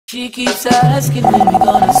She keeps asking when we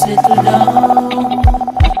gonna settle down.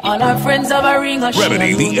 All our friends have a ring.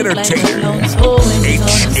 Remedy the Entertainer.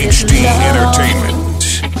 HHD Entertainment.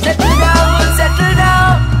 Settle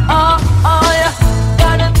down. Oh yeah.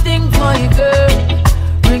 Got a thing for you, girl.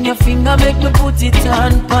 Bring your finger, make me put it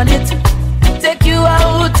on it. Take you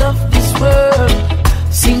out of this world.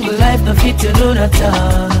 Single life, no fit you do not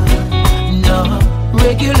no.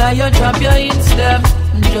 Regular, you drop your Insta.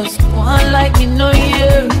 Just one like me no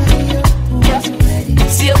year.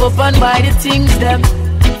 Save up and buy the things them.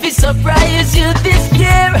 Fi surprise you this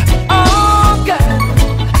year. Oh girl,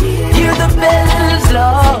 hear the bells,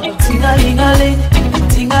 Lord. Ting-a-ling-a-ling,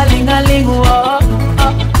 ting-a-ling-a-ling, whoa.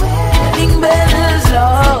 Ring bells,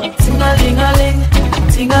 Lord. Ting-a-ling-a-ling,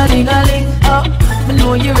 ting-a-ling-a-ling, oh. I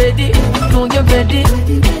know you're ready, know you're ready.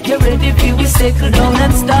 You're ready for we settle down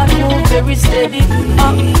and start move very steady.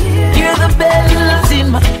 Hear the bells in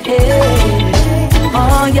my head.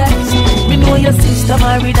 Oh yes, me know your sister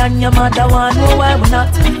married and your mother want know why we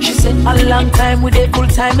not. She said a long time with a full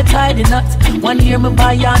time me tied the knot. 1 year me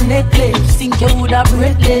buy your necklace, think you would have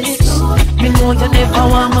breathless. Me know you never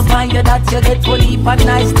want me buy you that. You get full heap of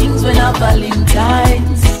nice things when I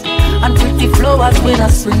Valentine's and pretty flowers when I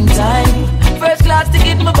springtime. First class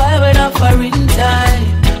ticket me buy when I foreign time.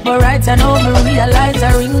 But right I know me realize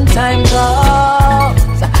a ring time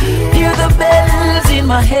comes. Hear the bells in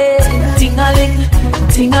my head. Ting-a-ling,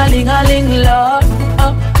 ting-a-ling-a-ling, Lord.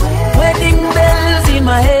 Wedding bells in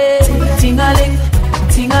my head. Ting-a-ling,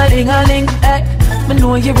 ting-a-ling-a-ling, hey. Me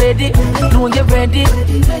know you're ready, know you're ready.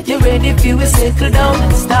 You're ready for we settle down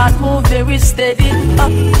and start move very steady.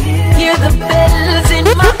 Hear the bells in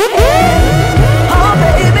my head. Oh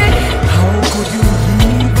baby, how could you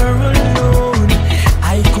leave her alone?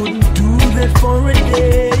 I couldn't do that for a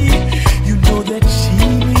day. You know that she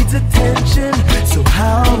needs attention, so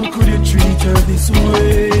how could you treat her this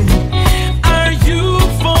way? Are you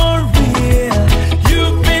for real?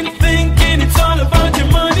 You've been thinking it's all about your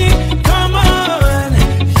money. Come on,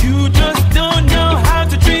 you just don't know how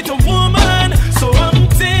to treat a woman. So I'm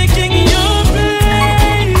taking your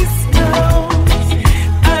place now.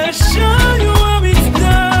 I'll show you how it's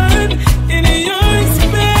done in your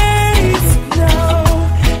space now.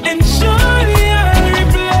 And surely I'll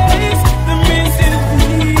replace the missing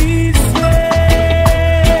pieces.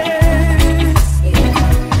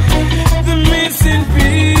 The missing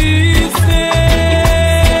pieces.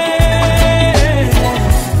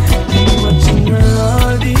 Been watching her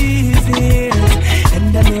all these years, and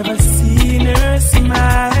I never seen her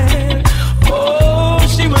smile. Oh,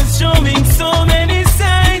 she was showing so many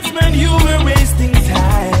signs, man, you were wasting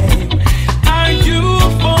time. Are you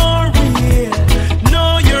for real? No,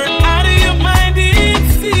 you're out of your mind, it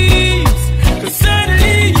seems. 'Cause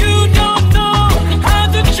certainly you don't know how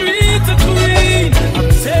to treat a queen. I'm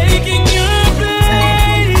taking your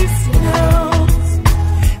place now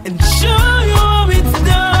and show you how it's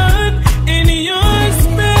done in your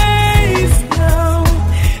space now.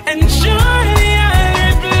 And surely I'll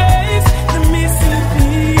replace the missing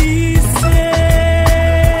pieces.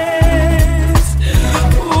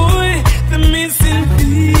 Ooh, the missing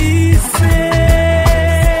pieces.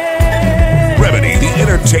 Remedy the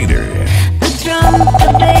Entertainer. The drum, the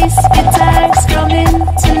bass, guitar strumming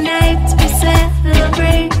tonight. We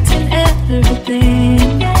celebrating everything.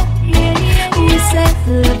 We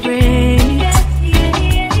celebrate.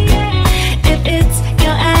 If it's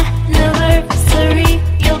your anniversary,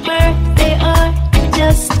 your birthday, or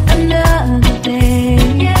just another day,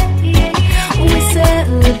 we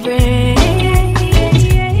celebrate.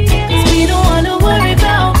 'Cause we don't wanna worry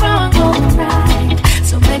about wrong or right.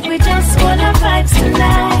 So make we just wanna vibes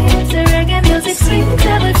tonight. The reggae music sweet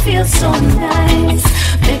till it feels so nice.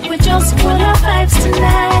 Make we just wanna vibes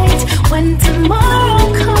tonight. When tomorrow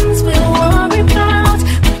comes, we'll worry about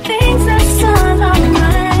the things that's on our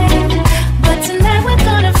mind. But tonight we're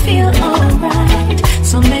gonna feel alright.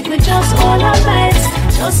 So make we just all our vibes,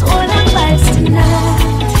 just all our vibes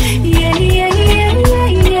tonight. Yeah, yeah, yeah, yeah,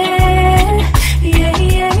 yeah. Yeah,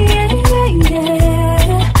 yeah, yeah, yeah, yeah.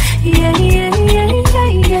 Yeah, yeah, yeah, yeah,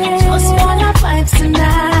 yeah. Just all our vibes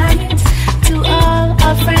tonight. To all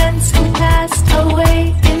our friends who passed away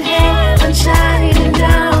in heaven, shining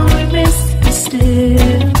down, we miss you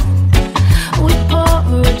still. We pour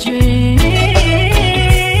a drink,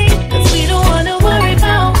 'cause we don't wanna worry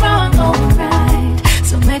about wrong or right.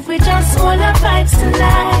 So make we just all our vibes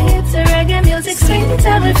tonight. The reggae music sweet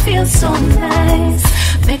till it feels so nice.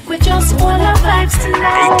 Make we just all our vibes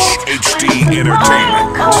tonight. HHD When tomorrow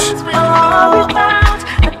Entertainment. comes, we'll worry about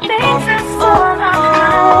the things that's on our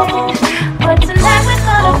mind. But tonight we're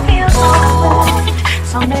gonna feel alright.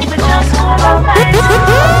 So make we just all our vibes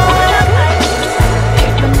tonight.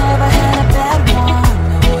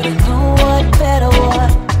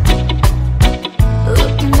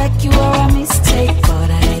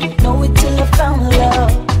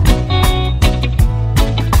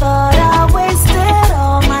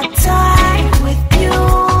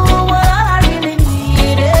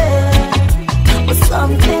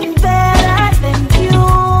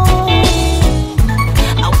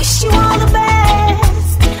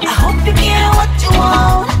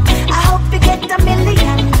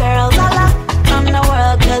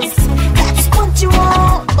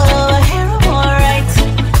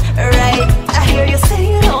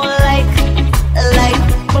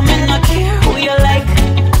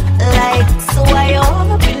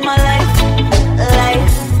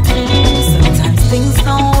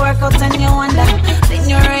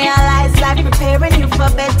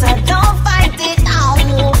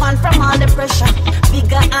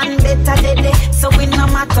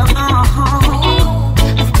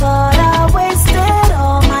 thought I wasted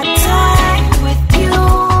all my time with you.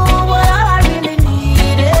 What I really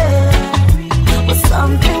needed was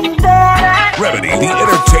something better. Remedy the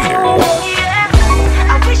Entertainer.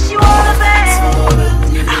 I wish you all the best.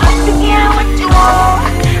 I hope you get what you want.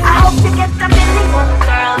 I hope you get the million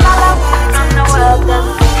girl all I want from the world.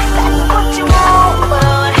 That's what you want,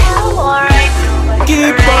 but alright.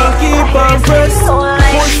 Keep on press.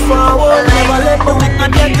 Push forward, never let the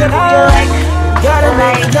wicked get you high. Gotta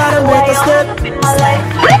make a step.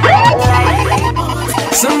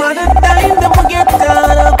 Some other time that we get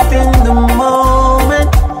caught up in the moment.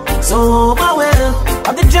 So overwhelmed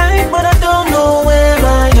of the drive, but I don't know where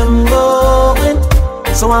I am going.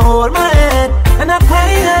 So I hold my head and I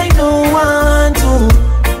cry, I don't want to.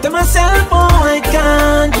 Tell myself, oh, I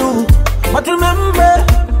can't do. But remember,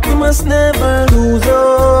 you must never lose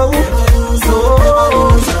hope.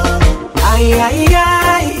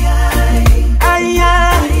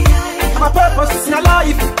 My purpose in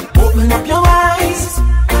life. Open up your eyes,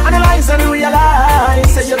 analyze and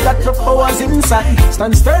realize that you got your powers inside.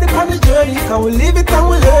 Stand sturdy on the journey, can we live it and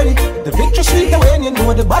we learn it. The victory sweet when you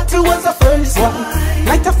know the battle was the first one.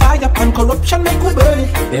 Light a fire upon corruption, make we burn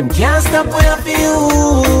it. Them can't stop when I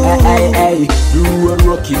feel. Hey, the road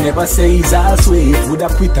rocky never says I'll sway. Would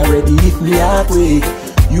have quit already if me halfway.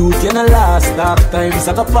 You cannot last, dark times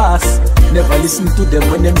are the past. Never listen to them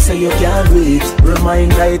when them say you can't wait.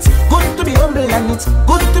 Remind that it's good to be humble and it's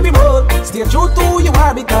good to be bold. Stay true to who you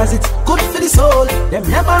are because it's good for the soul. Them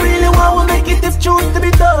never really want to make it if truth to be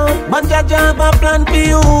done. But God have a plan for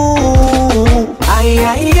you.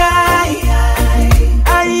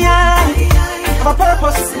 Have a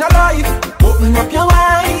purpose in your life. Open up your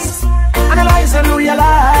eyes, analyze and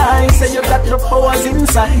realize that you got your powers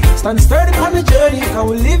inside. Stand sturdy on the journey, can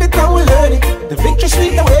we live it and we learn it. The victory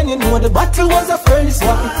sweet when you know the battle was a furnace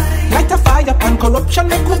one. Light a fire upon corruption,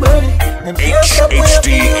 make we burn it.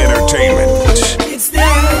 HD Entertainment. It's there,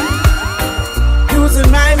 using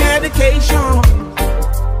my medication.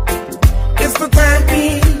 It's the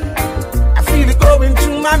therapy, I feel it going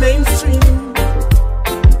through my mainstream.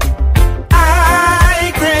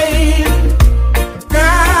 I crave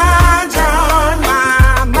ganja on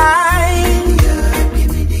my mind.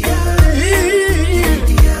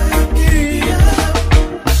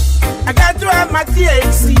 I got to have my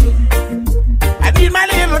THC. I need my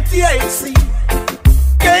little THC.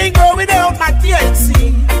 Can't go without my THC.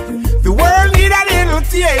 The world need a little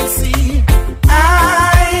THC.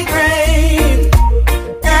 I crave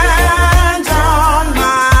ganja on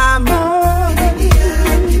my mind.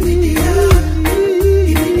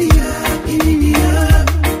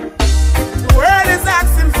 The world is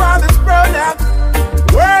asking for this product.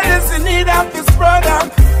 The world is in need of this product.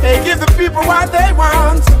 They give the people what they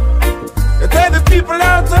want. They tell the people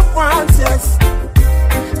out of want, yes.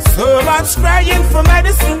 So much crying for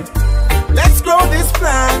medicine. Let's grow this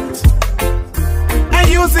plant and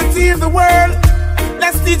use it to heal the world.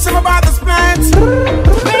 Let's teach them about this plant.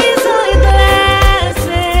 Raise all your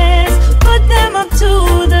glasses, put them up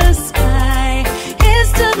to the sky.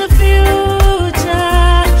 Here's to the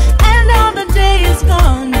future and all the days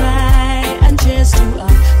gone by. And cheers to a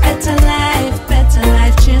better life, better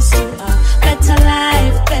life. Cheers to a better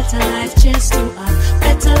life, better life. Cheers to a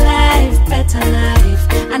better life, better life.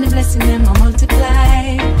 And the blessing them will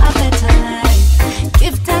multiply. A better life.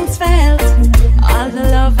 Give thanks for health, all the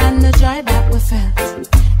love and the joy that we felt.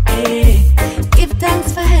 Hey, give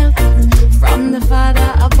thanks for help from the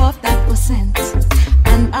Father above that was sent.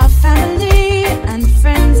 And our family and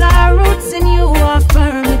friends, our roots in you are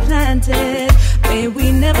firmly planted. May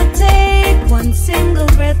we never take one single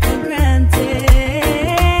breath for granted.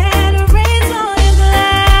 Raise all your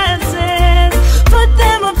glasses, put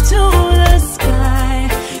them up to the sky.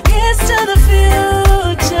 Here's to the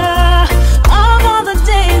future of all the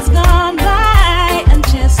days gone by. And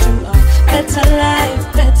cheers to a better life,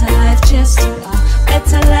 better life. Cheers to a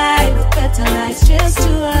better life, better life. Cheers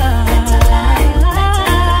to a better life, better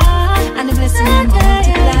life. And the blessing will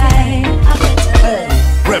multiply. A better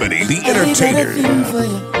life. Remedy the Entertainer.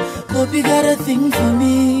 Hope you got a thing for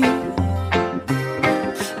me.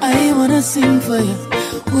 I wanna sing for you.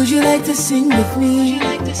 Would you like to sing with me?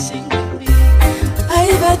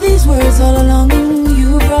 I've had these words all along.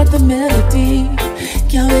 You brought the melody.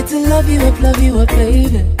 Can't wait to love you up,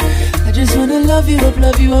 baby. I just wanna love you up,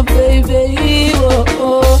 baby. Oh,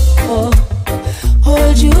 oh, oh.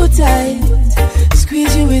 Hold you tight,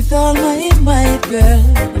 squeeze you with all my might, girl.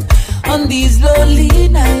 On these lonely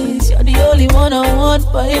nights, you're the only one I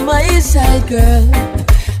want by my side, girl.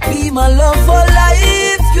 Be my love for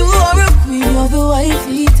life. You are a queen, you're the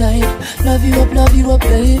wifey type. Love you up,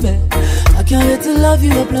 baby. I can't wait to love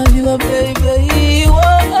you up, baby.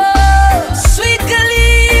 Whoa, sweet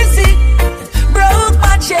Khaleesi, broke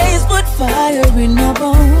my chains, put fire in my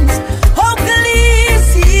bones. Oh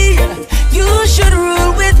Khaleesi, you should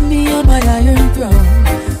rule with me on my iron throne.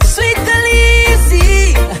 Sweet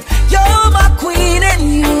Khaleesi, you're my queen, and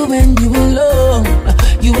you alone,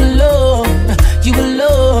 you alone, you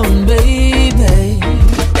alone, baby.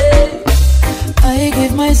 Hey. I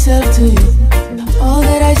give myself to you. All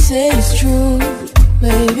that I say is true,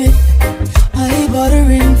 baby. I bought a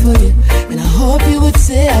ring for you, and I hope you would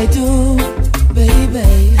say I do,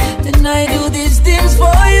 baby. And I do these things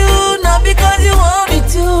for you, not because you want me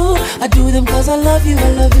to. I do them cause I love you,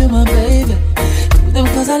 my baby. Do them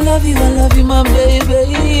cause I love you, my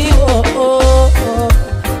baby. Oh, oh, oh.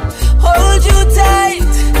 Hold you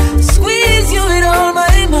tight, squeeze you with all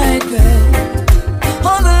my might, girl.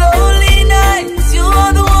 On the lonely nights, you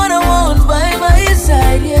are the one I want by my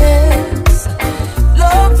side, yes.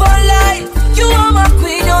 Love for life, you are my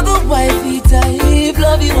queen, you're the wifey type.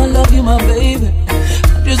 Love you, I love you, my baby.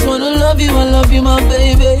 I just wanna love you, I love you, my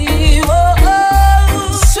baby. Oh,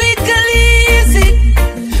 oh, sweet Khaleesi,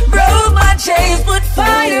 broke my chains, put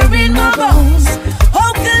fire in my bones.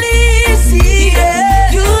 Oh, Khaleesi,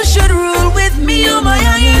 yeah. You should rule with me on my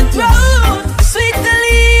iron throne. Sweet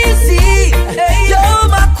Khaleesi, you're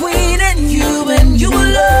my queen, and you alone,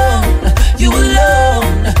 you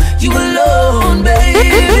alone, you alone,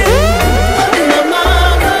 baby. My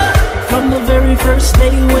mama, from the very first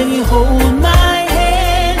day when you hold my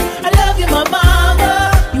hand, I love you, my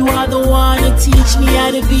mama. You are the one to teach me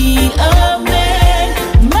how to be a man.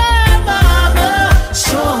 My mama,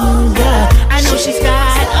 stronger. I know she's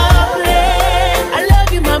got a plan. I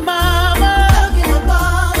love you, my mama.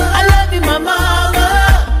 I love you, my mama.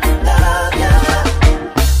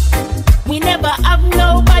 We never have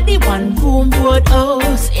nobody, one room, board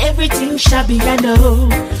house, everything shabby, I know.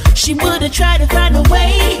 She would've tried to find a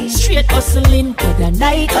way, straight hustling, whether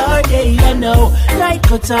night or day, I know. Light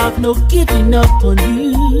cut off, no giving up on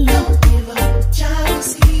you. Don't give up, Jah will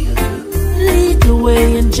see you through. Lead the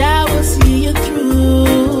way and Jah will see you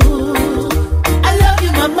through. I love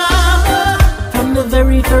you, my mama, from the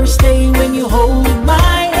very first day when you hold my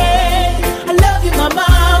hand. I love you, my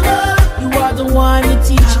mama. You are the one to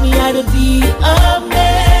teach me how to be a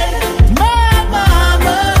man. My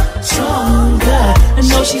mama, stronger. I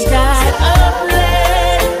know she's got a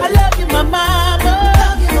plan. I love you, my mama.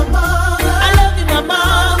 I love you, my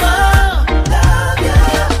mama.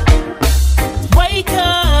 Wake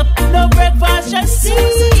up, no breakfast, just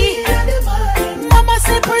see. Mama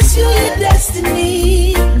said pursue your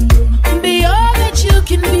destiny. Be all that you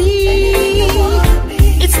can be.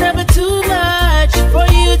 It's never too much for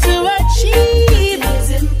you to achieve. It's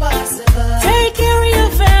impossible. Take care of your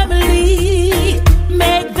family.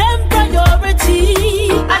 Make them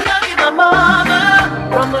priority. I love you, my mama.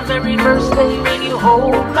 From the very first day when you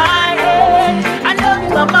hold my hand. I love you,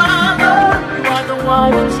 my mama. You are the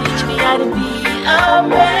one who teach me how to be a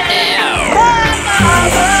man. My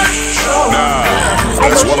mama.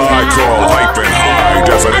 That's what I call hype in high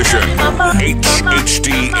definition. HHD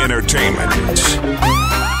Entertainment.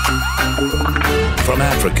 From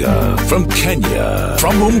Africa, from Kenya,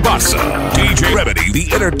 from Mombasa, DJ Remedy,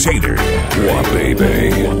 the entertainer. Wah,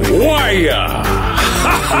 baby. Waya!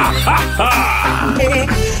 Ha ha ha ha!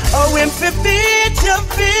 Oh, if it beat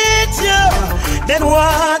you, then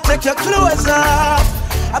what? Take your clothes off.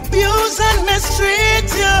 Abuse and mistreat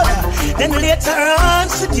you, then later on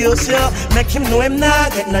seduce you. Make him know him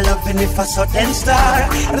not get no loving if a certain star.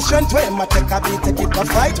 And the strength where him a take a beat, take it a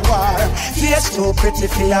fight war. Face too pretty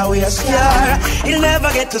for your waist scar. He'll never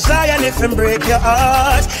get to Zion if him break your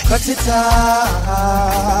heart. Cut it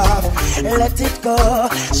off, let it go,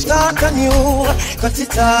 start anew. Cut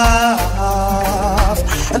it off,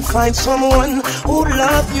 and find someone who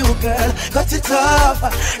love you, girl. Cut it off,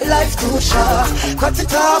 life too short. Cut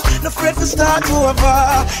it off. No afraid to start over.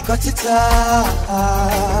 Cut it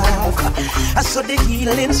off. I saw the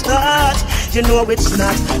healing start. You know it's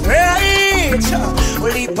not right.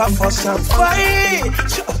 We'll leap up for some fight.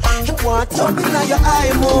 You want something like your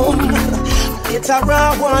eye moon. Later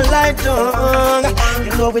on one light down.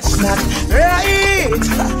 You know it's not right.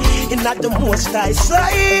 It's not the most I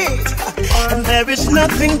sight. And there is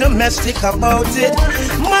nothing domestic about it.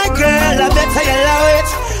 My girl, I better you allow it.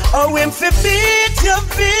 Oh, if it beat you,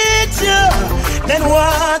 then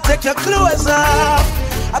what? Take your clothes off.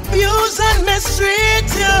 Abuse and mistreat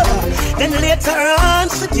you, Then later on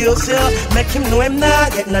seduce you, make him know him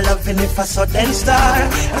not get no loving if I saw then star.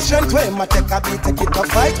 And strength when I take a beat, take it to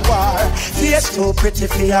fight war. Face too pretty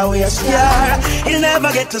for your waist, yeah. He'll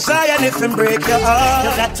never get to Zion if him break your heart.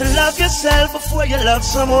 You got to love yourself before you love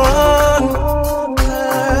someone,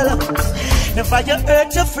 girl. Never you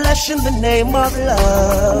hurt your flesh in the name of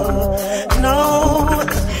love. No,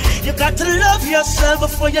 you got to love yourself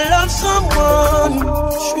before you love someone.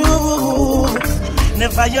 True.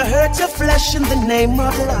 Never you hurt your flesh in the name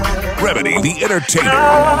of love. Remedy the Entertainer.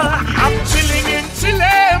 I'm chilling in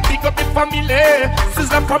Chile, big up the family.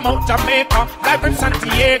 Sister from out Jamaica, live in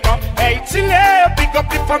Santiago. Hey Chile, big up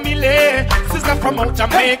the family. Sister from out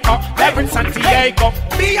Jamaica, live in Santiago.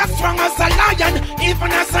 Be as strong as a lion, even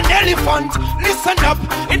as an elephant. Listen up,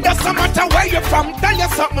 it doesn't matter where you're from. Tell you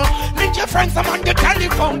something, link your friends, I'm on the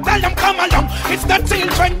telephone. Tell them come along, it's the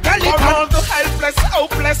children telephone. All the helpless,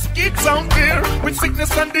 hopeless kids out there with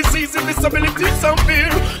sickness and disease and disabilities out there.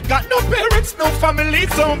 Got no parents, no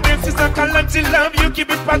families out there. Sister Kalonji love you, keep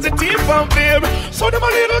it positive out there. So them a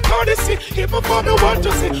little courtesy, even for the world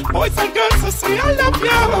to see. Boys and girls to see, I love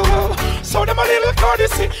you. So them a little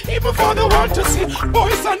courtesy, even for the world to see.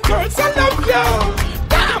 Boys and girls, I love you.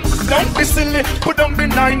 Damn, don't be silly, put on the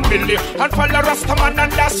 9 milli and follow Rastaman,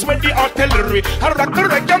 and that's where the artillery. I rock the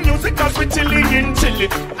reggae music cause we chilling in Chile.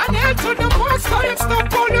 And hell to the most high and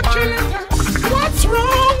stop all the killing. What's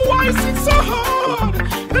wrong? Why is it so hard?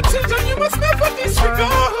 The children you must never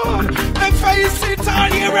disregard. They face it all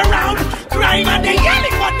year around, crying and they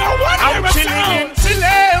yelling but no one hear a sound. In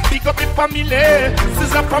Chile, big up the family.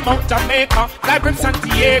 Sister from out Jamaica, live in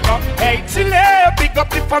Santiago. Hey Chile, big up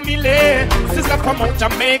the family. Sister from out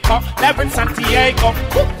Jamaica, live in Santiago.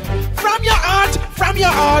 From your heart, from your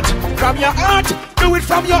heart, from your heart. Do it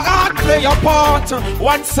from your heart, play your part.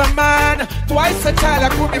 Once a man, twice a child. I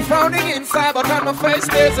could be frowning inside, but on my face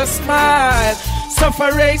there's a smile.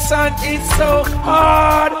 Sufferation is so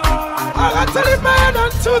hard. I got to live my hand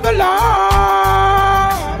unto the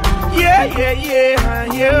Lord. Yeah, yeah,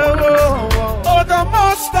 yeah, yeah. Oh, the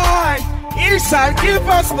Most High, He shall give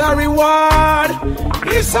us the reward.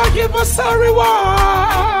 He shall give us the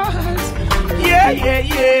reward. Yeah, yeah,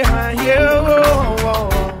 yeah, yeah.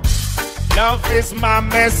 Love is my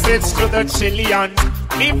message to the Chileans.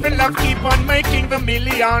 Keep the love, keep on making the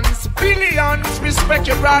millions. Billions, respect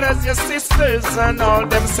your brothers, your sisters, and all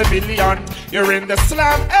them civilians. You're in the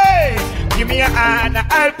slum, hey, give me a hand, I'll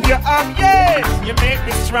help you up, yeah. You make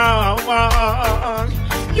me strong,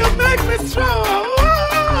 you make me strong.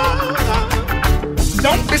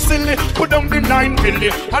 Don't be silly, put down the 9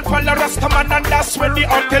 milli and follow Rastaman, and that's where the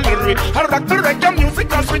artillery. I rock the reggae music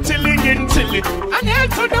cause we chilling in Chile. And hell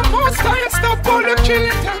to the most high and stop all the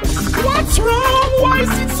killing. What's wrong? Why is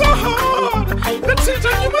it so hard? The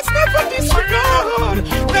children you must never disregard.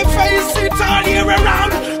 They face it all year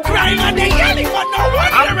around, crying and they yelling but no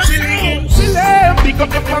one hear a sound. Chile, big up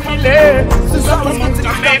the family. Sister from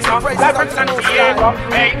Jamaica, live in Santiago.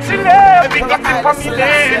 Hey Chile, big up the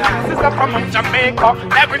family. Sister from Jamaica,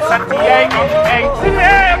 live in Santiago. Hey Chile,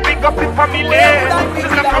 big up the family.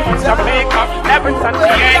 Sister from Jamaica, live in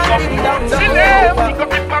Santiago. Chile, big up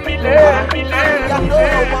the family.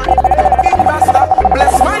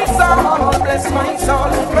 Bless my soul, bless my soul.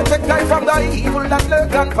 Protect I from the evil that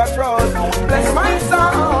lurk and patrol. Bless my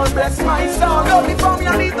soul, bless my soul. Go before me,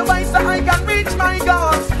 I need the voice so I can reach my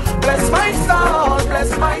goals. Bless my soul,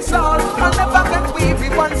 bless my soul. I'll never get weepy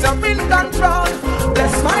once I'm in control.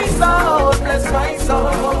 Bless my soul, bless my soul.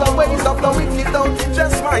 All the ways of the wicked don't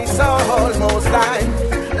interest my soul. Most time,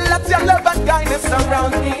 let your love and kindness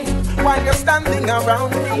surround me while you're standing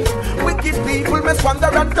around me. Wicked people may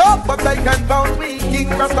squander and talk, but they can bound me. King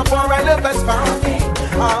Rastafari love has found me.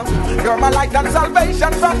 You're my light and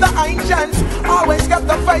salvation from the ancients. Always got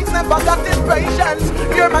the faith, never got impatience.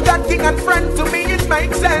 You're my God, King and friend, to me it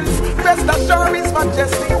makes sense. Rest assured His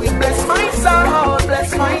majesty, we bless my soul,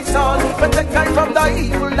 bless my soul. Protect I from the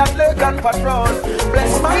evil that lurk and patrol.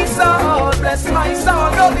 Bless my soul, bless my soul.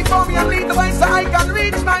 Go before me and lead the way so I can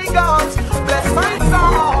reach my goals. Bless my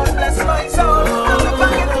soul, bless my soul. I'll never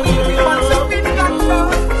get weepy once I'm in control.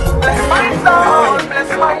 Bless my soul, bless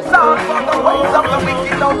my soul. For the ways of the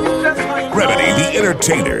wicked don't bless my soul. Remedy the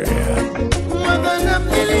Entertainer. More than a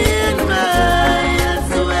million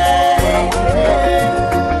miles away.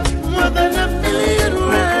 More than a million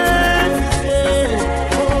miles away.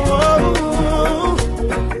 Oh,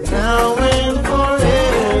 now and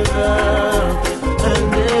forever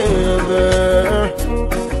and ever.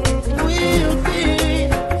 We'll be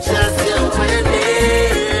just you and me.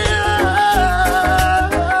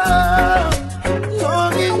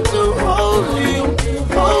 Longing to hold you,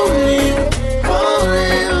 hold you, hold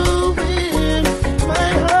you.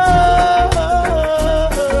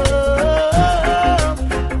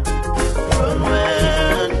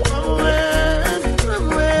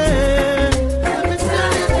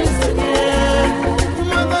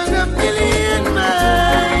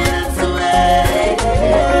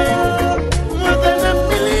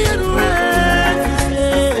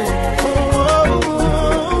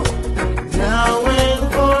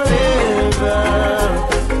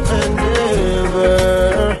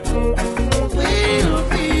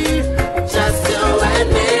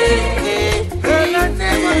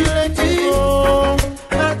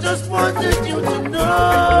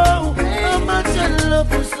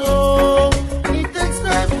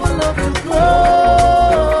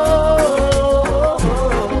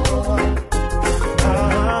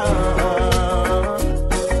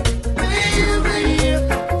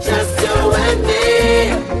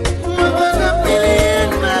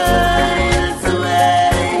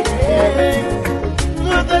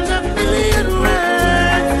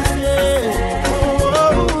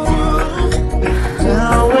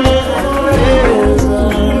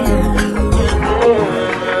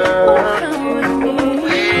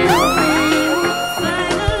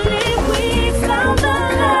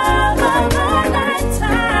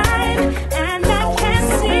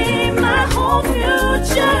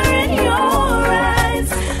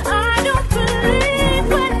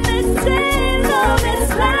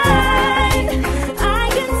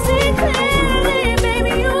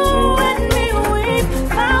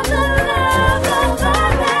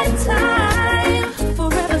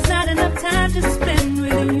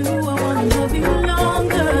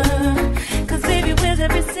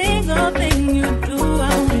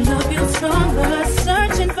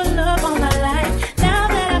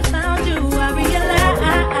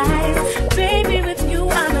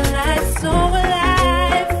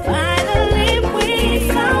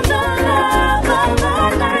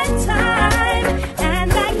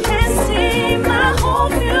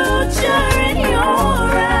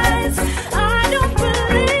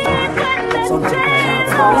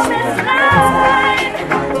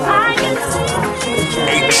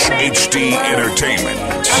 HD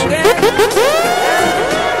Entertainment.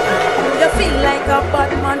 You feel like a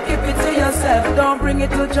bad man, keep it to yourself. Don't bring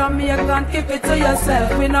it to Jamaica, keep it to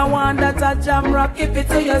yourself. We no want that a jam rock, keep it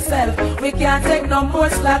to yourself. We can't take no more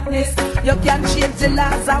slackness. You can change the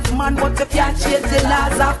laws of man, but you can't change the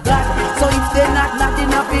laws of God. So if they're not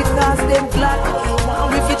enough because them glad.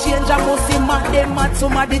 If you change a pussy man, them mad.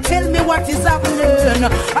 Somebody tell me what is happening.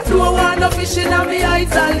 I don't want no fish in my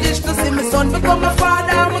eyes and dish to see my son become a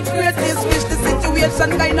father. I'm a greatest wish. The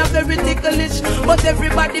situation kind of very ticklish, but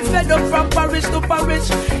everybody fed up from parish to parish.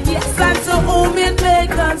 Yes, and to whom it may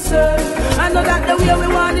concern. I know that the way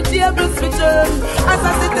we want the tables return. As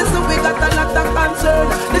a citizen, we got a lot of concern.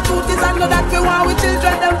 The truth is, I know that we want we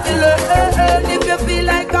children them to learn. If you feel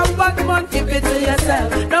like a bad man, keep it to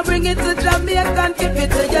yourself. Don't bring it to Jamaica, keep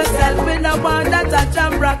it to yourself. We no want that a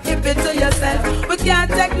jam rock, keep it to yourself. We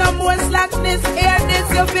can't take no more slackness. Hear this,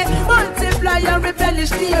 you feel multiply and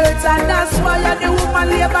replenish the earth, and that's why the woman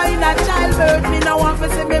labor in a childbirth. Me no want to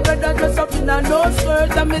see me brother dress up in a no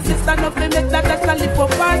skirt, and me sister no fi make that a lift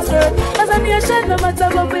up and skirt. As a nation, no matter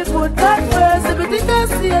what we put that first, everything I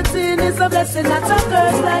see is a blessing, not a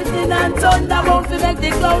curse. Lightning and thunder won't fi make the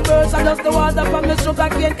cloud burst, and just the water from the sugar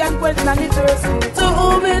cane can quench any thirst. To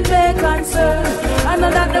whom it may concern, I know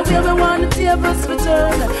that the way we want the tables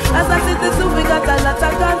return. As a citizen, we got a lot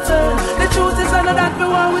of concern. The truth is, I know that we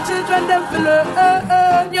want we children them to learn.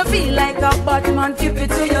 You feel like a bad man, keep it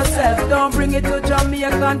to yourself. Don't bring it to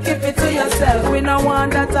Jamaica, keep it to yourself. We no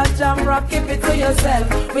want that a jam rock, keep it to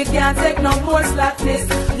yourself. We can't take no more slackness.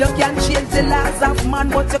 You can change the laws of man,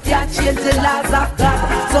 but you can't change the laws of God.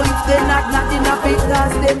 So if they're not enough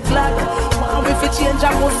because them glad. If you change a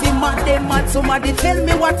pussy man, them mad. Somebody tell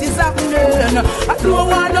me what is happening. I don't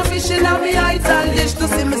want no fish in my eyes and dish to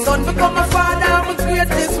see my son become a father. I'm a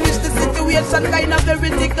greatest wish. The situation kind of very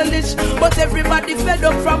ticklish, but everybody fed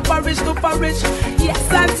up from parish to parish.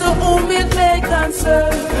 Yes, and to whom it may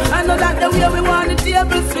concern. I know that the way we want the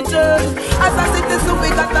tables return. As a citizen, we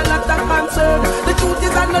got a lot of concern. The truth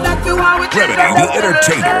is, I know that we want with Remedy the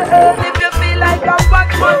Entertainer. If you feel like a bad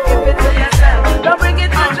man, keep it to yourself. Don't bring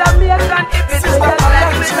it to Jamaica, keep it to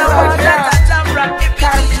yourself. We no want that a jam rock, keep it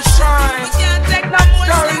to yourself. We can't take no more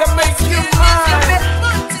Girl, make you mine.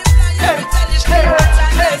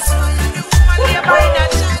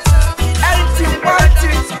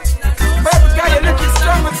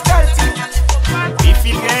 If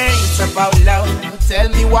it ain't about love, tell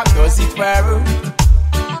me what does it worth?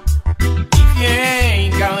 If you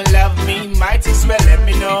ain't gonna love me, might as well let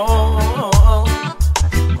me know.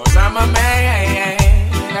 Cause I'm a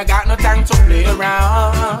man, I got no time to play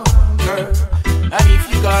around, girl. And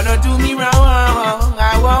if you gonna do me wrong,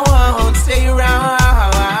 I won't stay around.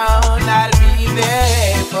 I'll be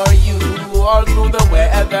there for you all through the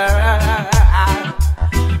weather.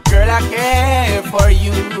 Girl, I care for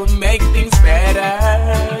you, make things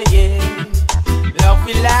better, yeah. Love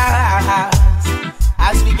will last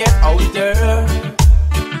as we get older.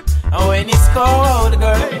 And when it's cold,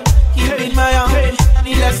 girl, keep in my arms.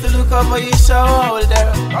 Needless to look over your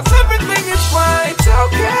shoulder. Cause everything is quite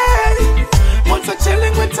okay. Once I'm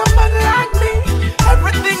chilling with someone like me,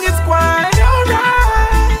 everything is quite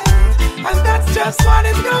alright. And that's just what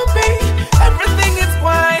it's gonna be. Everything is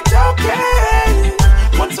quite okay.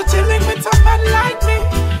 Once you're chilling with someone like me,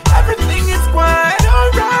 everything is quite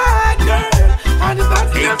alright, girl. And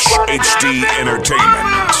that's just what HD Entertainment.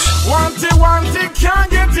 Want it, can't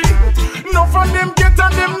get it. No for them get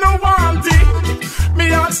and them no want it.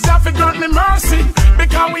 Me ask that for grant me mercy,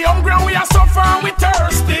 because we hungry and we are suffering and we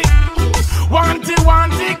thirsty. Want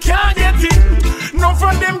it, can't get it. No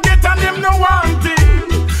for them get and them no want it.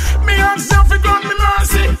 Me ask that for grant me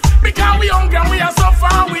mercy, because we hungry and we are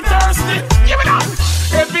suffering and we thirsty. Give it up.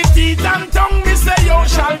 Every teeth and tongue me say you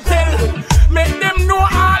shall tell. Make them know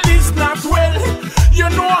all is not well. You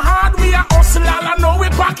know hard we are hustle, all I know we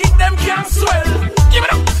pocket them can't swell. Give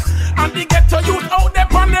it up. And they get to youth out there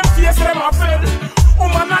on them face them a fell.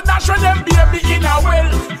 Woman a dash with them baby in a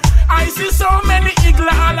well. I see so many eagle,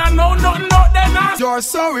 all I know nothing out there now. You're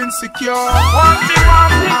so insecure. Want it,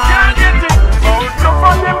 can't get it. No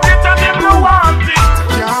for them get and them no want it.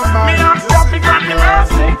 Me ask that because the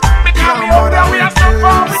mercy, because we hold that we are so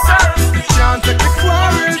far we thirsty. Can't take the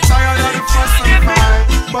quarrel, tired of the fuss and fight.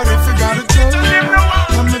 But if you gotta tell me,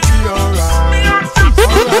 I'ma be alright.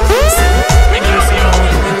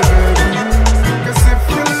 Cause if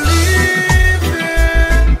you're leaving,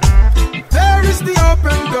 there is the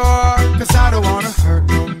open door. Cause I don't wanna hurt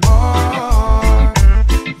no more.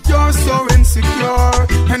 You're so insecure.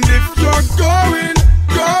 And if you're going,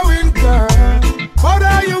 girl, what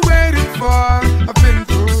are you waiting for? I've been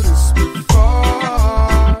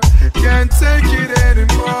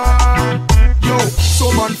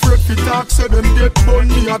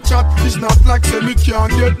a chat. It's not like say me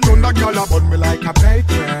can't get none. A girl about me like a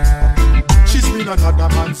baby. She's been another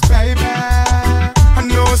man's baby. I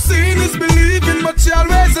know seeing is believing, but she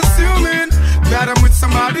always assuming that I'm with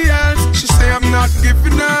somebody else. She say I'm not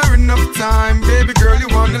giving her enough time. Baby girl, you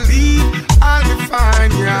wanna leave? I'll be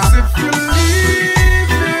fine, yeah. 'Cause if you're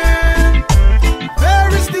leaving, there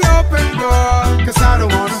is the open door. 'Cause I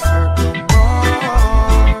don't wanna hurt no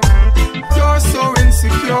more. You're so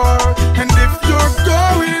insecure. And if you're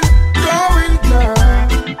going, girl,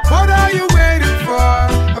 what are you waiting for?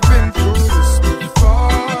 I've been through this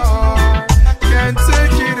before. Can't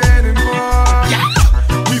take it anymore. Yeah.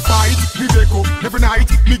 We fight, we wake up every night.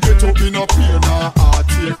 Me get up in a pain or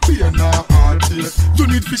heartache, pain or heartache. You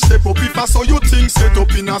need to step up if I saw your things set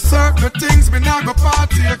up in a certain things. Me nah go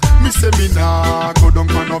partake. Me say me nah go down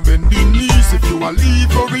on no bending knees. If you a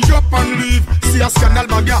leave, hurry up and leave. See a scandal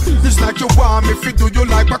bag, it's like you want me fit. Do you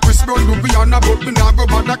like what Chris Brown do? We on about me nah go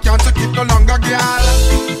bad. I can't take it no longer, girl.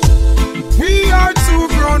 We are two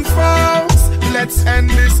grown folks. Let's end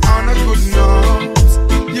this on a good note.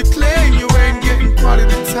 You claim you ain't getting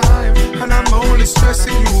quality time, and I'm only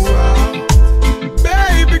stressing you out.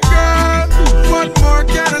 Baby girl, what more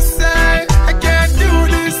can I say? I can't do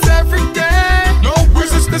this every day. No,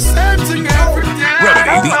 this is the same thing every day.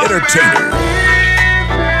 Remedy the Entertainer.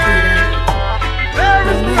 There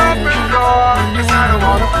is nothing wrong, 'cause I don't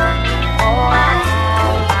wanna hurt more.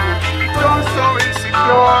 You're so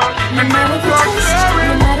insecure. No matter the test,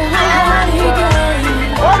 no matter how hard it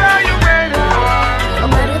gets, What are you waiting for? no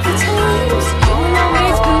matter the times, you will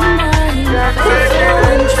always be mine.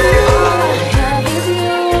 And true, all I have is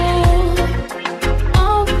you.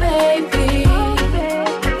 Oh baby,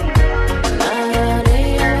 I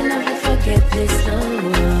will never forget this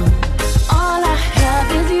love. All I have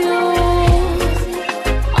is you.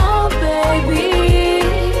 Oh baby,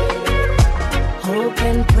 hope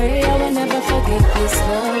and pray I will never forget this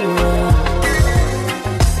love.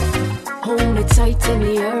 Hold me tight in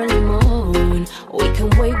the early morn. We can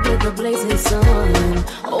wait with the blazing sun.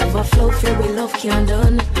 Overflow, feel we love can't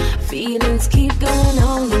done. Feelings keep going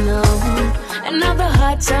on and on. And all the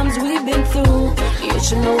hard times we've been through, you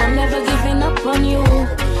should know I'm never giving up on you.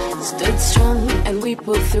 Stood strong and we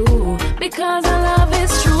put through, because our love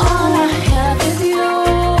is true. All I have is you.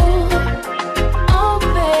 Oh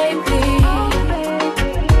baby,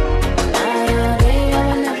 I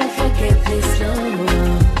will never forget this love.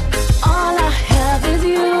 All I have is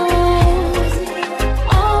you.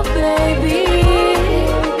 Oh baby,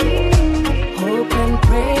 hope and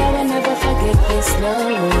pray I will never forget this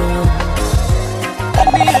love. Send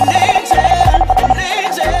me an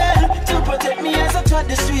angel to protect me as I trod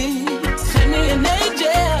the street. Send me an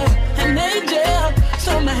angel,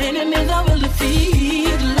 so my enemies I will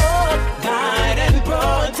defeat. Lord, guide and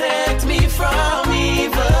protect me from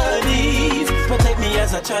evil deeds. Protect me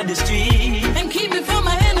as I trod the street, and keep me from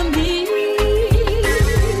my enemies.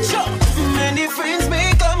 Sure. Many friends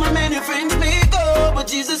may come, many friends may go, but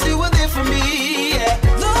Jesus, you were there for me. Yeah.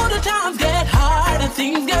 Though the times get hard and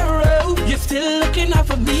things get rough, you're still looking out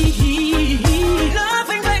for me.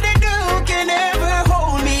 Nothing that they do can ever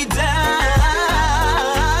hold me down.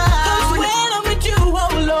 'Cause when I'm with you,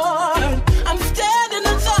 oh Lord, I'm standing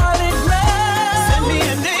on solid ground. Send me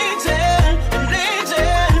an angel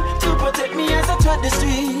to protect me as I trod the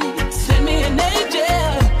street. Send me an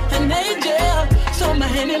angel, so my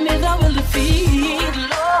enemies I will defeat.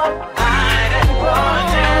 Lord, guide and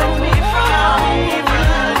protect me from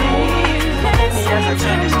evil deeds. Protect me as I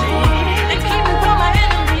trod the street, and keep me from my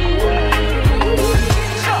enemies.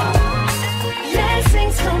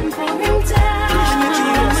 Blessings come pouring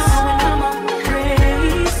down.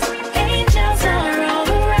 Grace, angels are all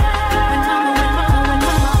around.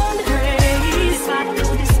 Grace, Father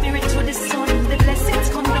to the Spirit, to the Son, the blessings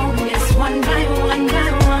come down. Yes, one by one by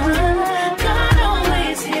one. God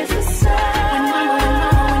always hears the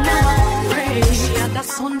sound. Grace, she had a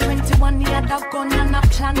son 21, he had a gun and a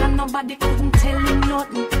plan, and nobody couldn't tell him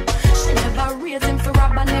nothing. She never raised him for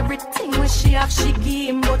rob, and everything when she have, she give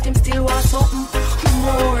him, but him still want something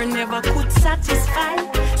more. Never could satisfy.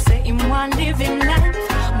 Say him want live him life.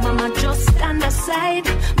 Mama just stand aside.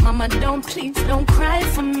 Mama please don't cry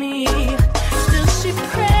for me. Still she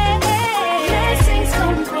prays. Blessings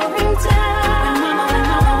come pouring down.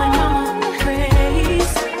 When mama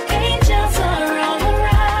prays, angels are all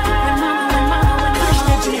around. When mama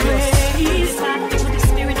prays, Father to the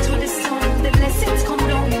Spirit, to the Son, the blessings come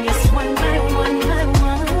down. Yes, one by one by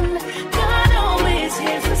one. God always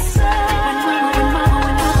hears the sound. When mama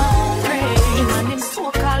prays, and them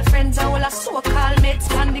so-called friends are all a so-called mates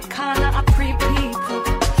on the corner of pre people.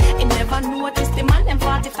 He never noticed the man them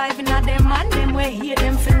 45 in a them man them where hear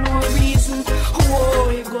them.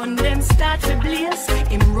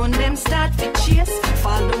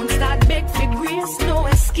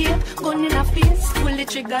 gun in a face, pull the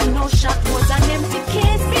trigger, no shot, was an empty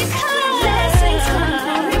case. Because blessings come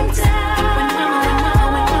pouring down. When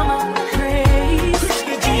mama prays,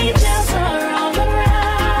 angels are all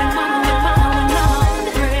around. When mama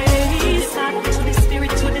prays, to the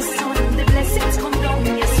spirit, to the son, the blessings come down.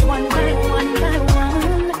 Yes, one by one by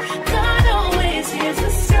one. God always hears the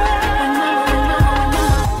sound.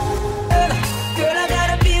 Girl, I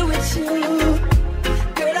gotta be with you.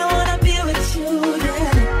 Girl, I wanna be with you,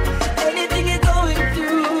 yeah. Anything you're going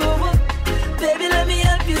through, baby, let me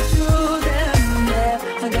help you through them,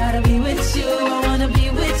 yeah. I gotta be with you, I wanna be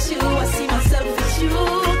with you. I see myself with you,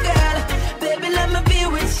 girl. Baby, let me be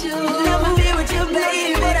with you. Let me be with you,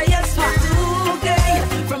 baby. What I just want to do, girl.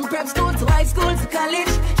 From prep school to high school to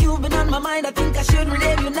college, you've been on my mind, I think I should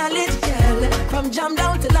relay your knowledge, girl. From jam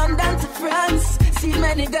down to London to France, see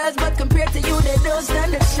many girls, but compared to you, they don't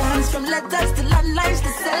stand a chance. From letters to landlines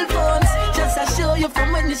to cell phones, just I show you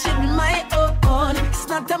from when you should be my own. It's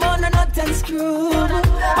not a on and not unscrewed.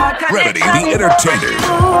 Remedy the Entertainer.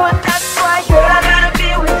 That's why, girl, I gotta be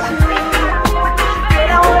with you.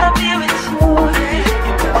 Girl, I wanna be with you.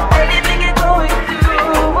 Anything you're going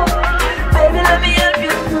through, baby, let me help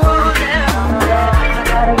you through them. I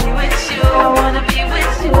gotta be with you. I wanna be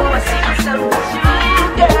with you. I see myself with you,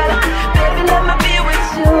 girl. Baby, let me be with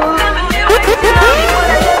you. Let me be with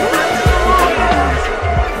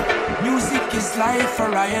you. Music is life for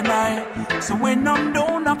I and I. So when I'm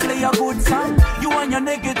down, I play a good song. You and your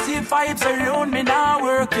negative vibes around me now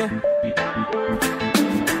working.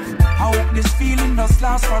 I hope this feeling does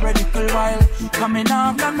last for a little while. Coming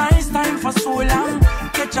after a nice time for so long.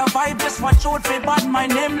 Catch a vibe, just watch out for bad, my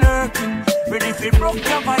name lurking. Ready if you broke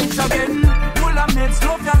your vibes again. Full of meds,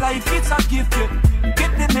 love your life, it's a gift, yeah.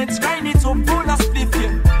 Get the meds, grind it up, full of spliff,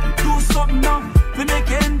 yeah. Do something now, we make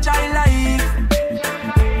you enjoy life.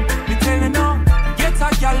 Me tell you now, get a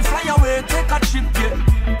girl, fly away, take a trip,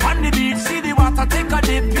 yeah. On the beach, see the water, take a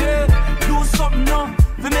dip, yeah. Do something now,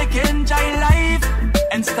 we make you enjoy life.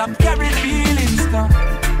 And stop carry feelings, cause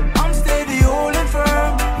I'm steady, holding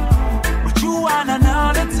firm. But you want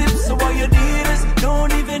another tip, so what you did is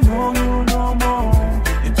don't even know you no more.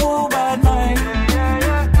 You're too bad, man.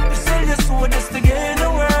 You sell your soul just to gain the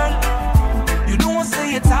world. You don't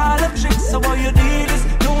say it's all a trick, so what you did is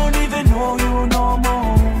don't even know you no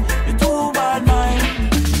more. You're too bad,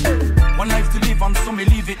 man. One life to live on, so me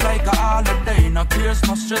leave it like a holiday. No tears,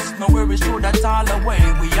 no stress, no worries, show that all away.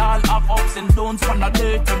 We all have ups and downs from a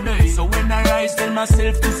day to day. So when I rise, tell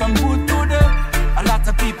myself do some good today. A lot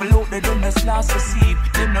of people out there don't just last to see.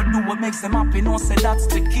 They not do what makes them happy, no say that's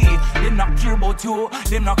the key. They not care about you,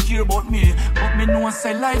 they not care about me. But me know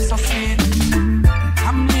say life's so sweet.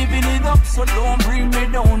 I'm living it up, so don't bring me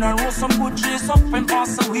down. I roll some good trees up and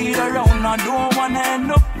pass the weed around. I don't wanna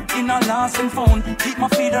end up in a lost and found. Keep my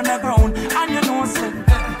feet on the ground, and you know say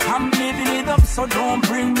I'm living it up, so don't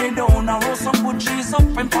bring me down. I roll some good trees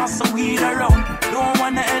up and pass the weed around. Don't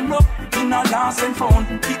wanna end up in a lost and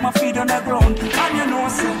found. Keep my feet on the ground, and you know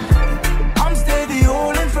say I'm steady,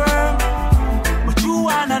 holding firm. But you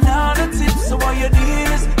want another tip, so what you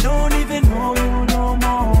did is don't even know you no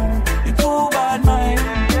more. You're too bad, man.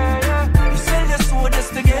 You sell your soul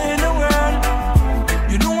just to gain the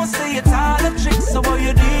world. You don't say it's all a trick, so what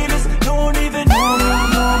you did is don't even know you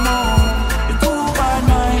no more. You're too bad,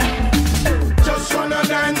 man. Just wanna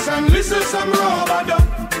dance and listen some robado.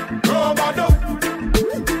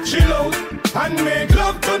 Chill out and make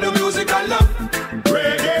love to the music I love.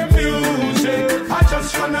 Reggae music. I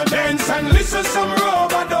just wanna dance and listen some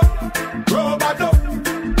robado.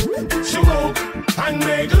 Chill out and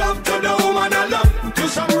make love to the woman I love. To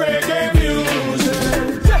some reggae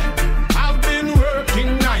music. Yeah. I've been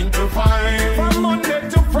working 9 to 5 from Monday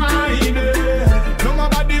to Friday. No, my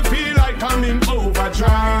body feel like I'm in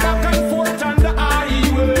overdrive. Back and forth on the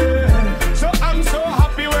highway. So I'm so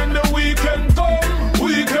happy when the weekend come.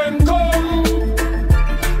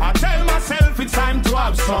 I tell myself it's time to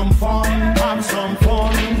have some fun.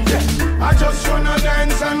 Yeah. I just wanna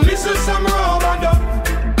dance and listen some robado.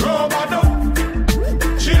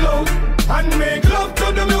 Chill out and make love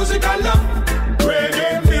to the music I love.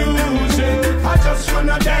 Reggae music. I just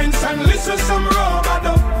wanna dance and listen some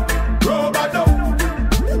robado.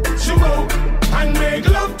 Chill out and make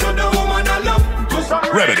love to the woman I love.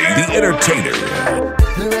 Remedy the Entertainer.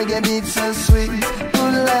 The reggae beats so sweet,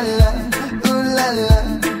 ooh la la, ooh la la.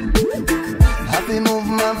 Happy move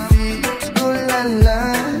my feet, ooh la la,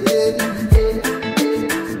 yeah.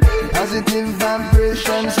 Positive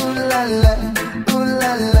vibrations, ooh la la, ooh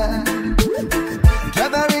la la.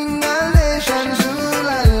 Gathering our nations, ooh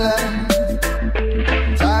la la.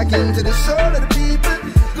 Talking to the soul of the people,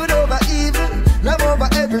 good over evil, love over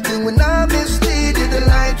everything. We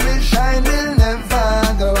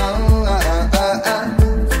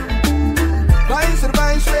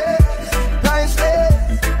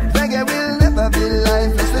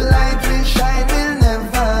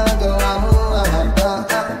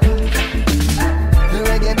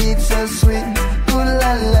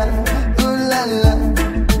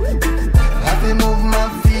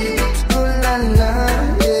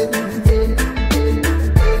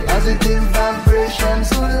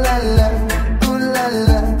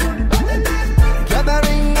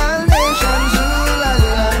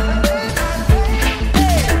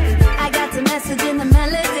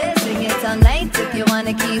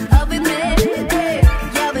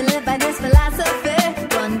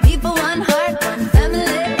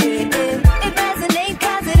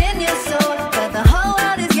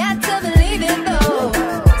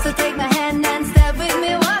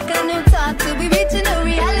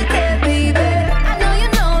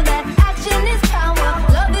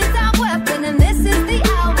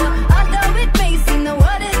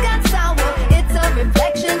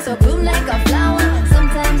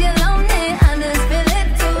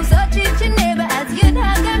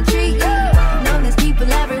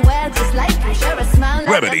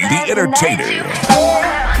Remedy the Entertainer.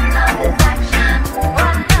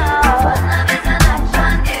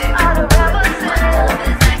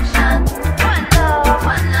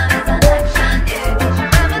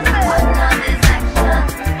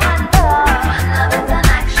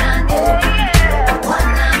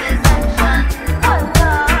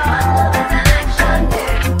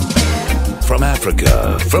 From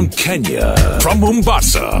Africa, from Kenya, from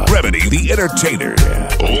Mombasa, Remedy the Entertainer.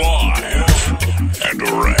 Live and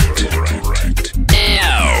direct.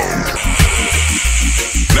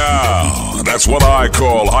 Now, that's what I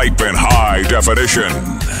call hype in high definition.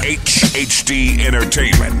 HHD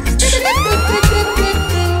Entertainment.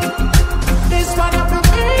 This one up for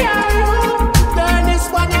me, girl, this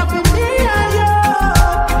one up for me,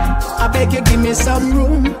 I beg you, give me some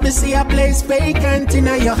room. Me see a place vacant in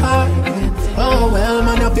your heart. Oh well,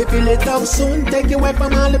 man, if you fill it up soon, take you away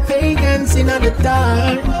from all the pagans in the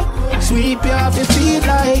dark. Sweep you off your feet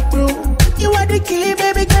like broom. You are the key,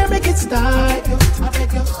 baby girl, make it start.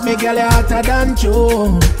 Make girl hotter than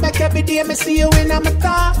Joe. Make every day me see you in my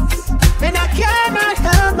thoughts. And I cannot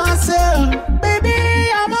help myself.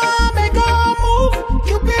 Baby, I'm on make a move.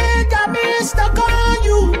 You been got me stuck on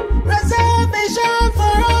you. Reservation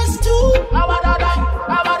for us two.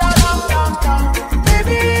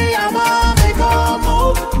 Baby, I'm on make a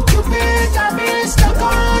move. You been got me stuck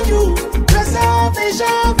on you.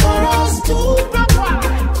 Reservation for us two.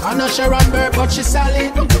 I'm not sure I'm bird, but she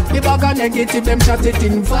solid. The bag of negative, them chat it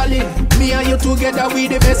invalid. Me and you together, we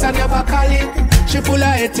the best, I never call it. She full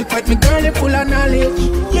of etiquette, me girl, you full of knowledge.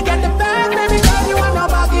 You get the bag, baby girl, you want no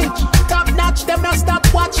baggage. Top notch, them not stop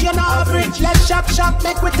watch, you no average. Let's shop,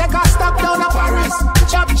 make we take a stop down to Paris.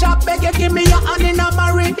 Chop, beg you give me your hand in a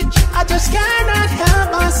marriage. I just cannot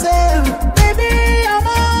help myself. Baby, I'm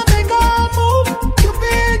on make a move. You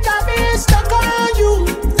been got me stuck on you.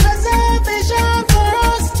 Reservation for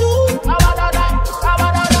us two.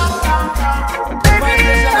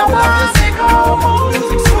 Baby, I'm on make a move.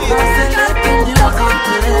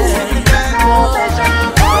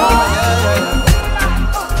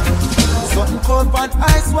 Something cold on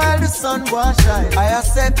ice while the sun was shine. I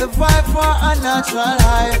set the vibe for a natural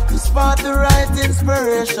high. To spot the right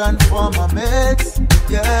inspiration for my mates.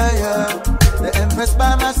 Yeah. The Empress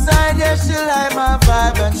by my side, yeah, she like my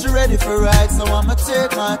vibe and she ready for ride, so I'ma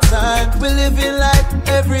take my time. We living like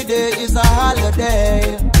every day is a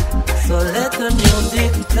holiday. So let the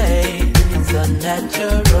music play, it's a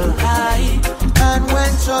natural high. And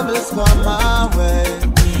when troubles come my way,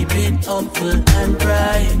 keep it hopeful and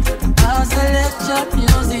bright. Also let your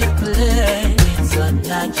music play, it's a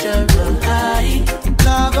natural high.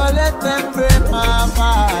 Now go let them break my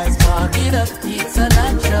mind. Spark it up, it's a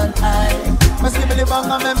natural high. Must give me the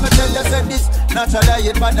bang and me tell you say this. Naturally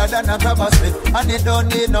it better than a grab a split. And it don't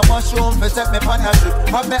need no mushroom to take me pan a trip.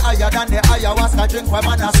 Have me higher than the ayahuasca drink when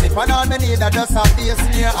man a sip. And all me need a just a bass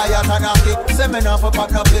near higher than a kick. Say me now for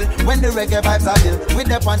pop no pill when the reggae vibes are ill. With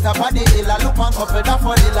the on top of the hill I look on couple that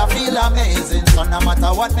for hill I feel amazing. So no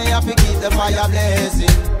matter what me have to keep the fire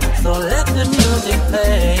blazing. So let the music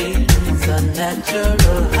play, it's a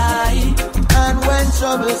natural high. And when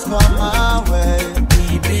troubles come my way,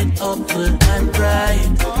 keep it hopeful and bright.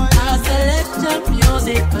 As I let your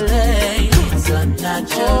music play, it's a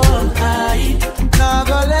natural high. Now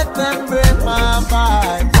go let them break my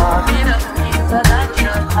mind. It's a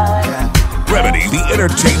natural high. Remedy the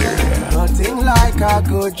Entertainer. Nothing like a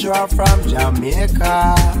good drop from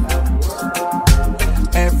Jamaica.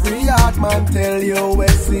 Every hard man tell you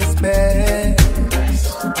West is best.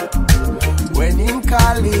 When in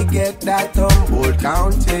Cali get that Humboldt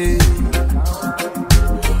County,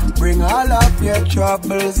 bring all of your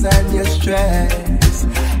troubles and your stress.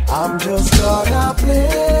 I'm just gonna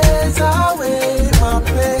blaze away my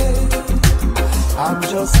pain. I'm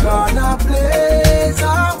just gonna blaze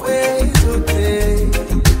away today.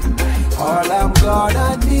 All I'm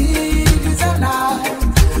gonna need is a light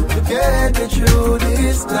to get me through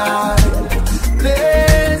this night.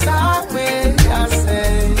 Blaze away, I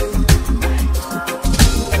say.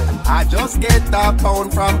 I just get a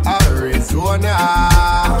pound from Arizona.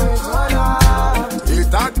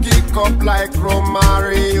 It a kick up like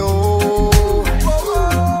Romario.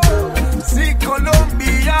 See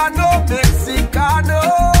Colombiano, Mexicano,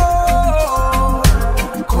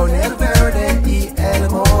 con el verde y el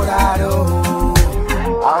morado.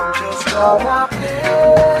 I'm just gonna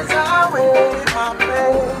blaze away my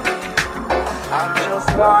pain. I'm just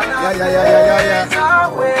gonna blaze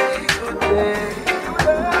away today.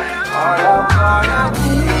 All I'm gonna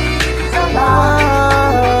need is a light.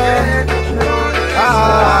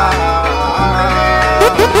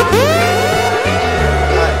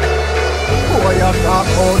 Boy, you talk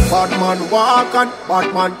man walk and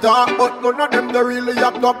bad man talk, but none of them they really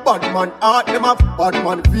have no bad man heart. Them have bad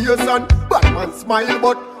man face and bad man smile,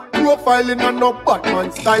 but profiling and no bad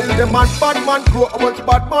man style. Them and bad man grow how much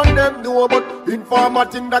bad man them know, but informer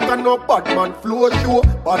thing that a no bad man flow show.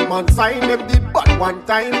 Bad man sign them did bad one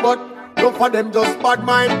time, but no for them just bad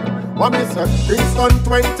mind. What me say? Kingston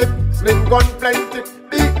 20, sling gun plenty.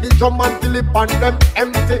 Beat the drum until it pan them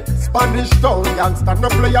empty. Spanish town youngster no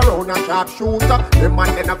play around a sharp shooter. Them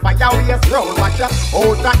man then a fire waste round watcher.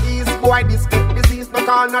 Out of east boy this get disease no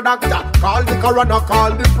call no doctor. Call the coroner,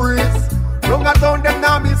 call the priest. Long a town them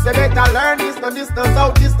now me say better learn this no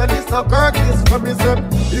south, this no Kirkis. For me say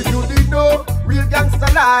if you did know real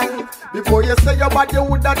gangster life, before you say your bad you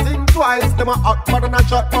woulda think twice. Them a hot bad and a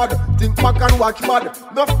chat bad, think back and watch bad.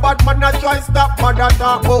 Enough bad man a try stop bad a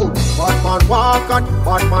talk about. Bad man walk and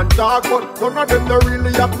bad man talk, but none of them they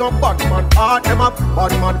really have no bad man heart. Them have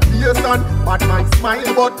bad man face and bad man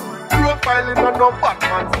smile, but profiling and no bad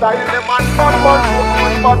man style. Them and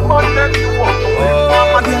bad man them you want. Bad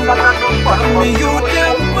man that and no bad man you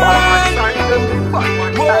them bad man style.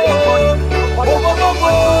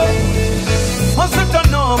 Must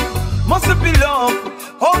turn up, must be love.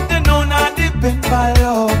 Hope they know not depend by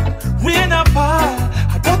love. Rain or fall,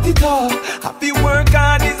 I got it all. Happy work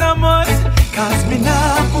hard is a must. Cause me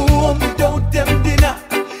nah go home without them dinner.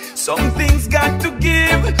 Some things got to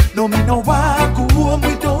give. No me no walk go home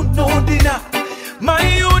without no dinner. My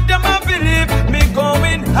youth them a believe me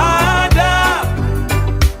going harder.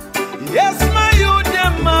 Yes, my youth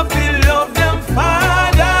them a feel love them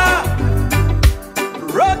father.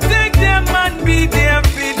 Protect them and be there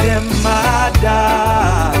for them mother.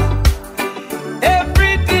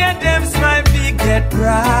 Every day them smile be get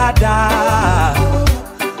brother.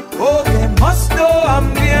 Oh, they must know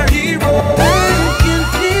I'm their hero.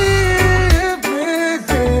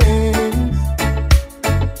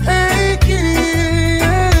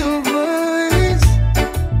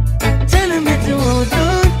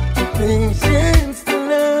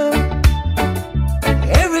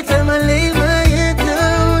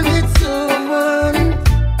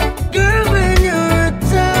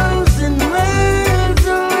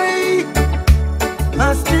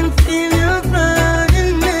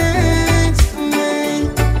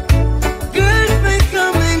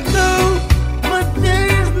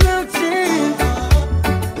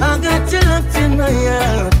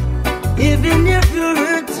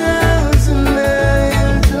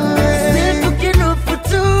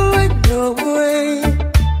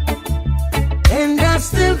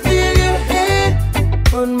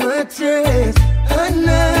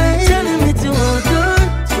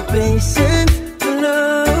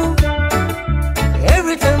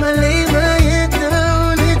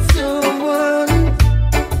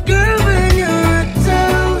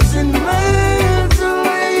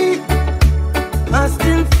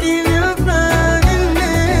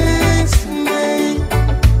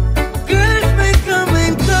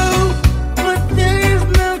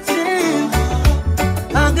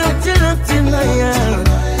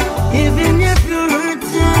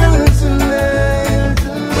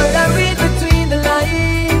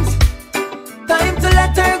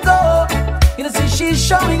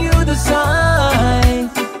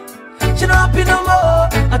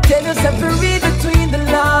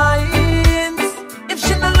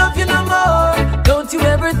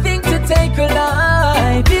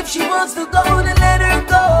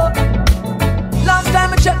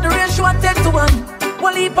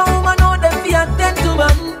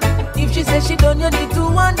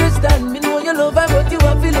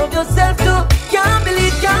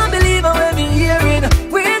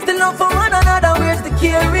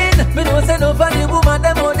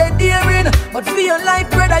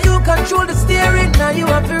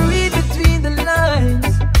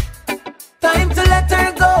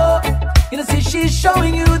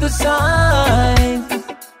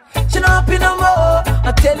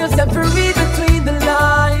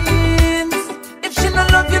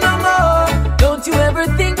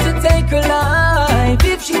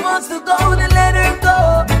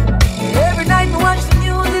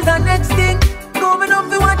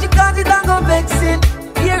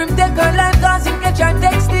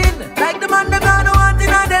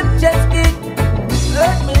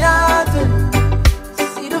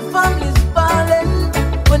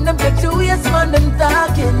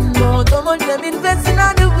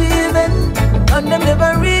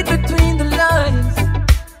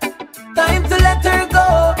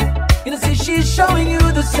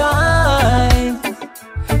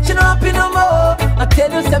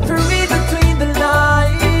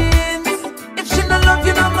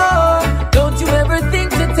 Don't you ever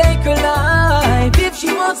think to take her life if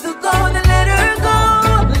she wants to go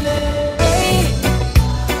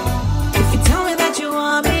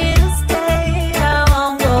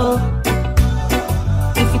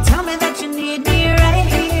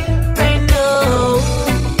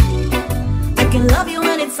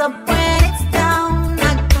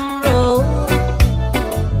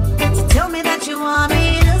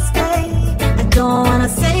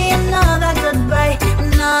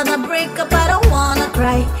break up, I don't wanna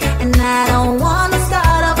cry. And I don't wanna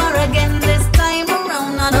start over again this time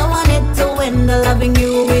around. I don't want it to end. The loving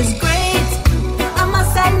you is great. I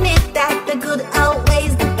must admit that the good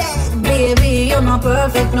outweighs the bad. Baby, you're not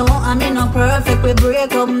perfect, no, I mean not perfect. We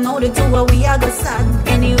break up, no, the two of we are the sad.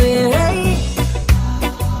 Anyway,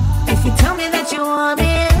 if you tell me that you want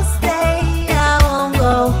me to stay, I won't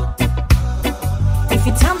go. If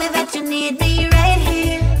you tell me that you need me right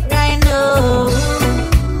here, right now,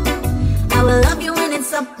 I will love you when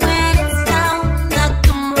it's up, when it's down, not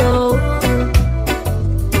tomorrow.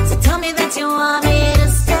 So tell me that you want me to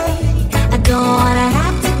stay. I don't wanna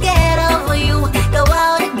have to get over you, go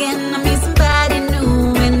out again, I meet somebody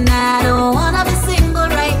new. And I don't wanna be single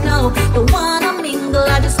right now, don't wanna mingle,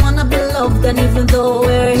 I just wanna be loved. And even though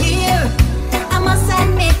we're here, I must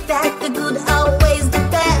admit that the good outweighs the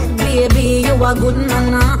bad. Baby, you are good,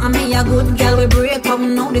 nana, I mean a good girl. We break up,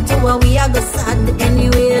 now the two of we are go sad.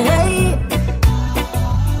 Anyway, hey,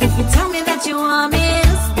 if you tell me that you want me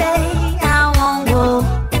to stay, I won't go.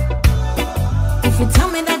 If you tell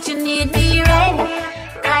me that you need me right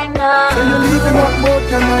here, right now, So you're leaving, what more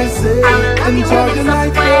can I say? Enjoy your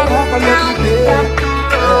life, girl, have a lovely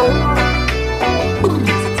day.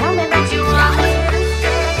 tell me that you want me to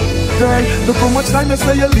stay. Girl, look how much time you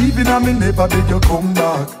say you're leaving and me never beg you come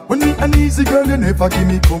back. When me an easy girl, you never give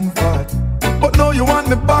me comfort. But now you want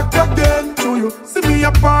me back again. So you see me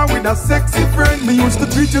apart with a sexy friend. Me used to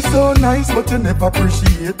treat you so nice, but you never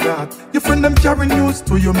appreciate that. Your friend them carry news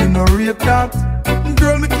to you, me no rate that.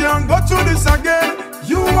 Girl, me can't go through this again.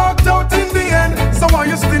 You walked out in the end, so why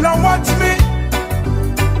you still a watch me?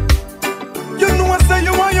 You know I say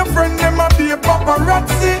you want your friend, them a be a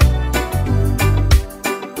paparazzi.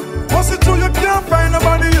 What's it true you can't find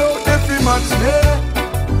nobody out if you match me?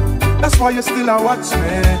 That's why you still a watch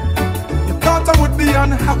me. Thought I would be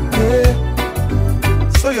unhappy,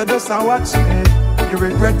 so you just a watch me. You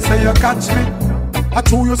regret say you catch me. I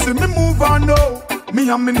told you see me move on now. Me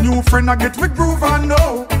and my new friend I get we groove on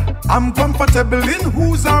now. I'm comfortable in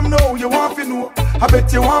who's I'm now. You want to know? I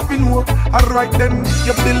bet you want to know. Alright then,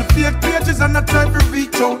 you build fake pages and I try to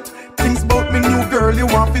reach out. Things about me new girl you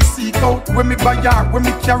want to seek out. When me buy her, when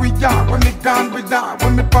me carry her, when me gone with her,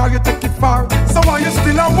 when me power you take it far. So why you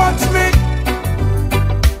still a watch me?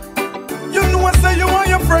 You know I say you want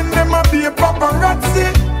your friend, them a be a paparazzi.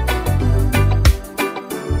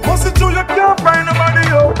 What's it true you can't find nobody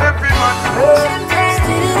out every man?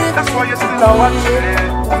 That's why you still a watch me.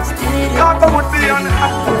 Thought I would be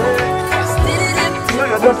unhappy, so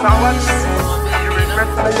you just a watch me. You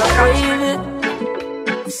regret how you catch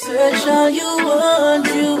me. Search all you want,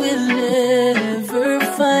 you will never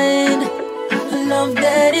find a love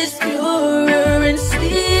that is purer and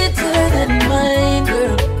sweeter than mine,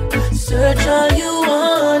 girl. Search all you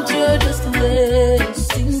want, you're just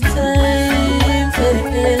wasting time.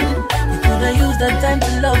 You coulda used that time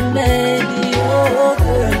to love me, oh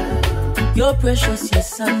girl. You're precious,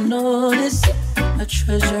 yes I know this. A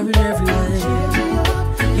treasure in every way.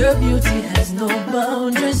 Your beauty has no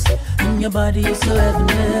boundaries, and your body is so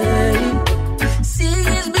heavenly. Seeing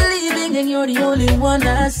is believing, and you're the only one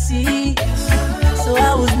I see. So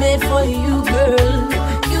I was made for you, girl.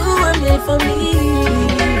 You were made for me.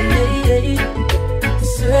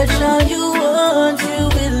 Search all you want, you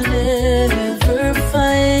will never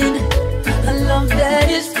find a love that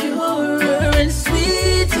is purer and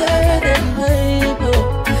sweeter than mine.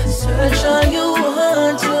 Oh, search all you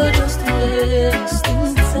want, you're just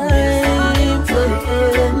wasting time. You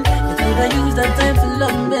coulda used that time to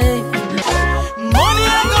love me. Money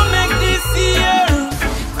I'm gonna make this year,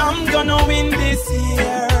 I'm gonna win this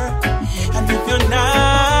year. And if you're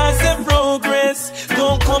not the progress,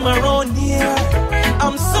 don't come around here.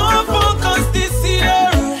 I'm so focused this year,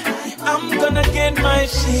 I'm gonna get my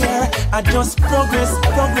share. I just progress.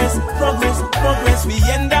 We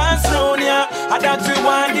end us round, yeah. And that we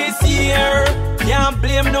want this year. Can't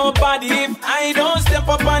blame nobody if I don't step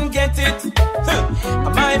up and get it.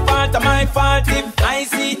 My fault if I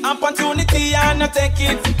see opportunity and not take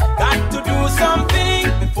it. Got to do something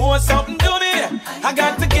before something do me. I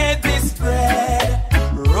got to get this bread.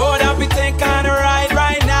 Road up, we take on a ride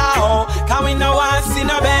right now. Can we know what's in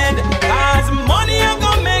a bed? Cause money I'm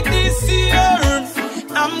gonna make this year,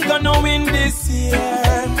 I'm gonna win this year.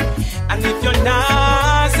 And if you're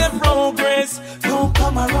not the progress, don't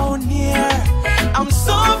come around here. I'm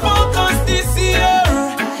so focused this year,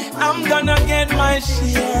 I'm gonna get my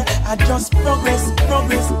share. I just progress.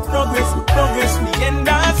 We end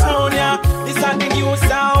us round, yeah. This is the new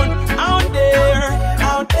sound out there.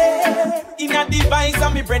 in a device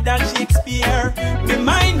and me bread and Shakespeare. Me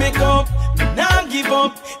mind make up, me nah give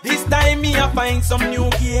up. This time me a find some new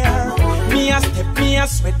gear. Me a step, me a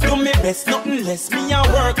sweat, do me best, nothing less. Me a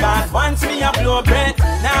work hard, once me a blow breath.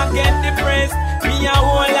 Now get depressed, me a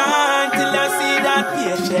hold on till I see that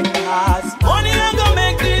paycheck pass. Money I gonna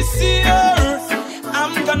make this year.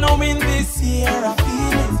 I'm gonna win this year, I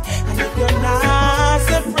feel it. And if you're not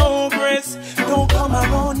a progress, don't come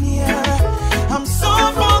around here. I'm so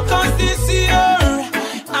focused this year.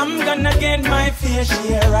 I'm gonna get my fair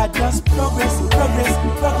share. I just progress.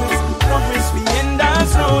 We end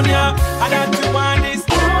us round, yeah. I got to want this.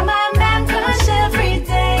 I'm a man crush every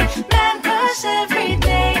day. Man crush every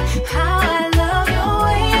day. How I love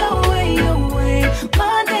your way.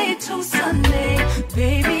 Monday to Sunday.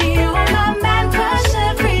 Baby, you're my man crush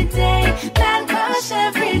every day. Man crush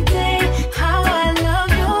every day. How I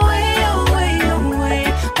love your way.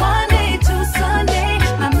 Monday to Sunday.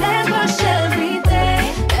 My man crush every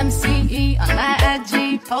day. MCE on my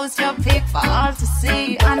IG. Post your pic for all to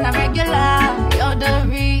see. On a regular. You're the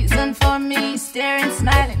reason for me. Staring,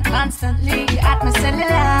 smiling constantly at my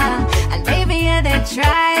cellular. And baby, yeah, they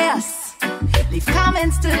try us. Leave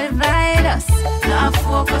comments to divide us. Now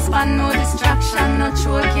focus on no distraction. No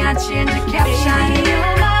true, can't change the caption. Baby,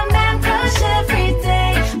 you're my man crush every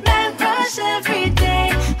day. Man crush every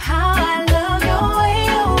day. How I love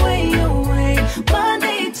your way.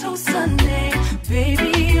 Monday to Sunday.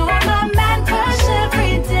 Baby, you're my man crush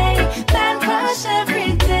every day. Man crush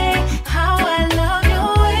every day. How I love your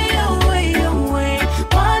way.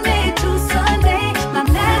 Monday to Sunday. My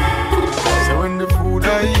man. So when the food I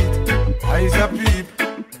eat, eyes a peep,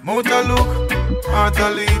 mouth a look, heart a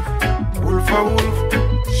leap, wolf a wolf,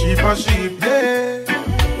 sheep a sheep, yeah.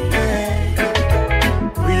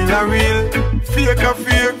 Real a real, fake a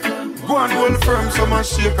fake, go and hold firm, some a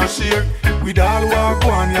shake a shake. With all walk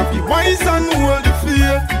one, you have to wise and hold the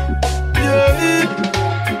faith, yeah.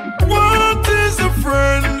 What is a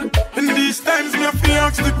friend? In these times me have to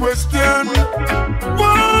ask the question.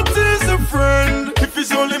 What is a friend? If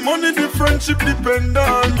it's only money the friendship depend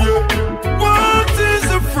on you. What is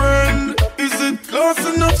a friend? Is it close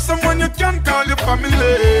enough someone you can call your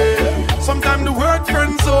family? Sometimes the word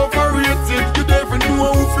friends overrated. You never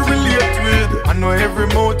know who to relate with. I know every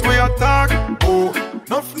mouth where you talk, oh,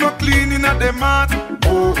 enough not clean in a them heart.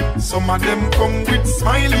 Oh, some of them come with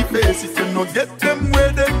smiley face. If you not get them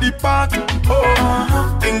where they depart.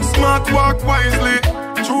 Oh, think smart, walk wisely.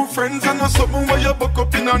 True friends are not something where you buck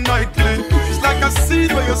up in a nightly. It's like a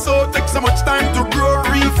seed where you sow takes so much time to grow.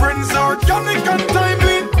 Real friends are organic and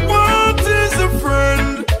timely. What is a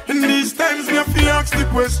friend? In these times me have to ask the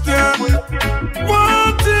question.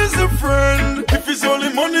 What is a friend? If it's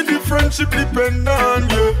only money the friendship depend on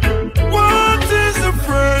you. What is a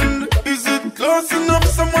friend? Is it close enough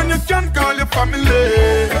someone you can call your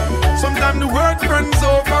family? Sometimes the word friends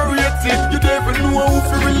overrated. You never know who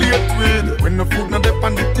to relate with. When the food not up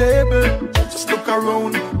on the table, just look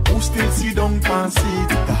around. Who still see down pan seat?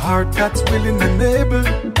 The heart that's willing and able.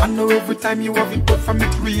 I know every time you have it, but from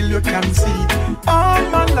it real you can see it. All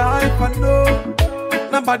my life I know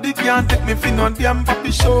nobody can take me fin on damn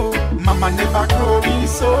papi show. Mama never grow me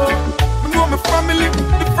so. I know my family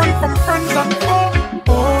different from friends and foe.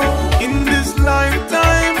 Oh, in this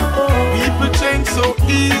lifetime, people change so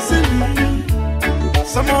easily.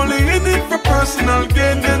 Some only in it for personal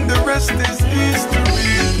gain, and the rest is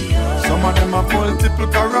history. Some of them are multiple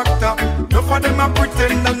character. Enough of them are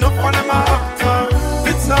pretend, and enough of them are actor.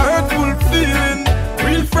 It's a hurtful feeling.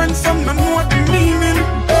 Real friends, some don't know what the meaning.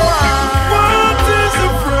 What is a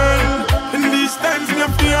friend? In these times, we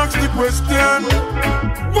have to ask the question.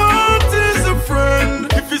 What is a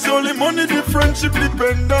friend? If it's only money, the friendship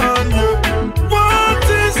depend on you. What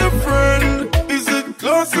is a friend? Is it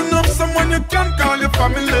close enough someone you can call your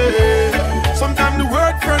family? Sometimes the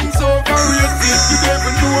word friends overrated. You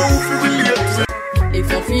never know who to relate to. If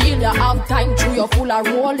you feel you have time to your full of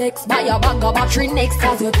Rolex, buy a bag of battery next,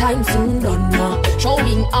 cause your time soon done now.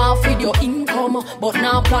 Showing off with your income, but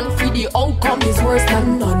now plan for the outcome is worse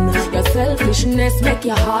than none. Your selfishness make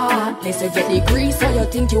you heartless. You get the grease so you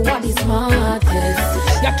think you are the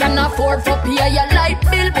smartest. You can afford to pay your light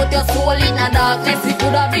bill, but your soul in the darkness. It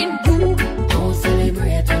could have been you. Don't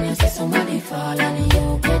celebrate when you see somebody fall and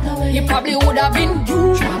you get away. It probably would have been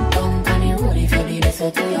you. Drop down on the road if you did it so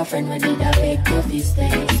to your friend when did I beg you to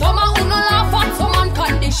stay. Someone who no laugh at someone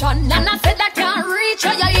condition, and I said that can't reach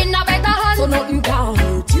you, you're in a better hand. So nothing can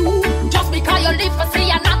hurt you, just because you live to see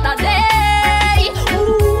another day.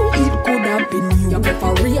 Ooh, it could have been you. You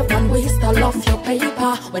prefer real save and waste all of your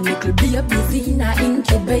paper. When little babies in a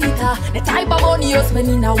incubator, the type of money you spend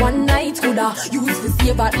in a one night coulda use to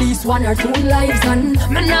save at least 1 or 2 lives. And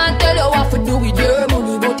me not tell you what to do with your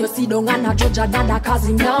money, but you sit down and a judge a dada cause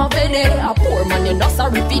him not penny. A poor man, you not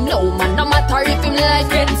sorry if he know, man. No matter if him life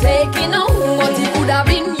get taken out, but it could have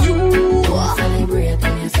been you. Celebrate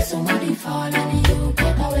when you see somebody fall and you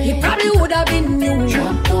get away. He probably would have been you.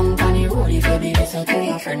 Drop down on the road if you did this to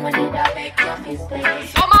your friend when did that make your fist play.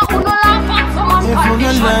 Some of who no laugh at some of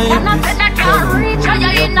condition. And I said that can't reach you,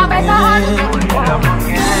 you're in a better hand.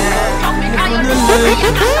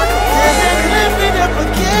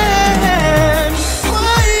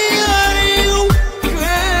 Why are you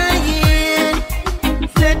crying?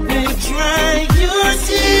 Let me dry your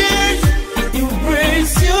tears,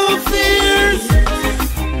 embrace your fears.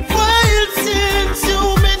 Why it seems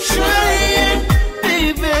you've been trying,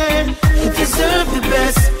 baby? You deserve the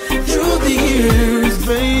best through the years,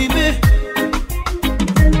 baby.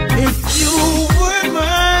 If you were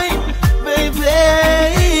mine, baby,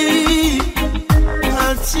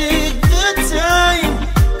 I'll take the time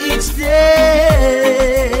each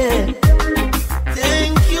day.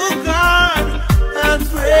 Thank you, God, I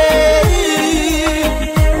pray.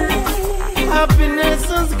 Happiness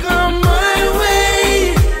has come my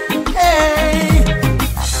way. Hey,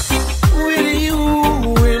 with you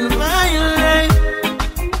in my life,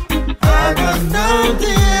 I got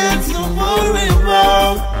nothing to worry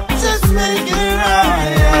about. Just make it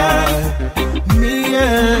right. Me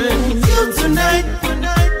and you tonight.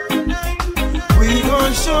 We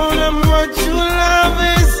gon' show them what you love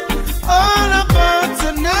is all about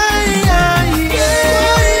tonight.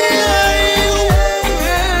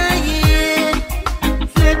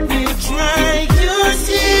 Let me dry your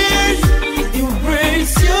tears,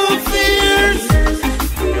 embrace your fears.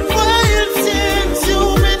 Why it seems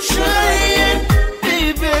you've been trying,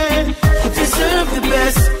 baby? You deserve the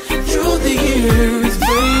best through the years,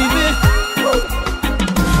 baby.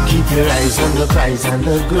 Keep your eyes on the prize and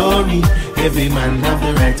the glory. Every man have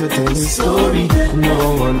the right to tell his story.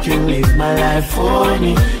 No one can live my life for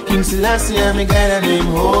me. King Selassie, I'm a guy that name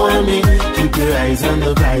hold me. Keep your eyes on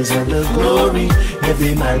the prize and the glory.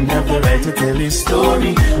 Every man have the right to tell his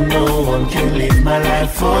story. No one can live my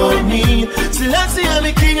life for me. Selassie, I'm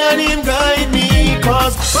a king and him guide me.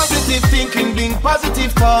 Cause positive thinking, being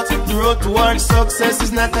positive thoughts. The road towards success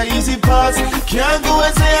is not an easy path. Can't go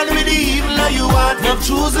and say with the evil that you want. Now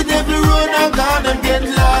choose a devil road, now God and get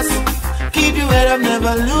lost. Keep your head up,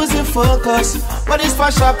 never lose your focus. What is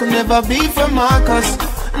for sure can never be for Marcus.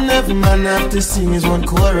 And every man have to sing his one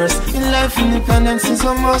chorus. In life, independence is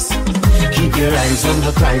a must. Keep your eyes on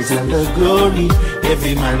the prize and the glory.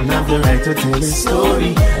 Every man have the right to tell his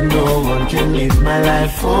story. No one can live my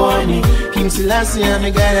life for me. King Selassie, I'm a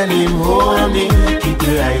guy that name hold me. Keep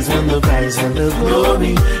your eyes on the prize and the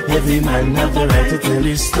glory. Every man have the right to tell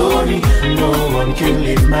his story. No one can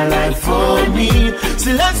live my life for me.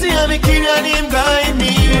 Selassie, I'm a king and him guide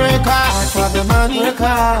me. Work hard for the money, work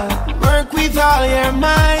hard. Work with all your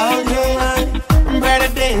mind.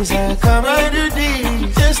 Brighter days are coming, brighter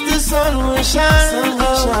days. Just the sun will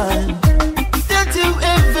shine. Don't you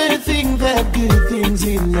ever think that good things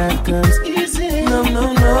in life comes easy? No,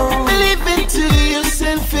 no, no. Live it to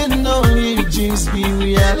yourself and all your dreams be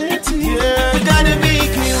reality. Yeah. We gotta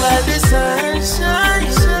make it while the sun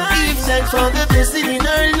shines. Give thanks for the blessing in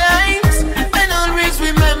our lives. And always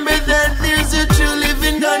remember that there's a true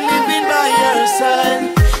living God living by your side.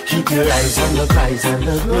 Keep your eyes on the prize and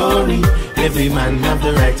the glory. Every man have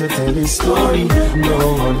the right to tell his story.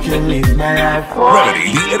 No one can live my life for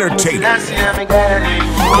Remedy, the entertainer.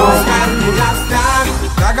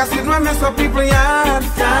 Like I said, when mess up people, yeah.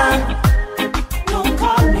 Don't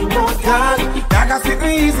call me no God. Like I said, we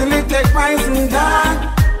easily take poison, God.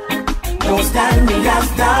 Don't stand me as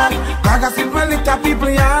dog. Like I said, when little people,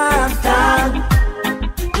 yeah.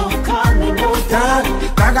 Don't call me no dog.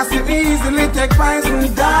 Like I said, we easily take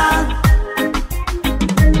poison, God.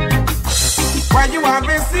 Why you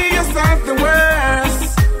always see yourself the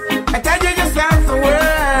worst? I tell you yourself the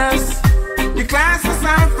worst. You class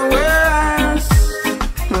yourself the worst.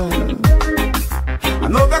 I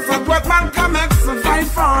know that's not what Malcolm X will fight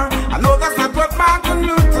for. I know that's not what Martin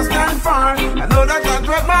Luther stand for. I know that's not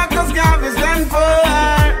what Marcus Garvey stand for.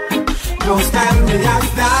 Don't stand me as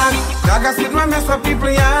dog. Dog, I sit my mess up people,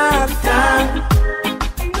 yeah.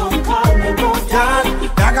 Don't call me no dog.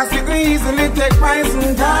 Dog, I sit me easily take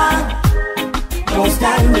poison, dog. Don't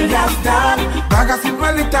stand me as dog. Dog, I sit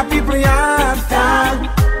my little people, yeah.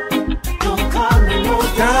 Don't call me no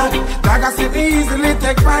dog. Dog, I sit me easily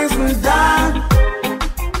take poison, dog.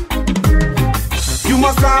 You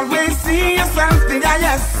must always see yourself the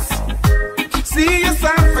highest. See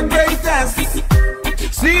yourself the greatest.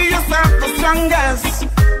 See yourself the strongest.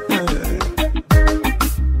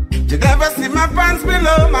 You never see my pants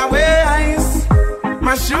below my waist,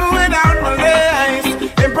 my shoe without my lace.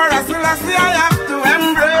 Emperor Selassie I have to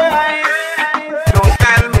embrace. Don't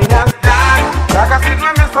tell me I'm done. Like I said,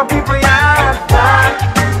 my mess for people, yeah.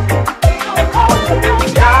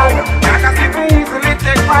 Like I said, we easily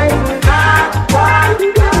take fight.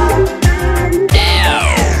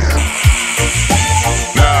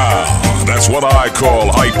 Now, that's what I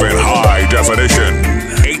call hype in high definition.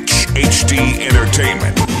 HHD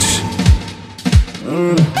Entertainment.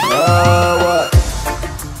 What?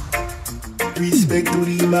 Respect to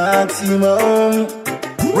the maximum.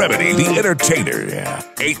 Remedy the Entertainer.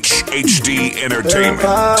 HHD Entertainment.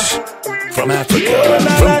 From Africa,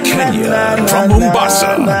 from Kenya, from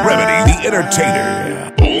Mombasa. Remedy the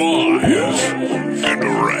Entertainer. Live and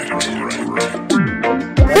direct.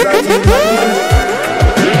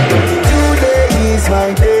 Today is my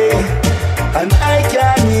day, and I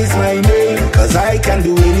can use my name, cause I can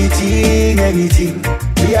do anything, anything.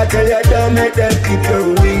 Me I tell you, don't let them keep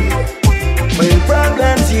your wing. When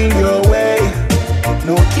problems in your way,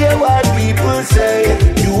 no care what people say,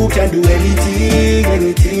 you can do anything,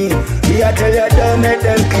 anything. Me I tell you, don't let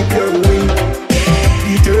them keep your wing.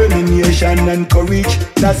 Determination and courage,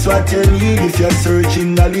 that's what you need if you're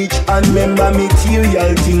searching knowledge. And remember,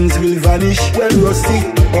 material things will vanish. Well rusty,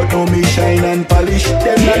 but now me shine and polish.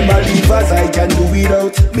 Them non-believers I can do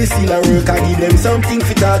without. Me still a work, I give them something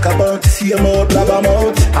to talk about. See them out, blab them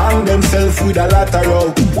out, hang themselves with a lot of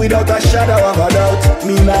rope. Without a shadow of a doubt,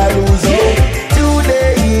 me not lose hope.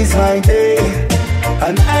 Today is my day,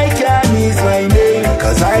 and I can use my name,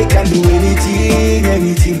 cause I can do anything,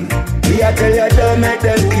 anything. Me I tell you, don't let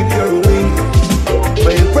them keep your wing.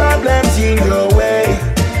 When problems in your way,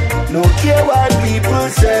 no care what people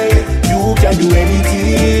say, you can do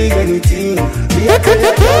anything, anything. Me I tell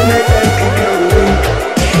you, don't let them keep your wing.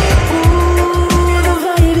 Ooh, the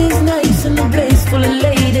vibe is nice and the place full of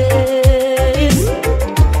ladies.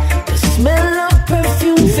 The smell of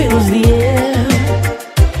perfume fills the air.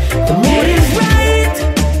 The mood is right.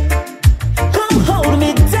 Come hold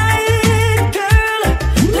me tight, girl.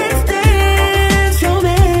 Let's dance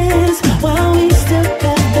romance while we still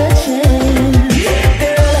got the chance.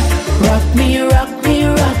 Girl, rock me,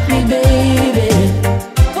 baby.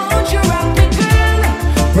 Won't you rock me, girl?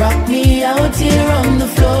 Rock me out here on the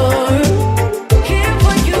floor. Here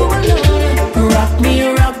for you alone. Rock me,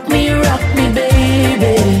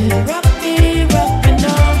 baby. Rock me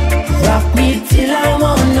now. Rock me till I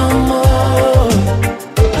want no more.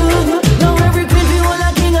 Now every queen we want a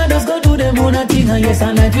king, I just go do them own a thing. And yes,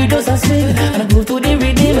 and night we just a swing and I move to the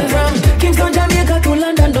rhythm. From Kingston, Jamaica to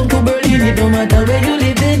London, down to Berlin. It don't matter where you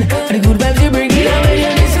live in, and the good vibes you bring in. And when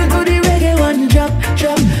you listen to the reggae one drop,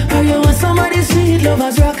 or you want somebody sweet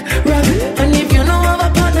lovers rock. And if you know of a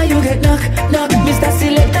partner, you get knock. Mr.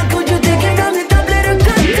 Selector, could you take it from the top? Let her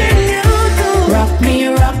continue to rock me,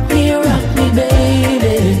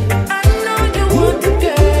 baby. I know you want it,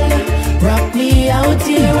 girl. Rock me out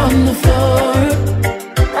here on the floor.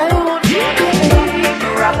 I want you, baby.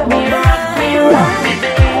 Rock me, baby.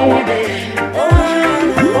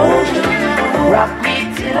 Rock me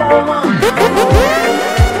till I want more.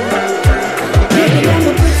 Baby, I'm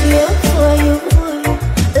pretty up for you.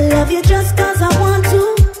 Love you just cause I want to.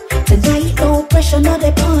 Tonight, no pressure, no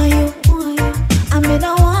they pour you. I mean, I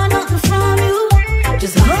want nothing from you.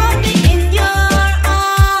 Just hold me in your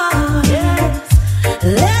arms. Yes.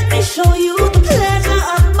 Let me show you the pleasure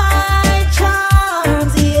of my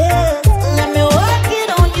charms. Yes. Let me work it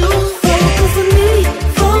on you.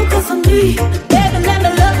 Focus on me. Baby, let me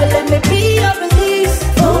love you. Let me be your release.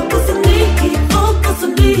 Focus on me.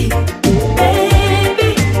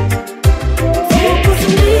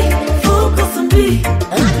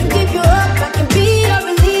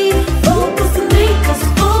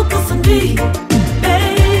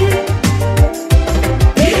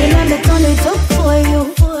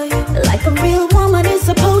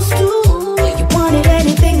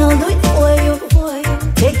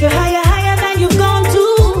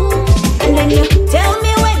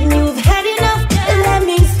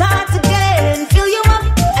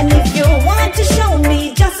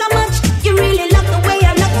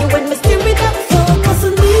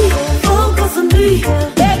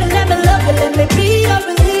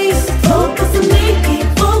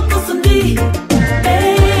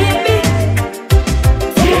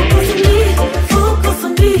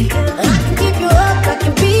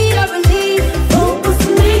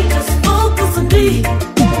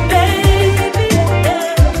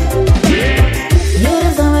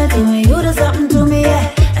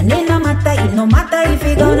 It no matter if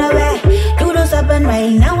you gonna wear. You do something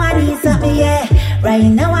right now, I need something, yeah. Right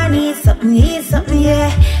now I need something,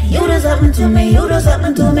 yeah. You do something to me,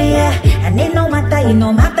 yeah. And it no matter if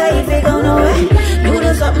you gonna wear. You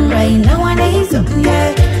do something right now, I need something,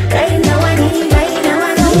 yeah. Right now I need, yeah.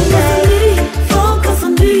 Focus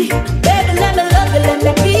on me, baby, let me love you, let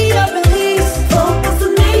me be your release. Focus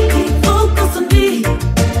on me, baby. Focus on me.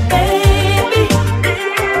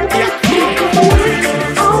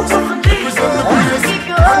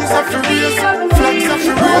 Hands up to raise, flags up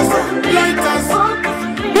to raise, lighters.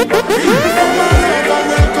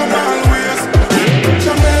 Welcome always.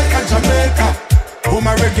 Jamaica. Oh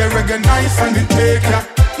my reggae nice and it take ya.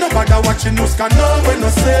 Nobody watching us can know we're no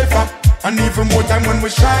safer. And even more time when we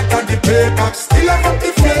shot at the paper. Still have up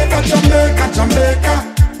the flavor, Jamaica.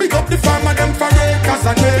 Big up the farmer, them for acres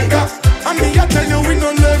and acres. And me I tell you we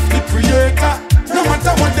no left the creator. No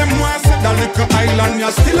matter what them want, say that little island,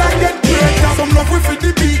 you still I get greater. Some love we for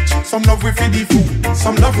the beach, some love we for the food,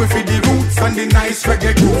 some love we for the roots and the nice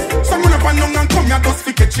reggae groove. Some run up and down and come here just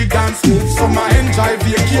for catchy dance moves. Some I enjoy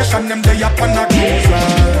vacation, them they up on a cruise.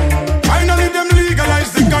 Finally them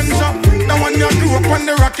legalize the ganja. Now when you grew up on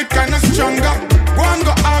the rocket kinda stronger. Go and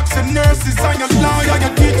go ask the nurses and your lawyer,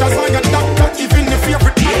 your teachers and your doctor. Even if you're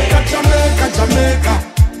actor, Jamaica.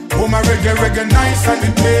 Oh my reggae nice and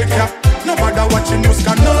it make ya. Nobody watching us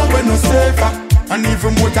can know we're no safer. And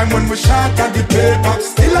even more time when we shot at the paper.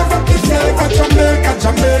 Still have up the flavor,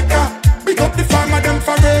 Jamaica. Big up the farmer, them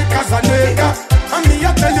for acres and acres. And me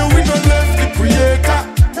I tell you we don't left the creator.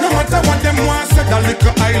 No matter what them want, say that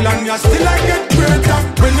little island, you still I get greater.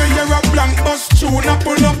 When you hear a blank bus tune a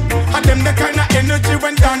pull up, and them the kind of energy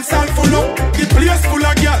when dance all full up. The place full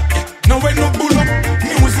of girl, no way no bull up.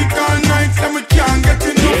 Music all night, then we can't get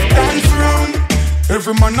enough dance round.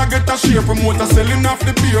 Every man I get a share, promoter selling off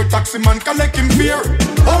the beer, taxi man collecting beer.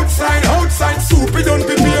 Outside, soup we don't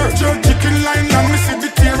prepare. Jerk chicken line and we see the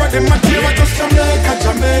tear of them a tear. Just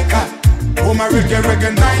Jamaica. Oh my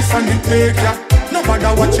reggae nice and it take ya. Nobody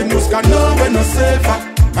watching news can know we're no safer.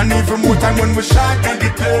 And even more time when we shot at the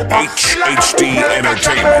paper. HHD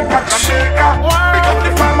Entertainment. Pick up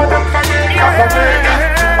the farmer, them for Jamaica.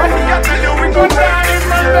 And me I tell you we go down in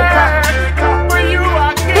my back. Where you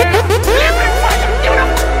are,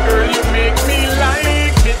 girl, you make me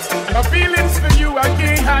like it. My feelings for you, I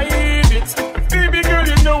can't hide it. Baby girl,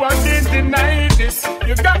 you know I can't deny this.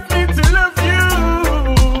 You got me to love you.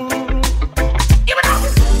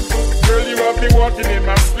 Girl, you have me walking in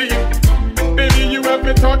my sleep. Baby, you have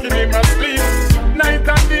me talking in my sleep. Night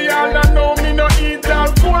and day, all I know me no eat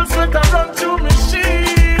all cold sweat I run through me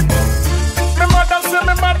sheet. My mother say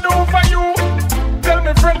me mad over you. Tell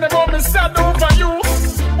me friend about me sad over you.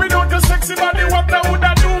 Without your sexy body, what I would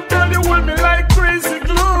I do? Girl, you hold me like crazy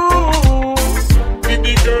glue.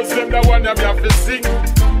 The girls, them the one that me have to sing.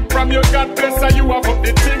 From your God bless you have up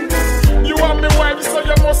the thing. You are my wife, so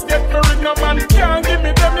you must get me ring. No man can't give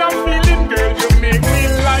me them your feeling. Girl, you make me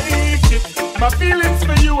like it. My feelings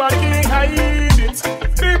for you, I can't hide it.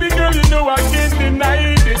 Baby girl, you know I can't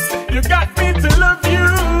deny this. You got me to love you.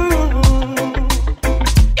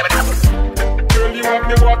 Girl, you have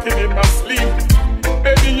me walking in my sleep.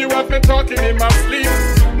 Baby, you have me talking in my sleep.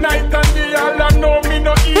 Night and day, all I know me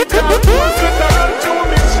no eat all food, sweat I run through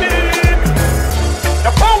me sheet.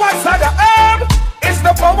 The powers of the herb is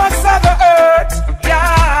the powers of the earth.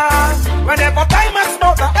 Yeah. Whenever time I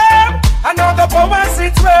smoke the herb, I know the powers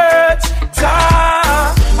it worth.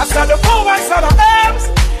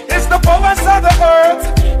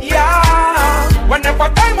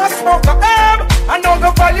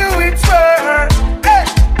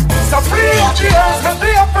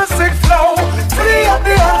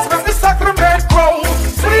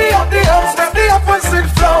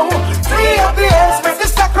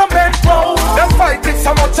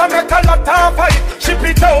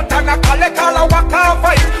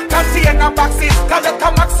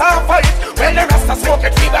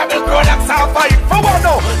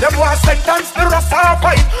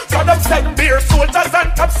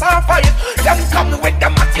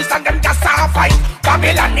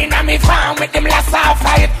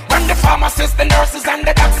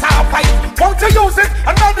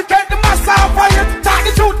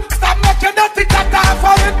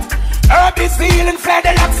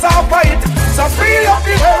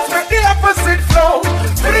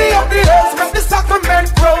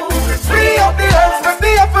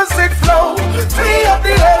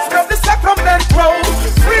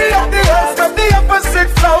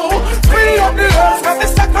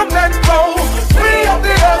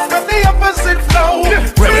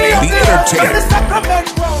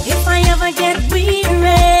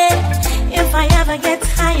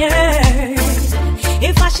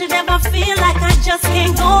 should ever feel like I just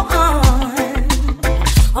can't go on.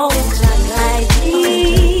 Oh, Jah guide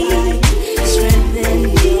me, strengthen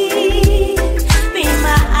me, be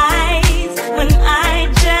my eyes when I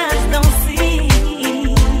just don't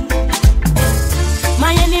see.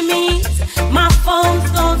 My enemies, my foes,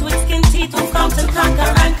 those with skin teeth who come to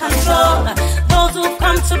conquer and control, those who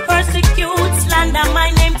come to persecute, slander my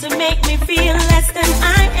name to make me feel less than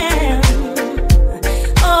I am.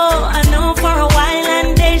 Oh, I know for a while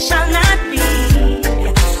and they shall not be.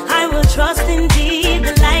 I will trust in thee,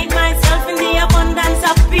 delight myself in the abundance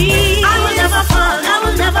of peace. I will never fall, I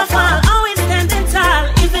will never fall, always standing tall,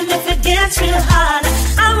 even if it gets real hard.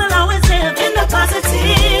 I will always live in the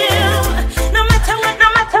positive, no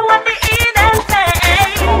matter what the Eden say.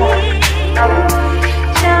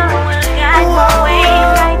 Jah will guide my way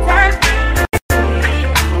right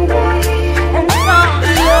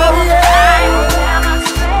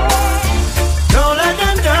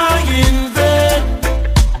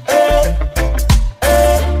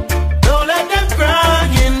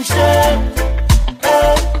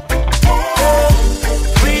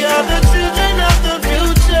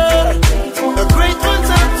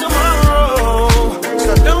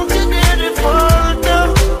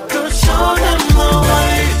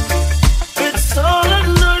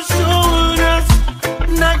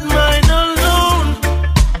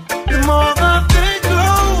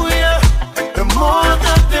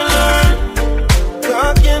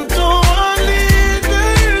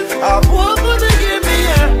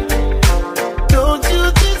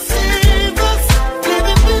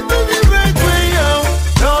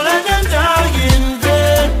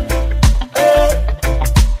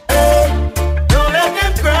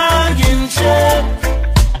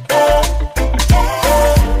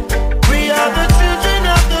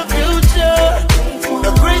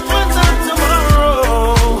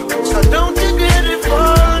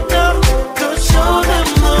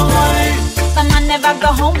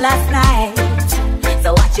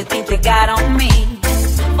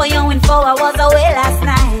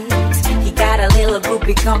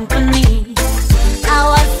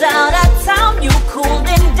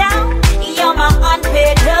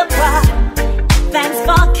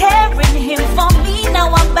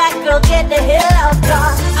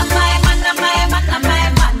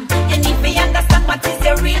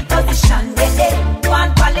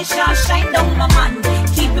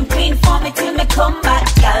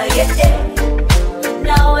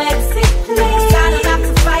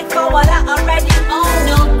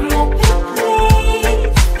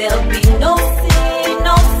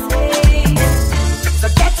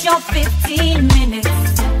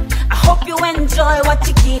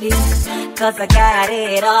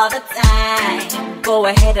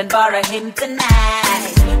and borrow him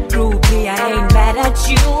tonight. Ruby, I ain't mad at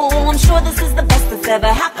you. I'm sure this is the best that's ever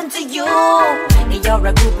happened to you. And you're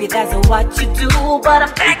a groupie, that's what you do. But I'm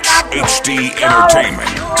HD Entertainment.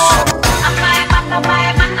 I'm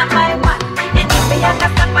my man. And if you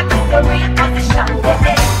understand what is the real position,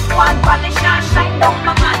 one polish and shine down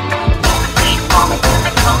my man. Keep on me till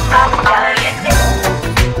I come back, girl.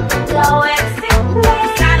 No exit,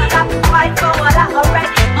 please. I don't have to fight for what I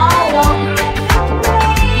already own.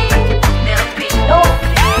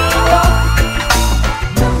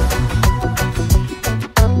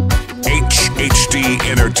 HD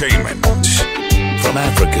Entertainment. From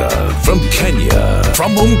Africa, from Kenya,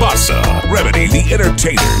 from Mombasa, Remedy the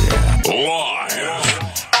Entertainer. Live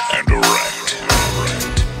and direct.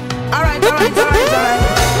 Alright.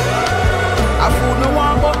 I food no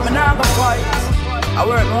one but me nah go fight. I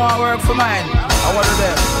work for mine. I want to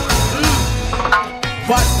them.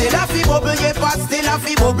 But still a fi bubble, yeah, but still a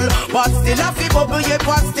fi bubble. But still a fi bubble, yeah,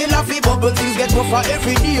 but still a fi bubble. Things get rougher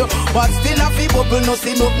every day. But still a fi bubble, no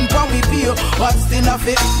see nothing from we pay. But still a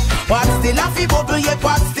fi bubble, yeah,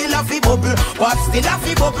 but still a fi bubble. But still a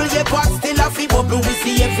fi bubble, yeah, but still a fi bubble. We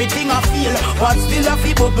see everything I feel. But still a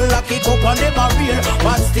fi bubble, I kick up on them a real.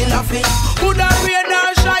 But still a fi good and rain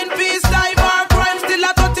and shine, peace, time or crime. Still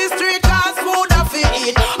a 30 street cars, food a fi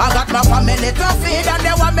eat. I got my family to feed and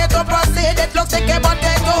they want me to proceed. It looks like a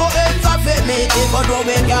potato ends up in me. But when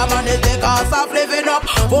we can manage the cost of living up,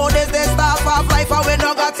 food is the stuff of life and we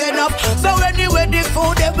no got enough. So anyway the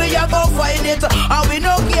food that we are go find it. And we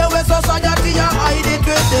no care where society and hide it.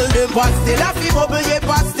 We still them but still a fi bubble, yeah,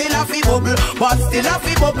 but still a a fi bubble, but still a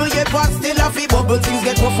fi bubble, yeah, but still a fi bubble. Things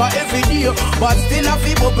get tougher every day, but still a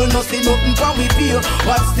fi bubble. No see nothing from we pay,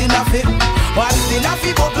 but still a fi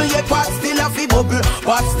bubble, yeah, but still a fi bubble,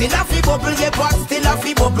 but still a fi bubble, yeah, but still a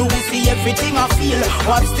fi bubble. We see everything I feel,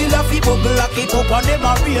 but still a fi bubble. I keep up on them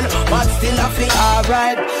a real, but still a fi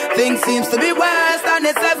alright. Things seems to be worse than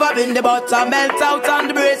it's ever been. The butter melt out and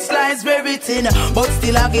the bread slice very thin, but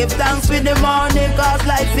still I give thanks with the morning, cause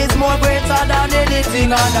life is more greater than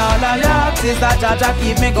anything. And all I ask is that Jaja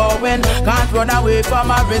keep me going, can't run away from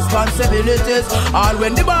my responsibilities. All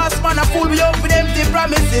when the boss man a fool me up with empty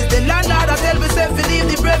promises, the landlord a tell me say to leave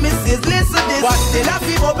the premises. Listen this, but still a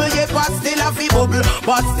fi bubble, yeah, but still a fi bubble,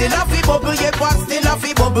 but still a fi bubble, yeah, but still a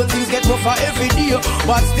fi bubble. Things get tougher every day,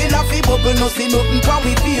 but still a fi bubble. No see nothing from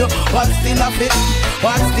we pay, but still a fi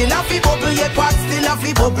bubble, yeah, but still a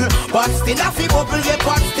fi bubble, but still a fi bubble, yeah,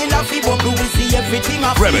 but still a fi bubble. We see everything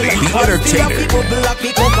I feel, Remedy the but still a Entertainer. fi bubble. I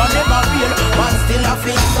keep up on them a real, but still a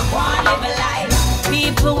fi. So one live a life.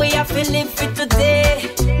 People we have to live for today.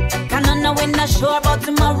 Cannot know we're not sure about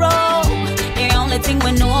tomorrow. The only thing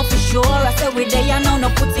we know for sure, I say we there, I know no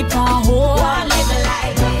put it on hold. One live a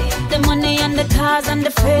life. The money and the cars and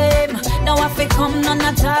the fame. Now if it come none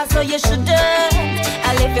at all, so you shouldn't.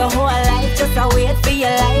 I live your whole life, just a wait for your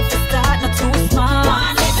life to start, not too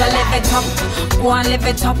smart. So live it up, go and live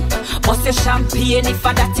it up. Bust your champagne if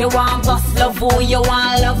for that you want bust. Love who you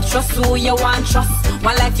want, love, trust who you want, trust.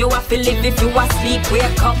 One life you have to live, if you asleep,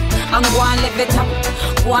 wake up and go and live it up,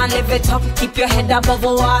 go and live it up. Keep your head above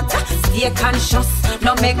water, stay conscious.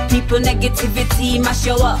 Don't make people negativity mash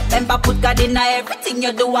you up. Remember put God in everything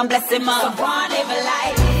you do and bless him up. So go and live a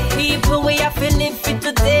life. People we have to live for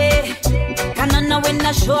today. Cannot know we're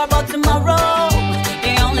not sure about tomorrow.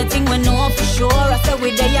 The only thing we know for sure, I say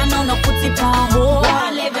we there, I know no put it on hold. Go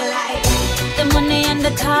and live a life. The money and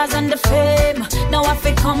the cars and the fame. Now if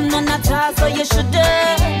it come none at all, so you shouldn't.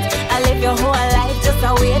 I live your whole life, just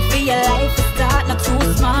a wait for your life to start, not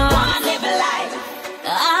too smart. One live a life.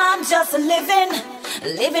 I'm just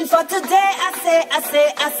living for today.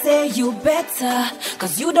 I say you better,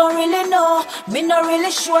 cause you don't really know, me not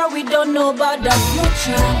really sure, we don't know about the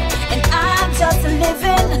future. And I'm just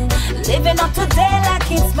living up today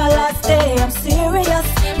like it's my last day. I'm serious,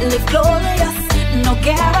 live glorious, no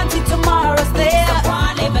guarantee tomorrow's there. So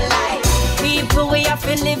one live a life. People we have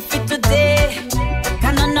to live for today.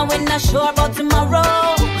 Cannot know we're not sure about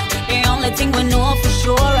tomorrow. The only thing we know for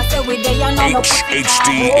sure, I say we there, I know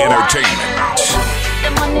HHD Entertainment. the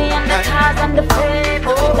money and the cars and the fame.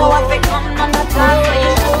 Now I feel come on the top, so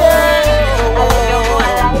you should I live your whole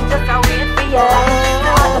life, just a wait for your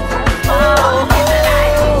life.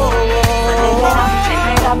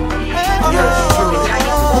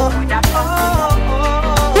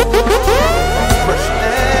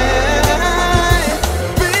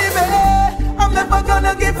 Baby, I'm never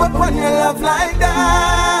gonna give up on your love like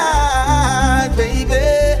that,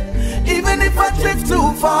 baby. Even if I drift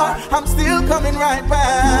too far, I'm still coming right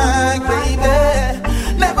back, baby.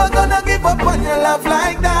 Never gonna give up on your love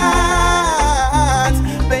like that,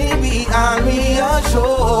 baby. I'll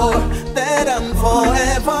reassure that I'm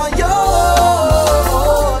forever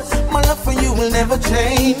yours. My love for you will never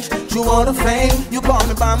change. Through all the fame, you call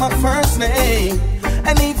me by my first name.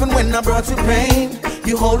 And even when I brought you pain,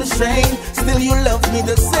 you hold the strain. Still you love me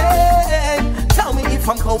the same. Tell me if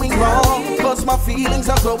I'm going wrong, cause my feelings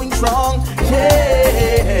are growing strong.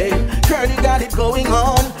 Yeah, girl, you got it going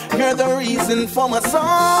on. You're the reason for my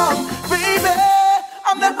song, baby.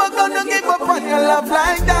 I'm never gonna give up on your love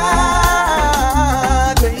like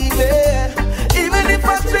that, baby. Even if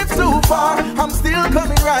I drift too far, I'm still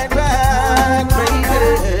coming right back,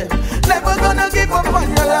 baby. Never gonna give up on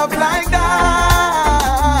your love like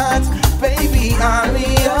that, baby. I'll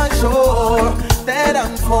reassure that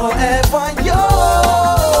I'm forever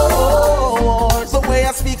yours. The way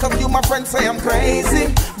I speak of you, my friends say I'm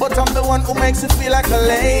crazy, but I'm the one who makes you feel like a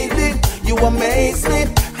lady. You amaze me,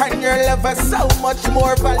 and your love has so much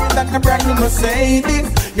more value than a brand new Mercedes.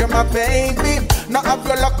 You're my baby, now have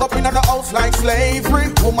you locked up in the house like slavery.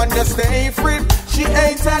 Woman, just stay free. She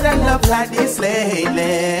ain't had a love like this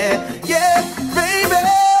lately. Yeah, baby,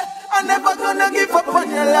 I'm never gonna give up on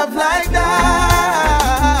your love like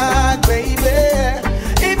that, baby.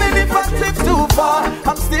 Even if I trip too far,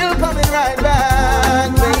 I'm still coming right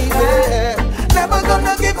back, baby. Never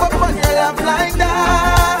gonna give up on your love like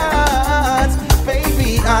that,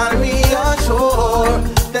 baby. I'll reassure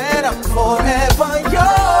that I'm forever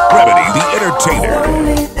yours. Remedy the Entertainer.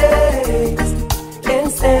 Lonely days,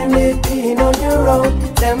 can't stand it being on your own.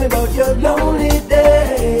 Tell me about your lonely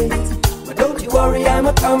days, but don't you worry, I'm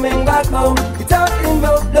a coming back home. You're talking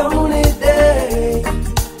about lonely days.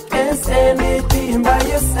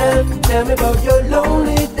 me about your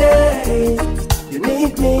lonely days. You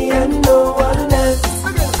need me and no one else.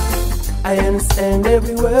 I understand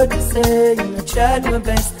every word you say, and I tried my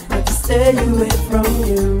best not to stay away from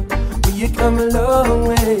you. But you come a long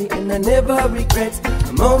way, and I never regret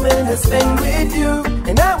a moment I spent with you.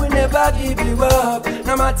 And I will never give you up,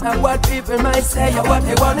 no matter what people might say or what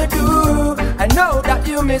they wanna do. I know that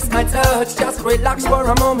you miss my touch, just relax for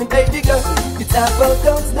a moment, baby girl. You talk about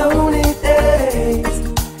those lonely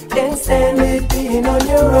days, can't stand it being on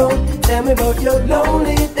your own. Tell me about your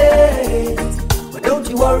lonely days. Don't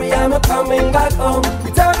you worry, I'm coming back home.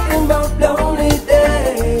 You're talking about lonely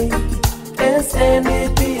days, can't stand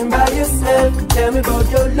it being by yourself. Tell me about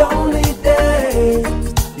your lonely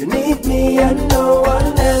days. You need me and no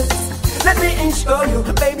one else. Let me ensure you,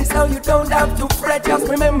 baby, so you don't have to fret. Just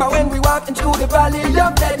remember when we walking through the valley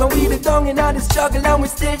of death, when we the tongue in all the struggle and we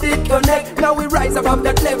still did connect. Now we rise above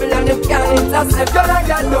that level and you can't intercept. Girl, I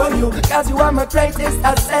got know you, cause you are my greatest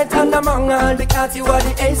asset. And among all the cats, you are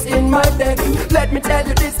the ace in my deck. Let me tell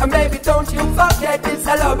you this, and baby, don't you forget this.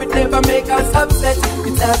 I love it, never make us upset.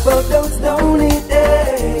 We talk about those lonely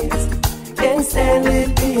days, can't stand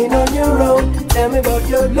it being on your own. Tell me about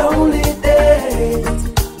your lonely days.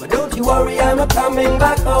 Don't you worry, I'm coming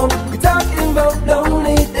back home. We're talking about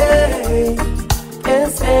lonely days,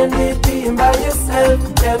 can't stand it being by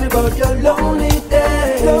yourself. Tell me about your lonely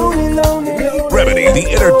days. Lonely, lonely, lonely. Remedy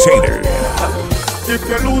the Entertainer. If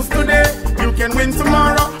you lose today, you can win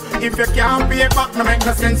tomorrow. If you can't pay back, no make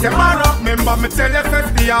no sense tomorrow. Remember me tell you,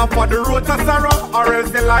 stay off for the road to sorrow, or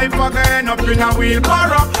else the life will end up in a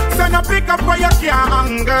wheelbarrow. So no pick up where you can't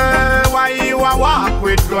angle. Why you a walk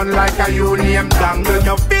with gun like a union dangle?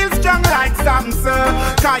 You feel strong like Samson,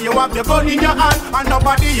 cause you have your gun in your hand and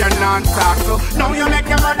nobody you non-talk to. Now you make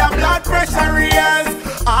your mother blood pressure raise.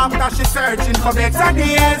 After she searching for better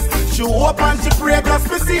days, she hope and she pray just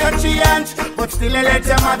to see a change, but still you let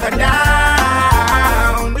your mother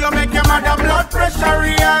down. You make your mother blood pressure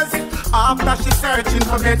raise. After she searching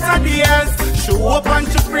for better days, she hope and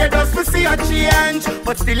she pray just to see a change,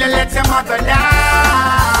 but still you let your mother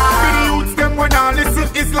down. The youths them when I listen,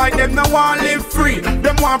 it's like them no want live free.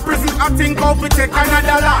 Them want prison, I think how we take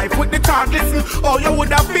another life. With the thought, listen, oh you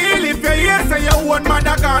would have feel if you hear say your own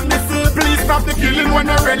mother gone missing. Please stop the killing when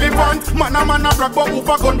they're relevant. Man a brag but who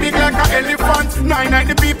gun big like an elephant. 9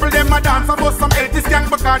 the people them a dance about some healthy skank,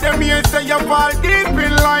 because them here say you fall deep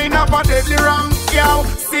in line of a deadly wrong. Yo,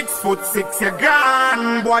 6'6" you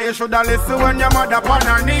gone. Boy you shoulda listen when your mother on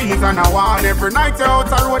her knees and a wall every night you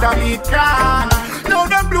out a road a beat can. Now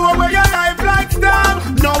them blow away your life like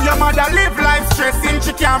storm. Now your mother live life stressing.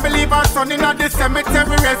 She can't believe her son in the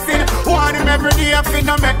cemetery resting. Want him every day if he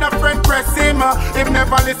no make no friend press him. If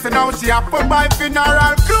never listen now she have to buy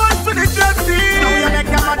funeral clothes for the dressing. Now you make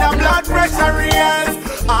your mother blood pressure raise.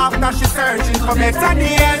 After she searching for better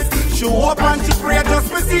days, she hope and she pray just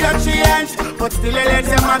to see a change, but still you let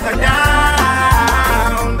your mother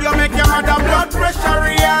down. You make your mother blood pressure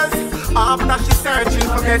raise. After she searching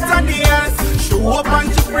for better days, she hope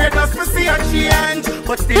and she pray just to see a change,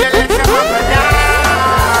 but still you let your mother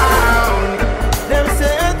down. Them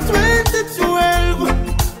say at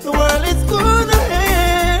 2012 the world is gonna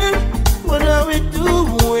end. What are we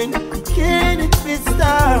doing? Can it be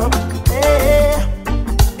stopped? Hey,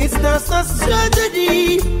 it's not a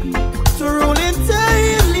strategy to rule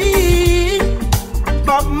entirely.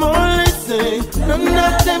 But more say none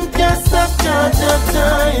of them can stop the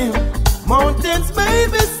time. Mountains may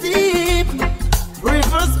be steep,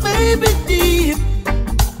 rivers may be deep.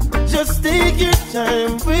 Just take your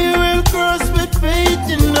time, we will cross with faith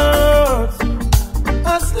in us.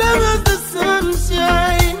 As long as the sun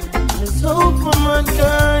shines, there's hope for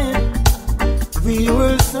mankind. We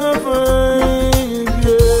will survive,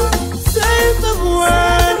 yeah. Save the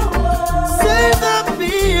world, save the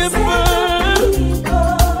people.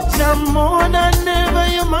 Jam more than ever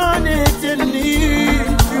humanity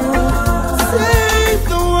needs you. Save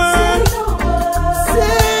the world,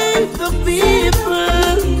 save the people.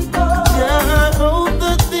 Yeah, I hope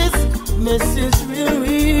that this message will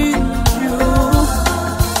reach you.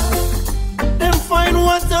 Then find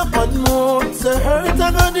water but more. The hurt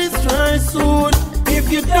I got destroy soon.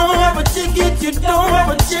 If you don't have a ticket, you don't have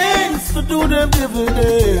a chance to do the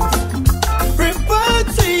dividends.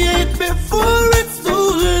 Repatriate before it's too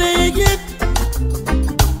late.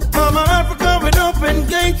 Mama Africa with open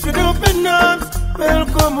gates, with open arms.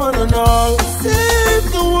 Welcome one and all.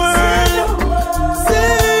 Save the world,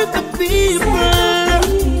 save the people.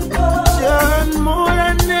 John, more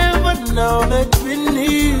than ever now that we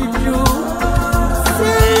need you.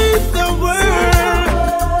 Save the world,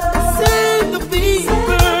 save the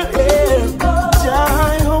people. Yeah.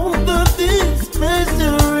 I hope that this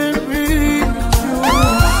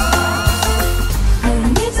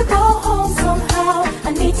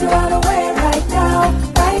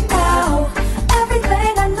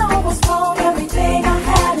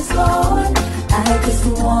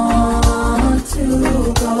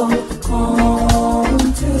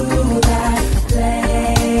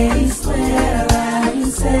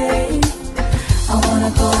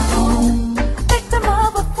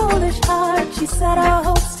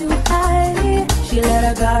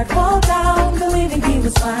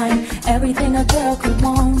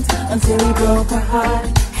until he broke her heart.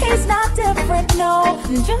 He's not different, no,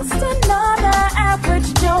 just another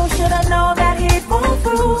average Joe. Should've known that he'd fall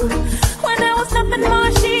through when there was nothing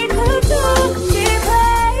more she could do. She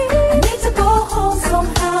prayed, I need to go home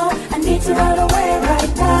somehow. I need to run away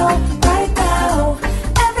right now, right now.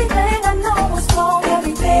 Everything I know was wrong,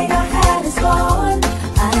 everything I had is gone.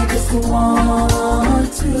 I just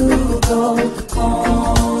want to go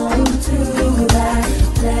home to that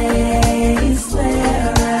place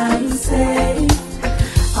where I'm safe.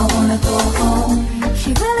 I wanna go home.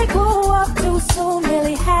 She really grew up too soon,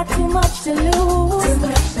 really had too much to lose.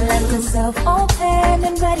 Left herself open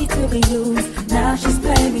and ready to be used. Now she's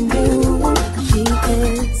blaming you. She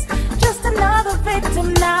is just another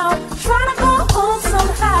victim now, trying to go home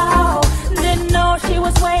somehow. Didn't know she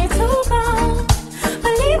was way too gone,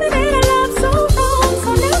 believing in a love so wrong.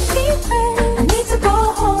 So now she prays, I need to go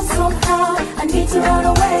home somehow. I need to run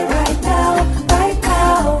away right now, right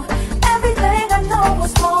now. Everything I know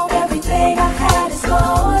was wrong, everything I had is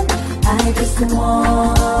gone. I just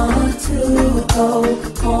want to go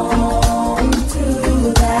home to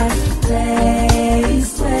that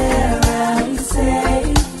place where I'm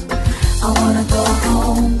safe. I wanna go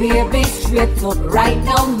home. Baby, straight up right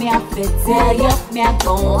now, me have to tell you, me I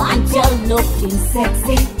go want you looking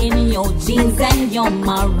sexy in your jeans and your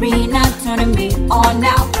marina, turning me on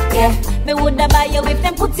now. Yeah, me woulda buy you if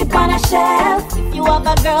them put it on a shelf. If you have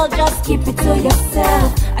a girl, just keep it to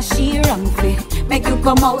yourself. A she run fit, make you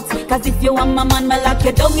come out. Cause if you want my man, me lock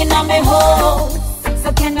you down in a me house.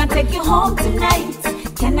 So can I take you home tonight?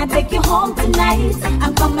 Can I take you home tonight?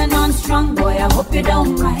 I'm coming on strong, boy, I hope you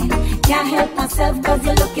don't mind. Can't help myself cause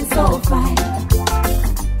you're looking so fine.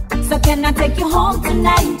 So can I take you home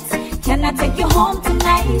tonight? Can I take you home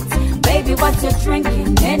tonight? Baby, what you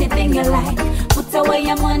drinking? Anything you like. Put away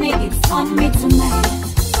your money, it's on me tonight.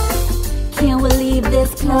 Can we leave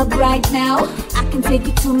this club right now? I can take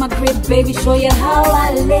you to my crib, baby, show you how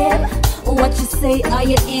I live. What you say, are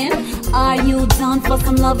you in? Are you down for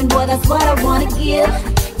some loving? Boy, that's what I wanna give.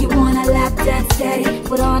 You wanna lap dance, daddy?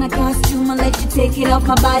 Put on a costume and let you take it off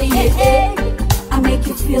my body, yeah. I make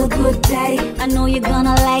you feel good, daddy. I know you're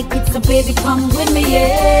gonna like it, so baby, come with me,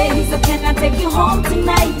 yeah. So can I take you home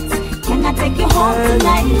tonight? Can I take you home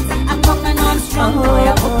tonight? I'm coming on strong, boy,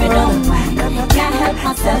 I hope you don't mind. Can't help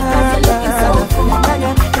myself cause you're looking so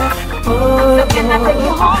fine. So can I take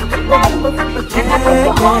you home tonight? Can I take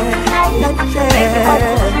you home tonight? Baby, what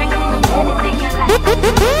you drinking? Anything you like.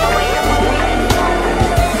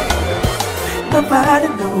 Nobody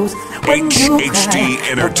knows when you cry.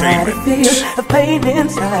 Nobody feels the pain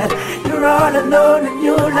inside. You're all alone and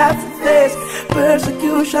you'll have to face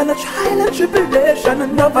persecution, a trial and tribulation,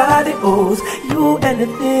 and nobody owes you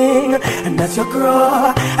anything. And that's your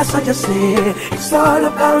growth, that's what you say. It's all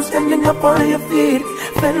about standing up on your feet,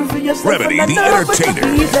 fending for yourself. Remedy the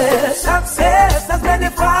Entertainer. Success has many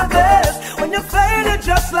fathers. When you fail it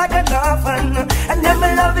just like an orphan, and them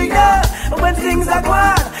love you when things are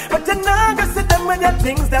gone, but you're not gonna see them when your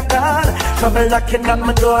things they've gone. Trouble knocking at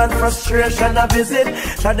my door and frustration I visit,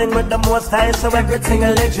 chatting with the most high so everything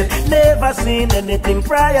is legit. Never seen anything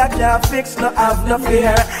prior, can't fix, no have no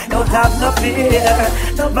fear, don't have no fear.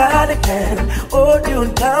 Nobody can hold you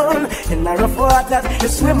down. In the rough waters, you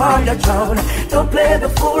swim or you drown. Don't play the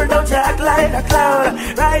fool, don't act like a clown.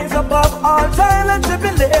 Rise above all trial and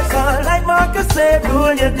tribulation. Like Marcus said,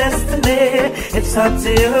 rule your destiny. It's up to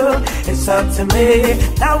you, it's up to me.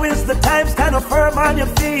 Now is the time, stand up firm on your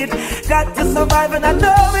feet. Got to survive and I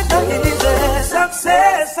know it don't easy.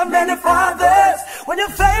 Success of many fathers. When you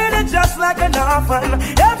fail it just like an orphan,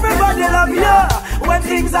 everybody love you when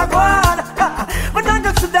things are gone, but not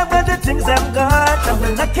just to them when the things have gone.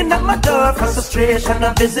 I'm knocking at my door for frustration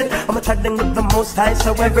I visit. I'm chatting with the most high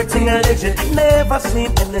so everything is legit. Never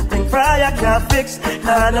seen anything prior, can't fix,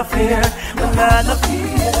 none of fear, none of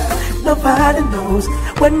fear. Nobody knows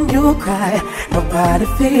when you cry. Nobody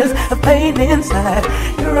feels the pain inside.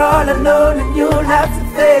 You're all alone and you'll have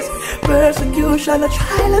to face persecution, a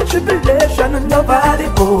trial and tribulation, and nobody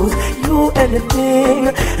owes you anything.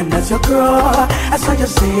 And that's your growth, that's what you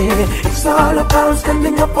say. It's all about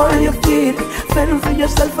standing up on your feet, fending for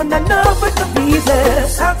yourself, and I know it the easy.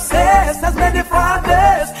 Success has many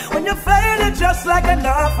fathers. When you fail it just like an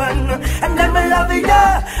orphan, and then we love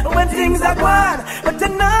you when things are gone, but you're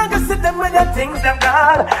not gonna sit them when your things are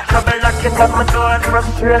gone. Trouble knocking at my door and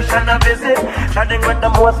frustration I visit, chatting with the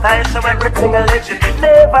most high so everything is legit.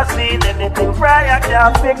 Never seen anything prior,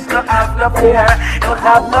 can't fix, no have no fear, don't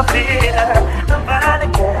have no fear. Nobody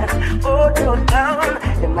can hold you down.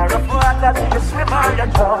 In my rough waters, you swim on your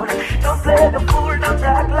drown. Don't play the fool, don't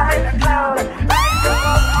act like a clown.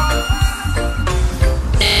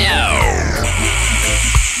 Now,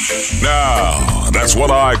 Now, that's what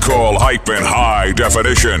I call hype in high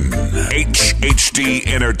definition. HHD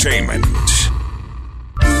Entertainment.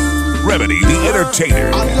 Remedy the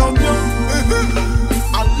Entertainer. I love you.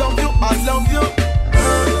 I love you. I love you.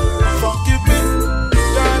 Forgive me.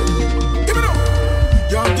 Yeah. Give it up.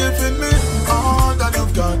 You're giving me all that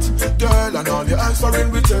you've got, girl, and all you ask for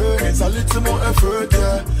in return is a little more effort,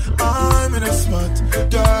 yeah. I'm in a smart,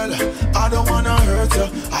 girl, I don't wanna hurt you,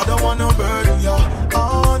 I don't wanna burden you.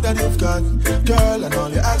 All that you've got, girl, and all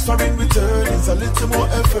you ask for in return is a little more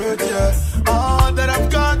effort, yeah. All that I've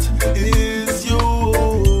got is you.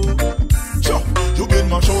 Sure, you been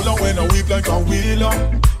my shoulder when I weep like a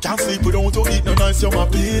wheeler. Can't sleep without you eat no nice, you're my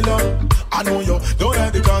pillar. I know you don't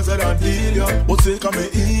like the cause that I deal ya, but take on me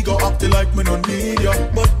ego, acting like me don't need ya.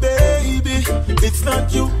 But baby, it's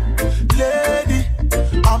not you, lady,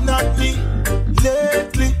 I'm not me,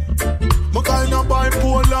 lately. My kind of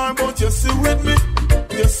bipolar, but you're still with me,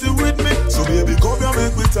 you're still with me. So baby, come here,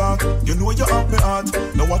 make me talk, you know you have me heart.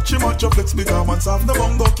 Now watch him at your flex, because man's have the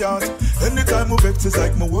bungo cat. Anytime we vex, it's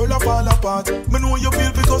like my world a fall apart. Me know you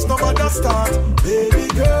feel because nobody start. Baby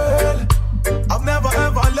girl, I've never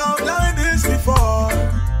ever loved like this before.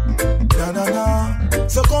 Na na na.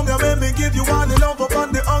 So come here, make me give you all the love up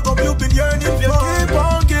on the hug up you've been yearning for. You keep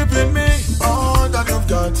on giving me all that you've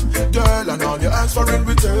got, girl, and all you ask for in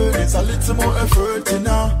return is a little more effort. You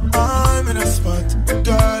know, I'm in a spot,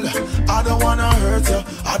 girl, I don't wanna hurt you,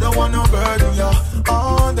 I don't wanna burden you.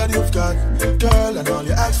 All that you've got, girl, and all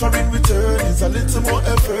you ask for in return is a little more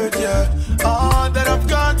effort, yeah. All that I've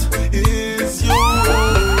got is you.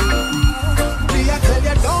 I tell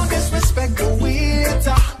you, don't disrespect the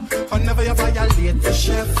waiter, or never you violate the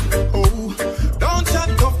chef. Oh, don't chat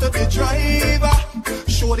tough to the driver.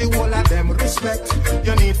 Show the whole of them respect.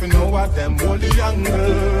 You need to know what them hold the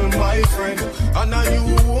angle, my friend. And now you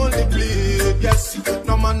hold the blade, yes.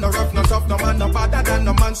 No man no rough, no tough, no man no better than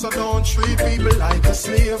no man. So don't treat people like a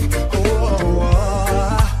slave. Oh,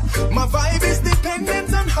 my vibe is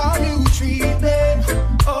dependent on how you treat them.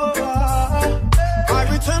 Oh, I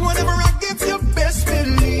return whatever I give you, best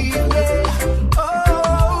believe it.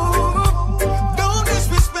 Oh, don't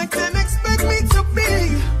disrespect and expect me to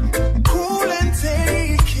be cool and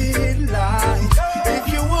take it light. If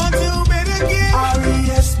you want to, better get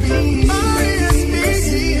R-E-S-P.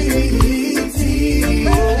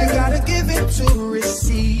 You gotta give it to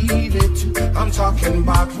receive it. I'm talking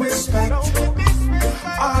about respect.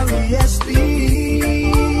 R-E-S-P-C-T.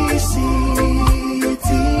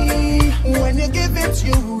 When you give it,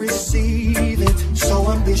 you receive it.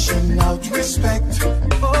 So ambition out respect.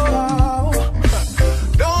 Oh,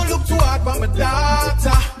 don't look too hard for my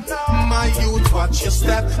daughter. My youth, watch your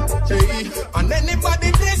step. Hey. And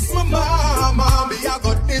anybody diss my mama, me I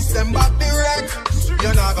got this them back direct.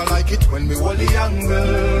 You're not gonna like it when we hold the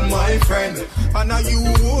angle, my friend. And now you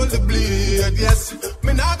hold the blade, yes.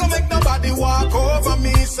 Me not gonna make nobody walk over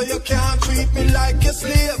me, so you can't treat me like a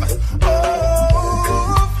slave.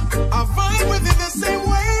 Oh, I vibe with you the same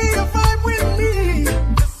way you vibe with me.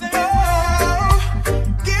 Oh,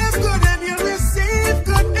 give good and you'll receive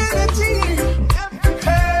good energy.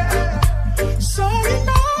 Hey, so you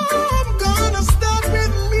know I'm gonna start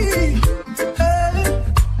with me. Hey,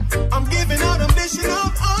 I'm giving out, I'm dishing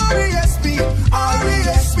out R-E-S-P,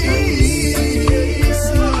 R-E-S-P.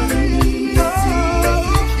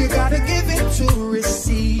 Oh, you gotta give it to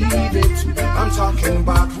receive it. I'm talking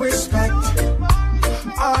about respect.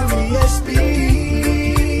 R-E-S-P-C-T.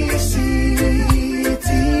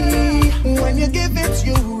 When you give it,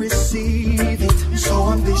 you receive it. So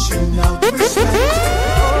I'm dishing out respect.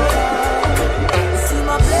 See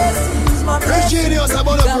my blessings, my blessings.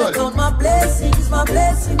 Gotta count my blessings, my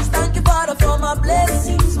blessings. Thank you, Father, for my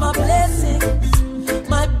blessings, my blessings.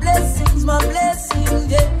 My blessings, my blessings,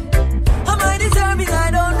 yeah. Am I deserving?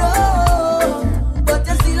 I don't know. But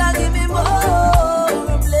you still I give me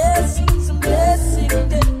more. Blessings, blessings,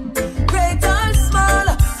 yeah. Great or small,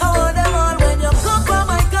 I want them all. When you come from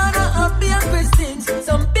my corner, I'll be a Christian.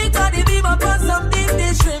 Some big body be my boss, some big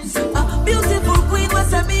dish shrimps. A beautiful queen was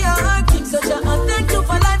send me a king. Such a thank you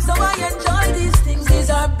for life, so I enjoy these things. These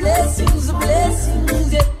are blessings,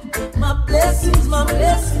 blessings, yeah. My blessings, my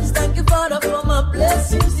blessings. Thank you, Father, for my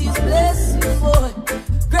blessings. These blessings, boy.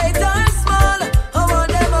 Great or small, I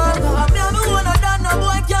want them all. I'm the one I done, no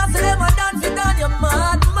boy can't say them I done. Fit on your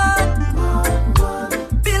mad, man.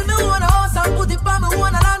 Build me one house and put it on me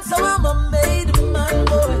one land, so I'm a made man,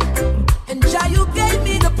 boy. And Jah, you gave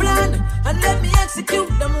me the plan, and let me execute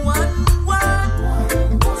them one.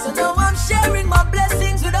 So now I'm sharing my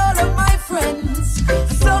blessings with all of my friends.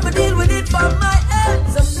 So me deal with it from my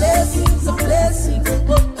hands. Some blessings, oh,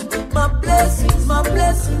 my blessings, my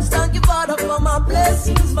blessings. Thank you,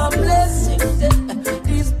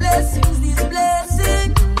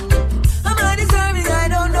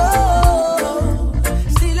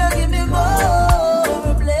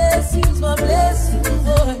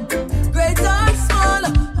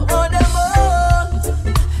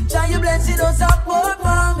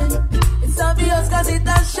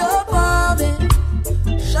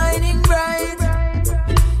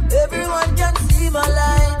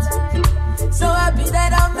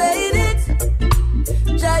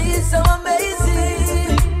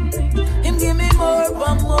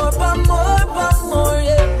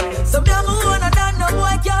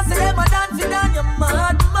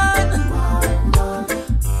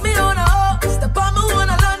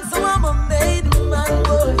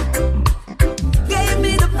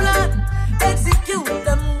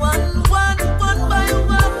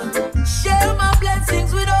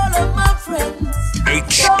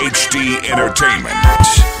 HD Entertainment.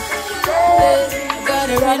 Got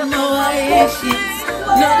her in my white sheets.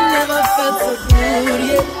 Nothing ever felt so good,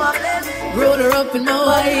 yeah. Rolled her up in my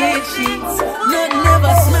white sheets. Nothing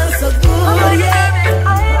ever smelled so good, yeah.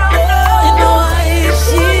 In my white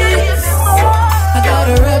sheets. I got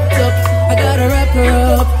her wrapped up. I gotta wrap her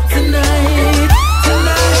up tonight.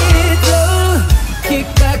 Oh. Kick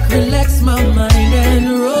back, relax my mind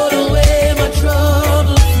and roll away my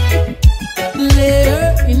troubles. Lay her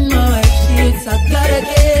in my white sheets. I gotta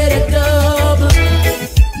get a double.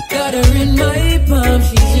 Got her in my palm,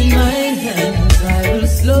 she's in my hands. I will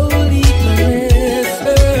slowly caress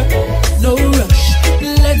her. No rush,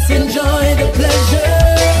 let's enjoy the pleasure.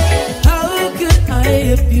 How could I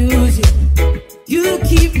abuse you? You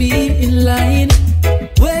keep me in line.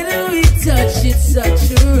 When we touch, it's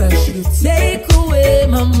such a rush. You take away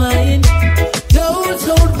my mind. Don't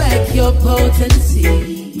hold back your potency.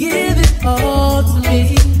 Give it all to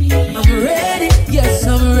me. I'm ready, yes,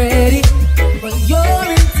 I'm ready. For your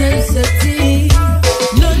intensity.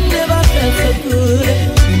 None never felt so good.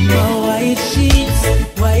 In my white sheets,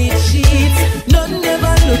 white sheets. None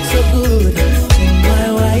never looked so good. In my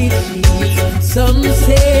white sheets. Some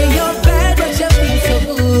say you're bad, but you feel so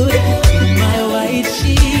good. In my white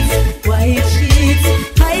sheets, white sheets.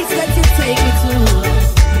 Heights that you take me to.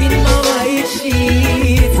 In my white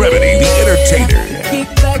sheets. Remedy the Entertainer. Kick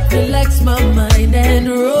back, relax my mind and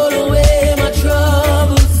roll away my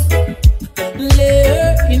troubles. Lay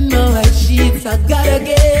her in my white sheets. I gotta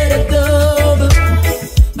get a double.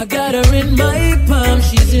 I got her in my palm,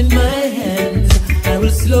 she's in my hands. I will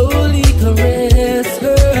slowly caress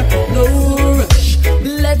her. No rush,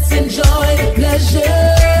 let's enjoy the pleasure.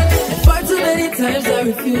 And far too many times I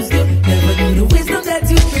refused you. Never knew the wisdom that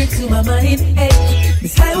you bring to my mind. Hey,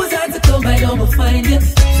 this high was hard to come by, now I'll find you.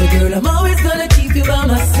 So girl, I'm always gonna keep you by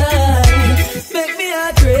my side. Make me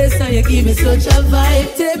address and you give me such a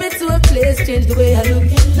vibe. Take me to a place, change the way I look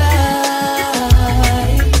in life.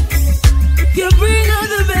 You bring out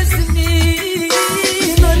the best in me.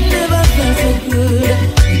 None never felt so good.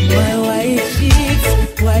 In my white sheets,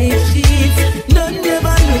 white sheets. None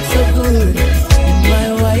never look so good. In my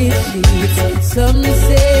white sheets. Some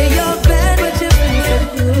say you're bad, but you feel so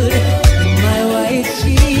good. In my white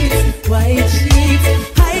sheets, white sheets.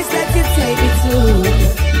 Highs that you take me to.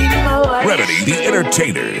 In my white Remedy the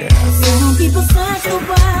Entertainer. Some people search the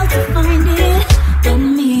world to find it, but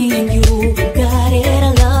me and you got it.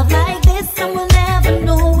 A love like this, and we'll never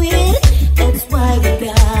know it. That's why we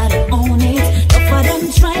gotta own it. Not for them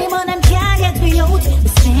try, but them can't get me out.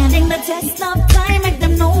 We're standing the test of time, make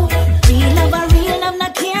them know. Real love,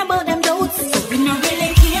 not care about them doubts. So we don't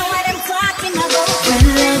really care what I'm talking about. When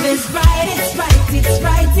love is right, it's right, it's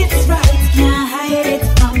right, it's right. Can't hide it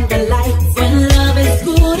from the light. When love is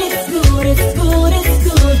good, it's good, it's good, it's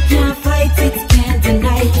good. Can't fight it, can't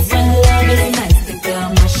deny it. When love is nice, then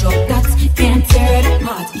can't mash up that. Can't tear it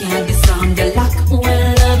apart, can't disarm the lock.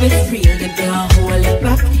 When love is real, then can't hold it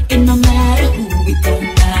back. It no matter who, it don't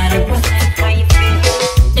matter what.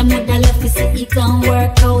 Them woulda love to see it don't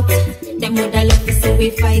work out. Them woulda love to see we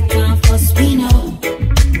fight and fuss. We know,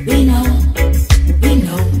 we know, we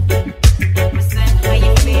know.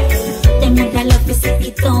 Them woulda love to see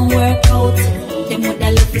it don't work out. Them woulda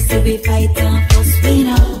love to see we fight and fuss. We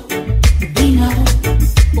know, we know,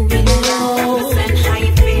 we know.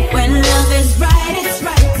 When love is right, it's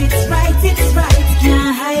right, it's right, it's right.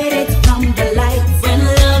 Can't hide it from the light. When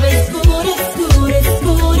love is good, it's good, it's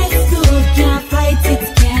good, it's good. Can't fight it,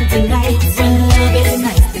 can't deny it. When love is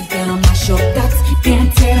nice, then can't mash up that. Can't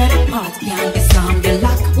tear it apart, can't disarm the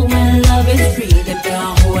lock. When love is real, then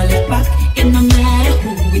can't hold it back. It no matter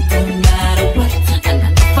who, it don't matter what. And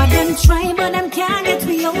enough of them try, but them can't get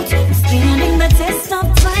me out. Standing the test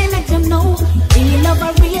of time, make them know. Real love,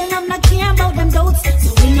 I'm not care about them doubts. So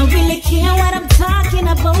we don't really care what I'm talking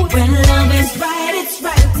about. When love is right, it's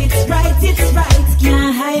right, it's right, it's right.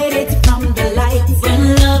 Can't hide it from the light.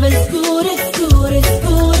 When love is good, it's good, it's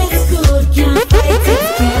good, it's good. Can't fight it,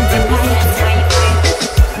 can't deny it.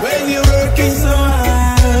 When you're working so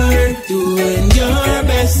hard, doing your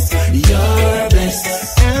best,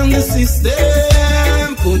 and the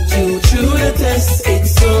system put you through the test.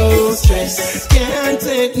 It's so stressed, can't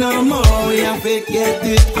take no more. We have to get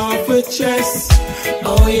it off our chest.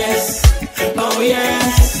 Oh yes, oh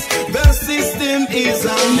yes. The system is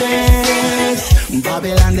a mess.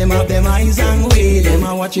 Babylon, them have them eyes and way. Them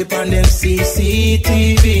a watch it on them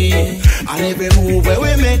CCTV. And every move where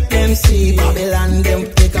we make them see. Babylon, them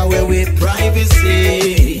take away with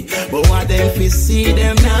privacy. But what them fi see,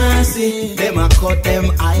 them not see. Them a cut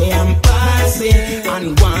them I am passing.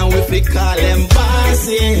 And one we fi call them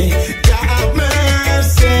bossy. God man.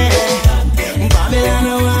 say Babylon,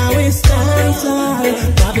 the one we stand tall.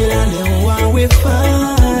 Babylon, the one we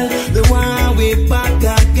fall. The one we back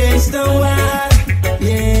against the wall.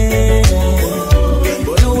 Yeah.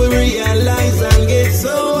 But now we realize and get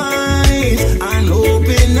so wise and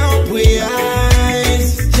open up we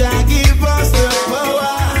eyes. Jah give us the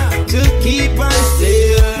power to keep us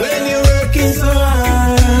still. When you're working so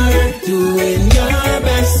hard, doing your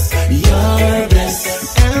best,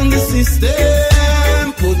 and the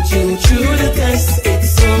system put you through the test.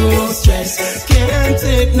 It's so stress, can't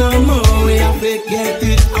take no more. We have to get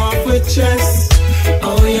it off our chest.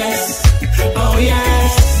 Oh yes,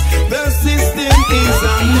 the system is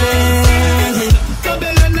amazing.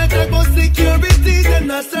 Babylon not about security, them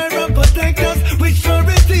not serve and protect us with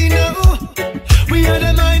surety now. We are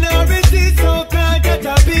the minority, so can't get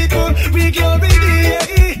our people. We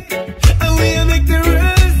glority, and we make the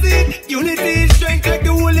world see. Unity is strength like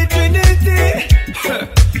the Holy Trinity.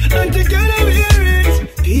 And together we are rich,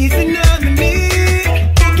 peace in harmony.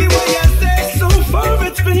 Okay, what you say? So far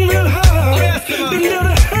it's been real hard. Been down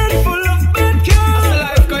a handful of bad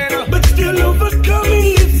cards, but still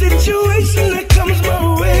overcoming the situation that comes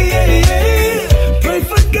my way. Pray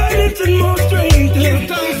for guidance and more strength.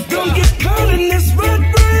 Don't get caught in this rat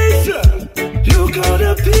race. Look how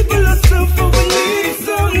the people are suffering. We need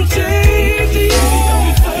some change.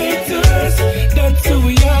 Fighters, that's who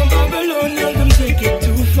we are. Babylon, let them take it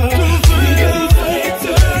too far. Freedom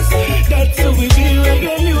fighters, that's who we be.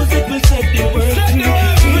 Reggae music will set the world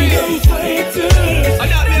free. Freedom fighters,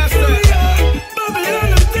 that's who we are. Babylon, let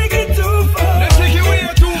them take it too far. Let's take it way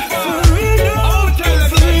too far. Freedom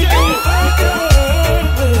fighters.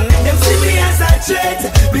 Them see me as a threat.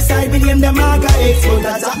 Beside me name them Maga X, but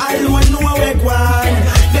as a all one know I work one.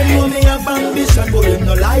 Them know me have ambition, but them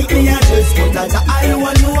no like me address. But as a all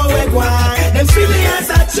one know I work one. Them see me as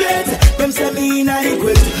a threat. Them say me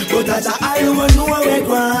inadequate, but as a all one know I work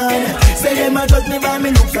one. Say them a judge me by me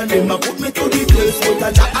looks and them a put me to the place. But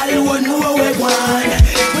as a all one know I work one.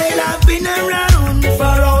 Well, I've been around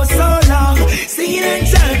for oh so long, singing and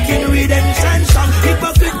chanting redemption song.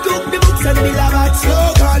 Hypocrite took the books and be like that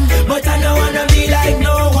slogan, but I don't wanna be like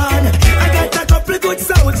no one. I got a couple good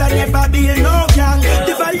souls and never build no gang.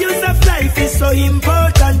 The values of life is so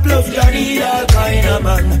important, plus you need all kind of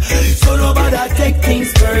man. So nobody take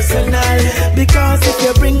things personal, because if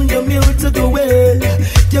you bring the mule to the well,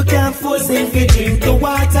 you can't force him to drink the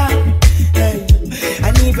water. Hey.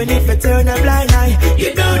 And even if you turn a blind eye,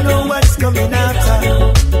 you don't know what's coming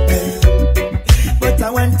after. Hey.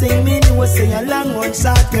 But one thing me know, say a long one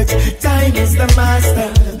shortcut. Time is the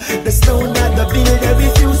master. The stone that the builder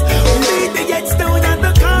refuse will lead me get stone at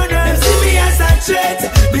the corner. See me as a threat.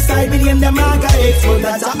 Beside me name the Maga X, but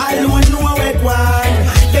that's a all one know I work one.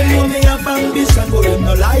 Them know me have ambition, but them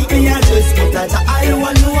no like me address. But that's a all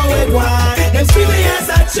one know I work one. Them see me as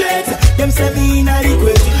a threat. Them say me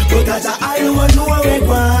inadequate, but that's a all one know I work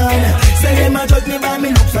one. Say them a judge me by me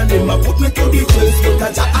looks and them a put me to the place, but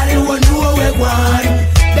that's a all one know I work one.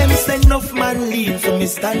 Them say enough man leave, so me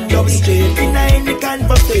stand up straight. In any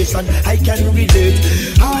conversation I can relate.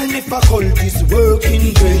 All the faculties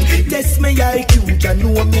working great. Test me IQ, can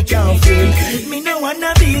know me can't fail. Me no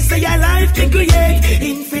wanna be say a life to create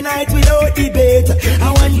infinite without debate.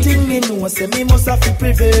 And one thing me know, say me must have to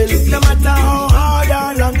prevail. No matter how hard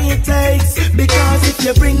or long it takes, because if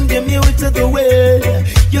you bring the mule to the well,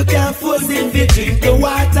 you can't force him to drink the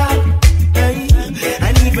water. Hey.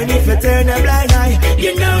 And even if you turn a blind eye,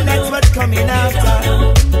 you know that's what's coming after.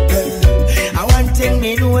 And one thing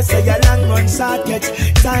me know, say a long run shortcut.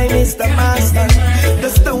 Time is the master. The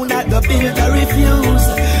stone that the builder refuse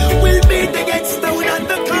will be to get stone at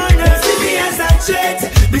the corner. See me as a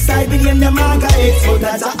threat. Beside me name the Maga X, but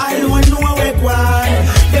as a all one know I work one.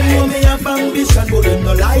 Them know me have ambition, but them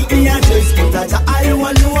no like me address. But as a all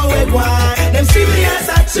one know I work one. Them see me as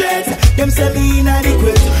a threat. Them say me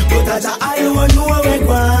inadequate, but as a all one know I work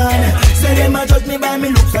one. Say them a judge me by me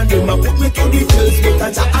looks and them a put me to the place, but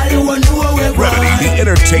as a all one know I work one. Remedy the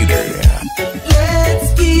Entertainer.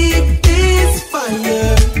 Let's keep this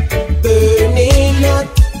fire burning up.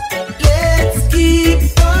 Let's keep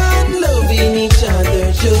on loving each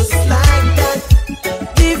other just like that.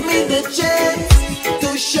 Give me the chance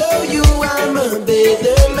to show you I'm a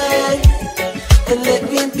better man, and let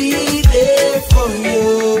me be there for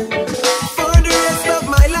you. For the rest of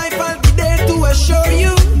my life I'll be there to assure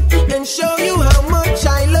you and show you how much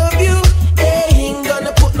I love you. Hey, ain't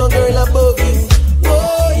gonna put no girl above you.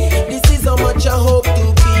 Boy,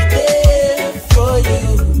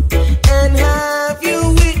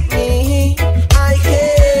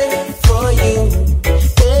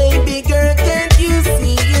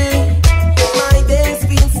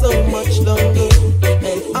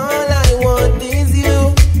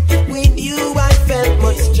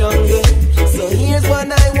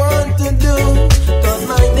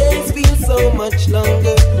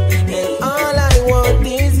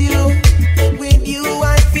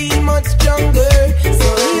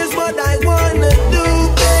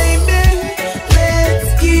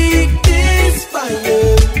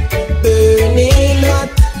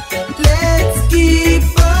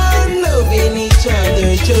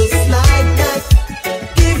 just like that.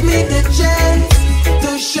 Give me the chance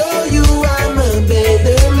to show you I'm a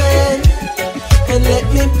better man, and let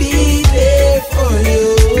me be there for you.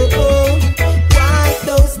 Wipe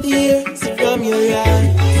those tears from your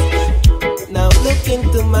eyes. Now look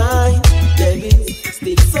into mine. There is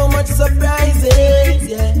still so much surprises,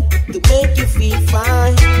 yeah, to make you feel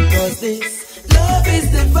fine. Cause this love is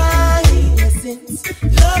divine. Since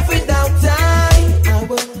love without time, I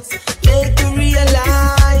was late to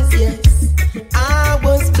realize, yes, I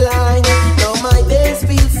was blind. Now my days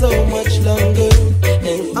feel so much longer,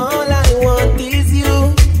 and all I want is you.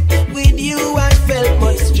 With you I felt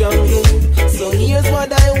much stronger. So here's what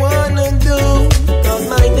I wanna do, cause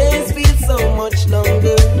my days feel so much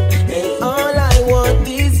longer, and all I want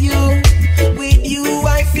is you. With you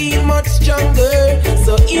I feel much stronger.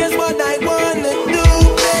 So here's what I wanna do,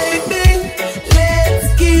 baby. Let's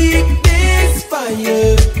keep this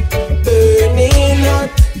fire burning hot.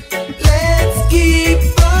 Let's keep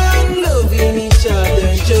on loving each other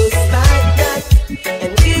just like that,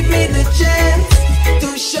 and give me the chance to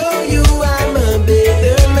show you I'm a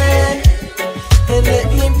better man, and let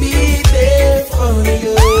me be there for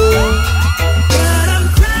you. But I'm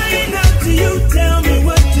crying out to you, tell me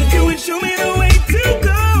what to do and show me the way to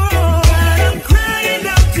go. But I'm crying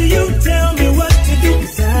out to you, tell me what to do,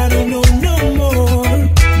 'cause I don't know no more.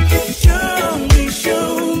 Show me,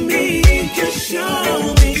 just show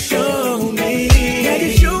me. Yeah,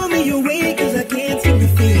 just show me your way, 'cause I can't seem to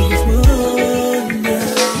feel this one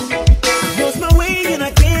now. I lost my way and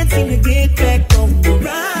I can't seem to get back on the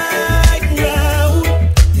right route.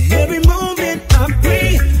 Every moment I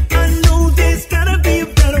pray, I know there's gotta be a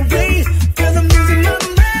better way, 'cause I'm losing my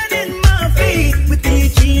mind and my faith with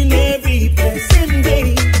each and every passing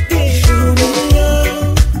day. Yeah. Show me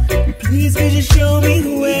love, please could you show me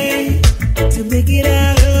the way to make it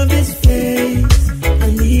out of this phase. I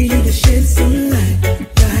need you to shed some light,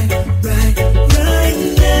 right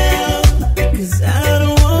now, 'cause I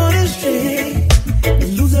don't wanna stray and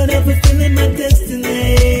lose whatever feeling my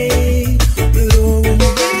destiny. But oh, when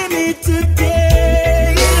you hear me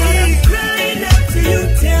today, I'm crying out to you,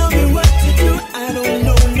 tell me what to do, I don't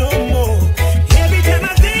know no more. Every time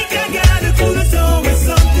I think I got a clue, there's always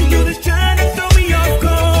something new that's trying to throw me off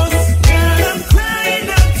course. God, I'm crying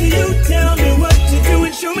out to you, tell me what to do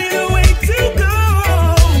and show me the way to go.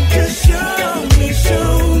 Just show me,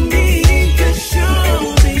 just show me.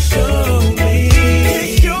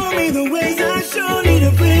 Just show me the ways I sure need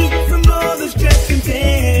a break from all the stress and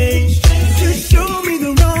pain. Just show me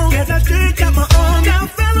the wrong as I stretch out my arm, now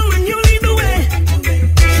following you lead the way.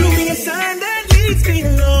 Show me a sign that leads me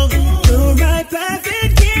along the right path that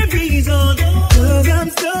carries on, 'cause I'm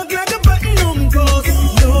stuck like a button on pause.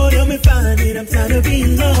 Lord, help me find it, I'm tired of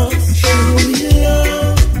being lost. Show me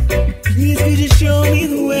love, please could you show me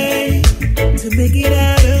the way to make it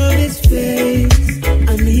out of this phase.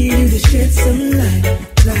 I need you to shed some light,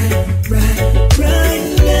 right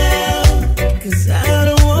now, 'cause I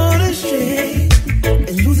don't wanna stray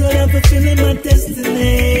and lose whatever feeling my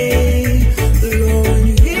destiny. Lord, when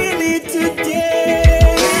you hear me today,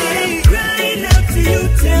 I'm crying out to you,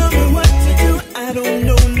 tell me what to do, I don't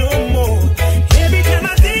know no more. Every time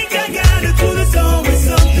I think I got a clue, there's always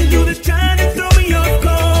something new that's trying to throw me off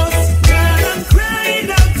course. God, I'm crying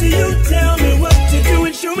out to you, tell me what to do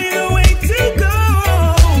and show me the way to go.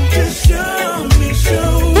 Just show me, just show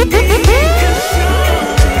me.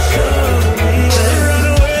 Run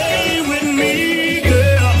away with me,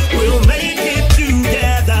 girl, we'll make it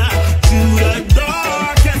together to the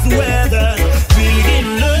darkest weather. Begin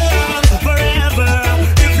love forever.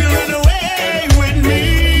 If you run away with me,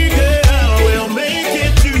 girl, we'll make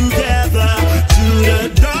it together to the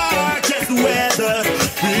darkest weather.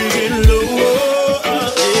 Begin love.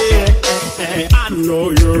 I know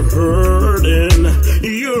you're hurting,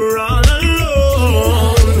 you're all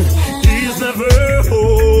alone. He's never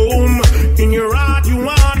home. In your heart you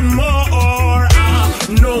want more. I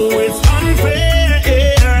know it's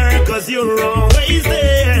unfair, 'cause you're always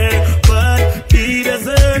there, but he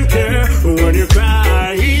doesn't care when you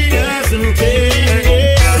cry. He doesn't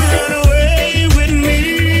care. Run away with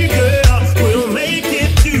me, girl, we'll make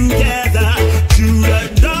it together to the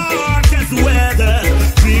darkest weather.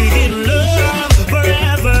 Begin love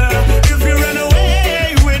forever. If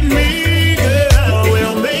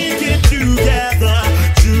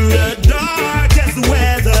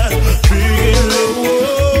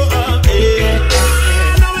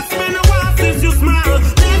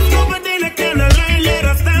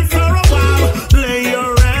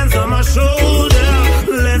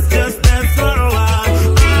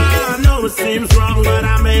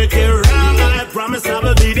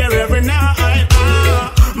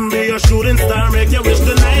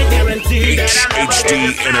HD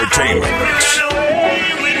Entertainment.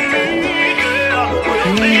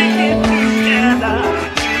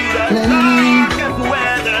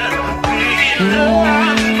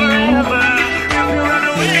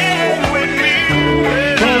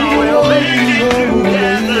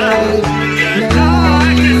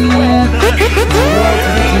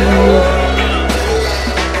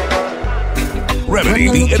 Remedy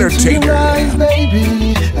the Entertainer. Eyes,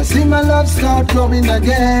 baby, I see my love start flowing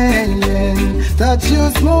again. Touch you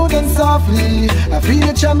smooth and softly, I feel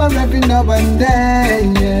the charm every now and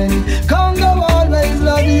then. Congo always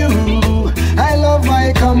love you, I love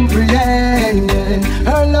my comprehend.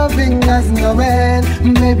 Her loving has no end,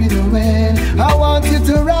 maybe no end. I want you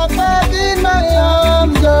to rock back in my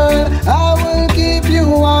arms, girl. I will keep you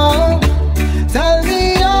warm. Tell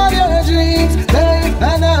me all your dreams, babe,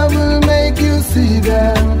 and I will make you see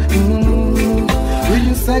them. Will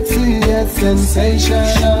you sexy yet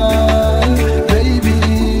sensational, baby?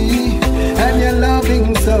 And your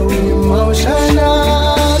loving so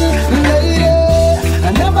emotional, lady.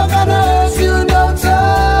 I'm never gonna hurt you no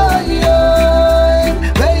time,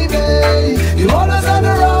 baby. You always on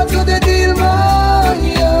the road to the deal, my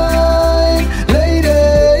lady.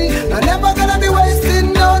 I'm never gonna be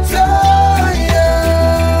wasting no time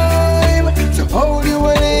to hold you a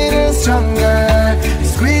little stronger,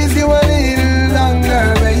 squeeze you a little longer,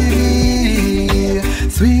 baby.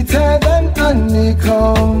 Sweeter than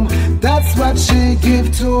honeycomb, that's what she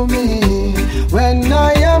give to me. When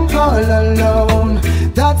I am all alone,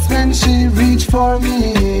 that's when she reach for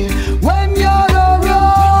me. When you're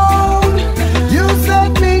around, you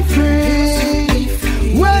set me free.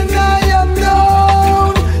 When I am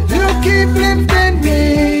down, you keep lifting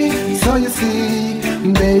me. So you see,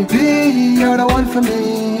 baby, you're the one for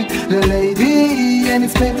me, the lady, and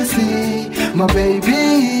it's plain to see. My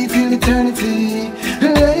baby, till eternity,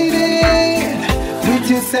 lady. With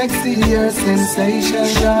your sexy, your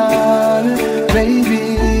sensational,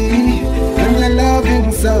 baby. And your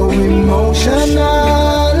loving so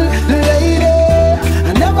emotional, lady.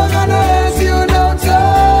 I'm never gonna ask you no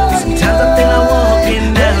time. Sometimes I feel I'm walking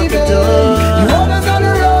out the door. You always on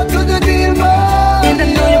the road to the deal, man. And I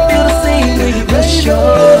know you feel the same way, for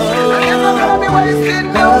sure. I'm never gonna be wasting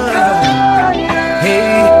no time.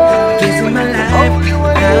 Hey, kissing my life, how'd you,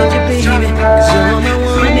 baby? 'Cause you're my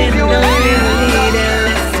one and only lady.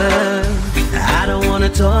 Listen, I don't wanna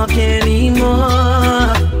talk anymore.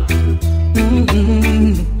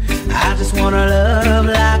 I just wanna love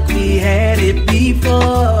like we had it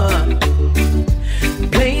before.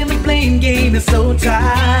 Playing the blame game is so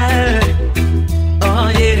tired. Oh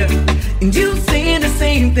yeah, and you saying the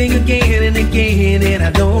same thing again and again, and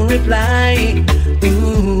I don't reply.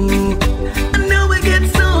 Ooh, I know it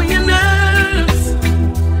gets on your nerves.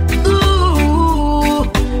 Ooh,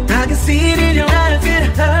 I can see it in your eyes, it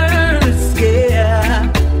hurts, yeah.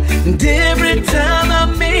 And every time I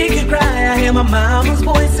make you cry, I hear my mama's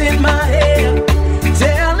voice in my head,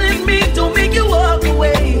 telling me don't make you walk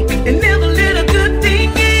away and never let a good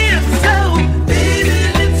thing in. So, baby,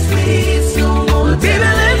 let's waste no more time. Baby,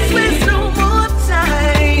 let's waste no more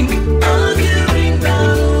time. Arguing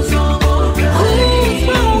about who's wrong or right. Who's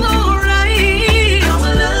wrong or right.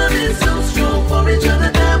 Our love is so strong for each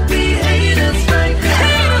other that we hate us right now.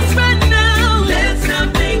 Hate us right now. Let's not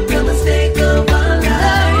make the mistake of our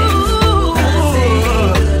lives. I say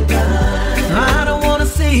goodbye. I don't wanna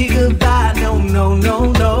say goodbye, no, no, no,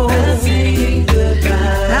 no. I say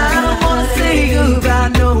goodbye. I don't wanna say goodbye,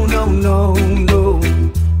 no, no, no, no.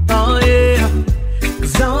 Oh yeah,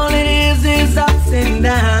 'cause all it is ups and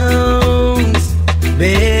downs,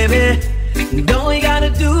 baby. And all we gotta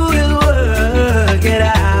do is work it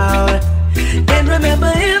out. And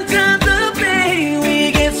remember, in times of pain, we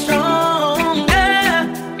get stronger.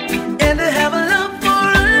 And to have a love for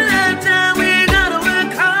a lifetime, we gotta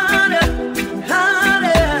work harder,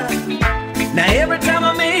 harder. Now every time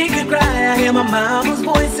I make you cry, I hear my mama's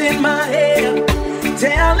voice in my head,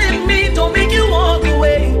 telling me don't make you walk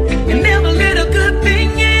away and never let a good thing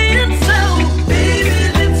in. So, baby,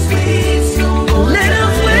 let's waste no more time. Let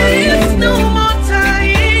us waste no more time.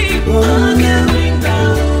 Arguing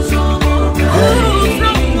about who's wrong or right. Who's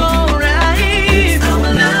wrong or right. Our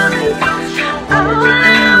love is so strong. Our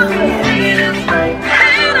love is hate us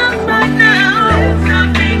right now. Let's not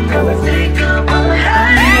make the mistake of our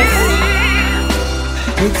lives.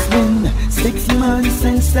 It's been 6 months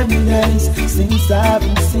and 7 days since I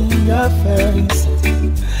haven't seen your face.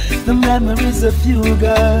 The memories of you,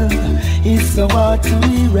 girl, is so hard to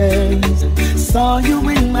erase. Saw you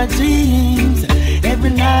in my dreams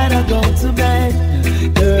every night I go to bed.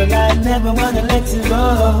 Girl, I never wanna let you go.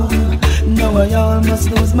 Now I almost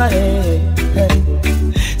lose my head. Hey.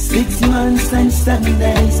 6 months and 7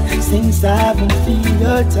 days since I haven't feel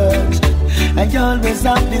your touch. I always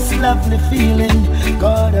have this lovely feeling,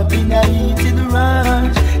 caught up in a heated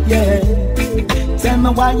rush. Yeah, tell me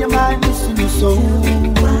why am I missing you so?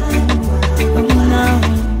 Oh no,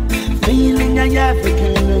 feeling I ever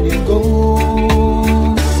can't let it go.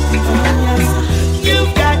 Oh yes, you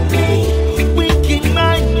got me weak in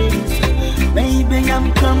my knees, baby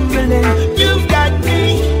I'm crumbling. You've got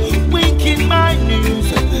me weak in my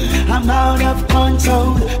knees, I'm out of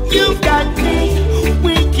control. You've got me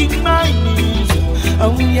weak in my knees.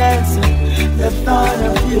 Oh yes, the thought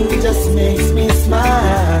of you just makes me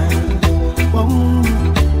smile. Oh,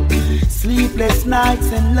 sleepless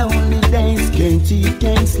nights and lonely days, can't eat,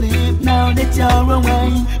 can't sleep now that you're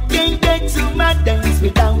away. Can't get to my days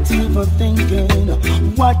without even thinking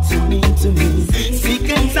what you mean to me. Sick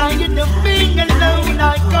and tired of being alone,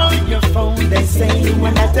 I call your phone, they say you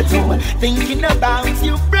are not at home. Thinking about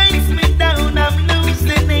you breaks me down, I'm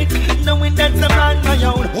losing it, knowing that I'm on my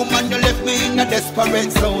own. Woman, you left me in a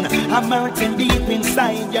desperate zone, I'm hurting deep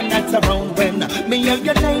inside, you're not around. When me hear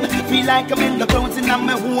your name, feel like I'm in the clouds and I'm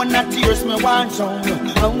my own, not tears me want shown.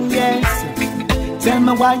 Oh yes, tell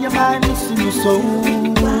me why am I missing you so?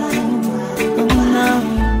 Oh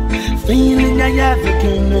no, feeling I ever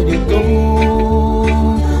can't let it go.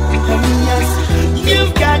 Oh yes,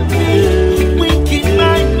 you've got me weak in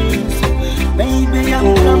my knees, baby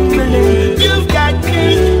I'm crumbling. You've got me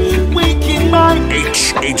weak in my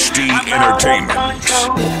knees. HHD Entertainment.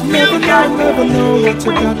 Never know what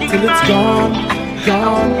you got till it's gone.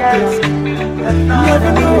 Gone, yeah.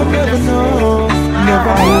 Never know, never know,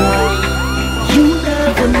 never know. You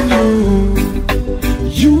never knew,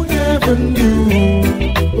 you never knew.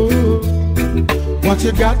 Ooh. What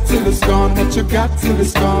you got till it's gone, what you got till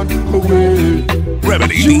it's gone away.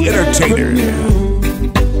 Remedy the Entertainer.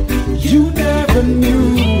 You never knew.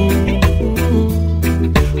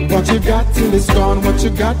 What you got till it's gone, what you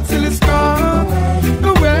got till it's gone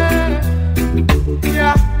away.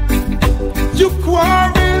 Yeah. You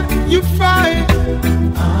quarrel, you fight.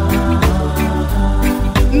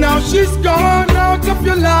 Now she's gone out of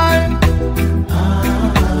your life.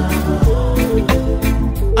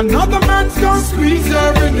 Another man's gonna squeeze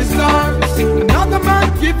her in his arms. Another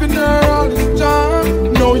man giving her all his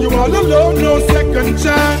charm. No, you all alone, no second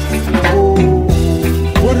chance. Oh,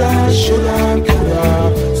 woulda, shoulda,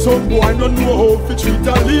 coulda. Some boy don't know how to treat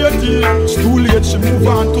a lady. It's too late, she move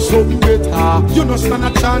on to something better. You no stand a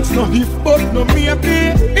chance, no if but no maybe.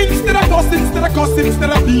 Instead of cuss, instead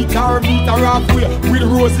of beat her halfway. With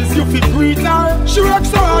roses you fit greet her. She works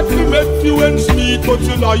so hard to make you ends meet, but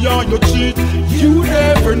you lie on your cheat. You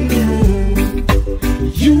never knew,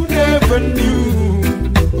 you never knew.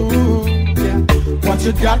 Ooh, yeah. What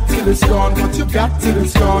you got till it's gone, what you got till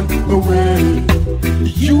it's gone away.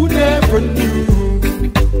 You never knew,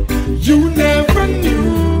 you never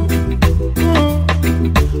knew.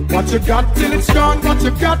 What you got till it's gone, what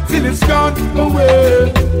you got till it's gone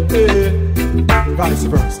away. Vice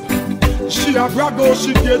versa. She a brag how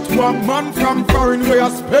she get one man from foreign where I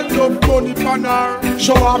spend up money on her.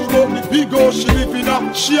 Show off about the big house she live in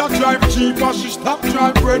her. She a drive cheap and she stop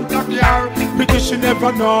drive rent a car. Pity she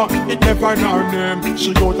never know, it never in her name.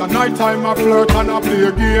 She go to night time a flirt and a play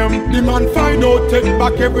a game. The man find out, take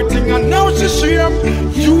back everything and now she shame.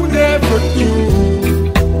 You never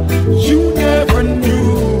knew, you never knew.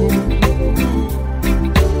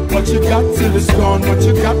 What you got till it's gone, what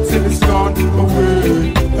you got till it's gone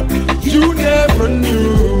away. You never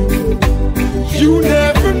knew, you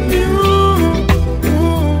never knew.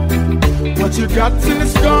 What you got till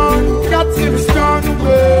it's gone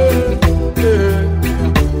away. Yeah.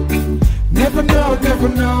 Never know,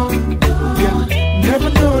 yeah. Never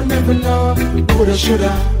know, woulda,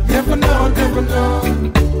 shoulda. Never know,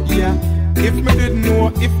 yeah. If me didn't know,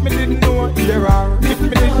 hear her. If me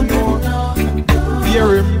didn't know,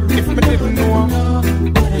 hear him. If me didn't know,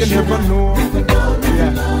 you never know,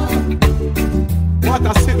 yeah. What I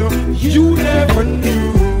said, you never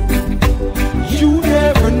knew, you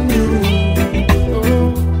never knew.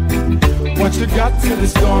 Oh. What you got till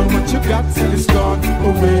it's gone, what you got till it's gone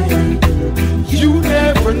away. You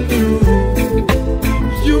never knew,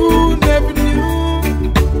 you never knew.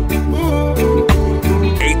 Oh.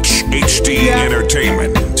 HHD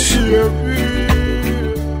Entertainment.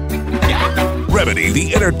 Remedy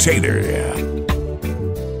the Entertainer.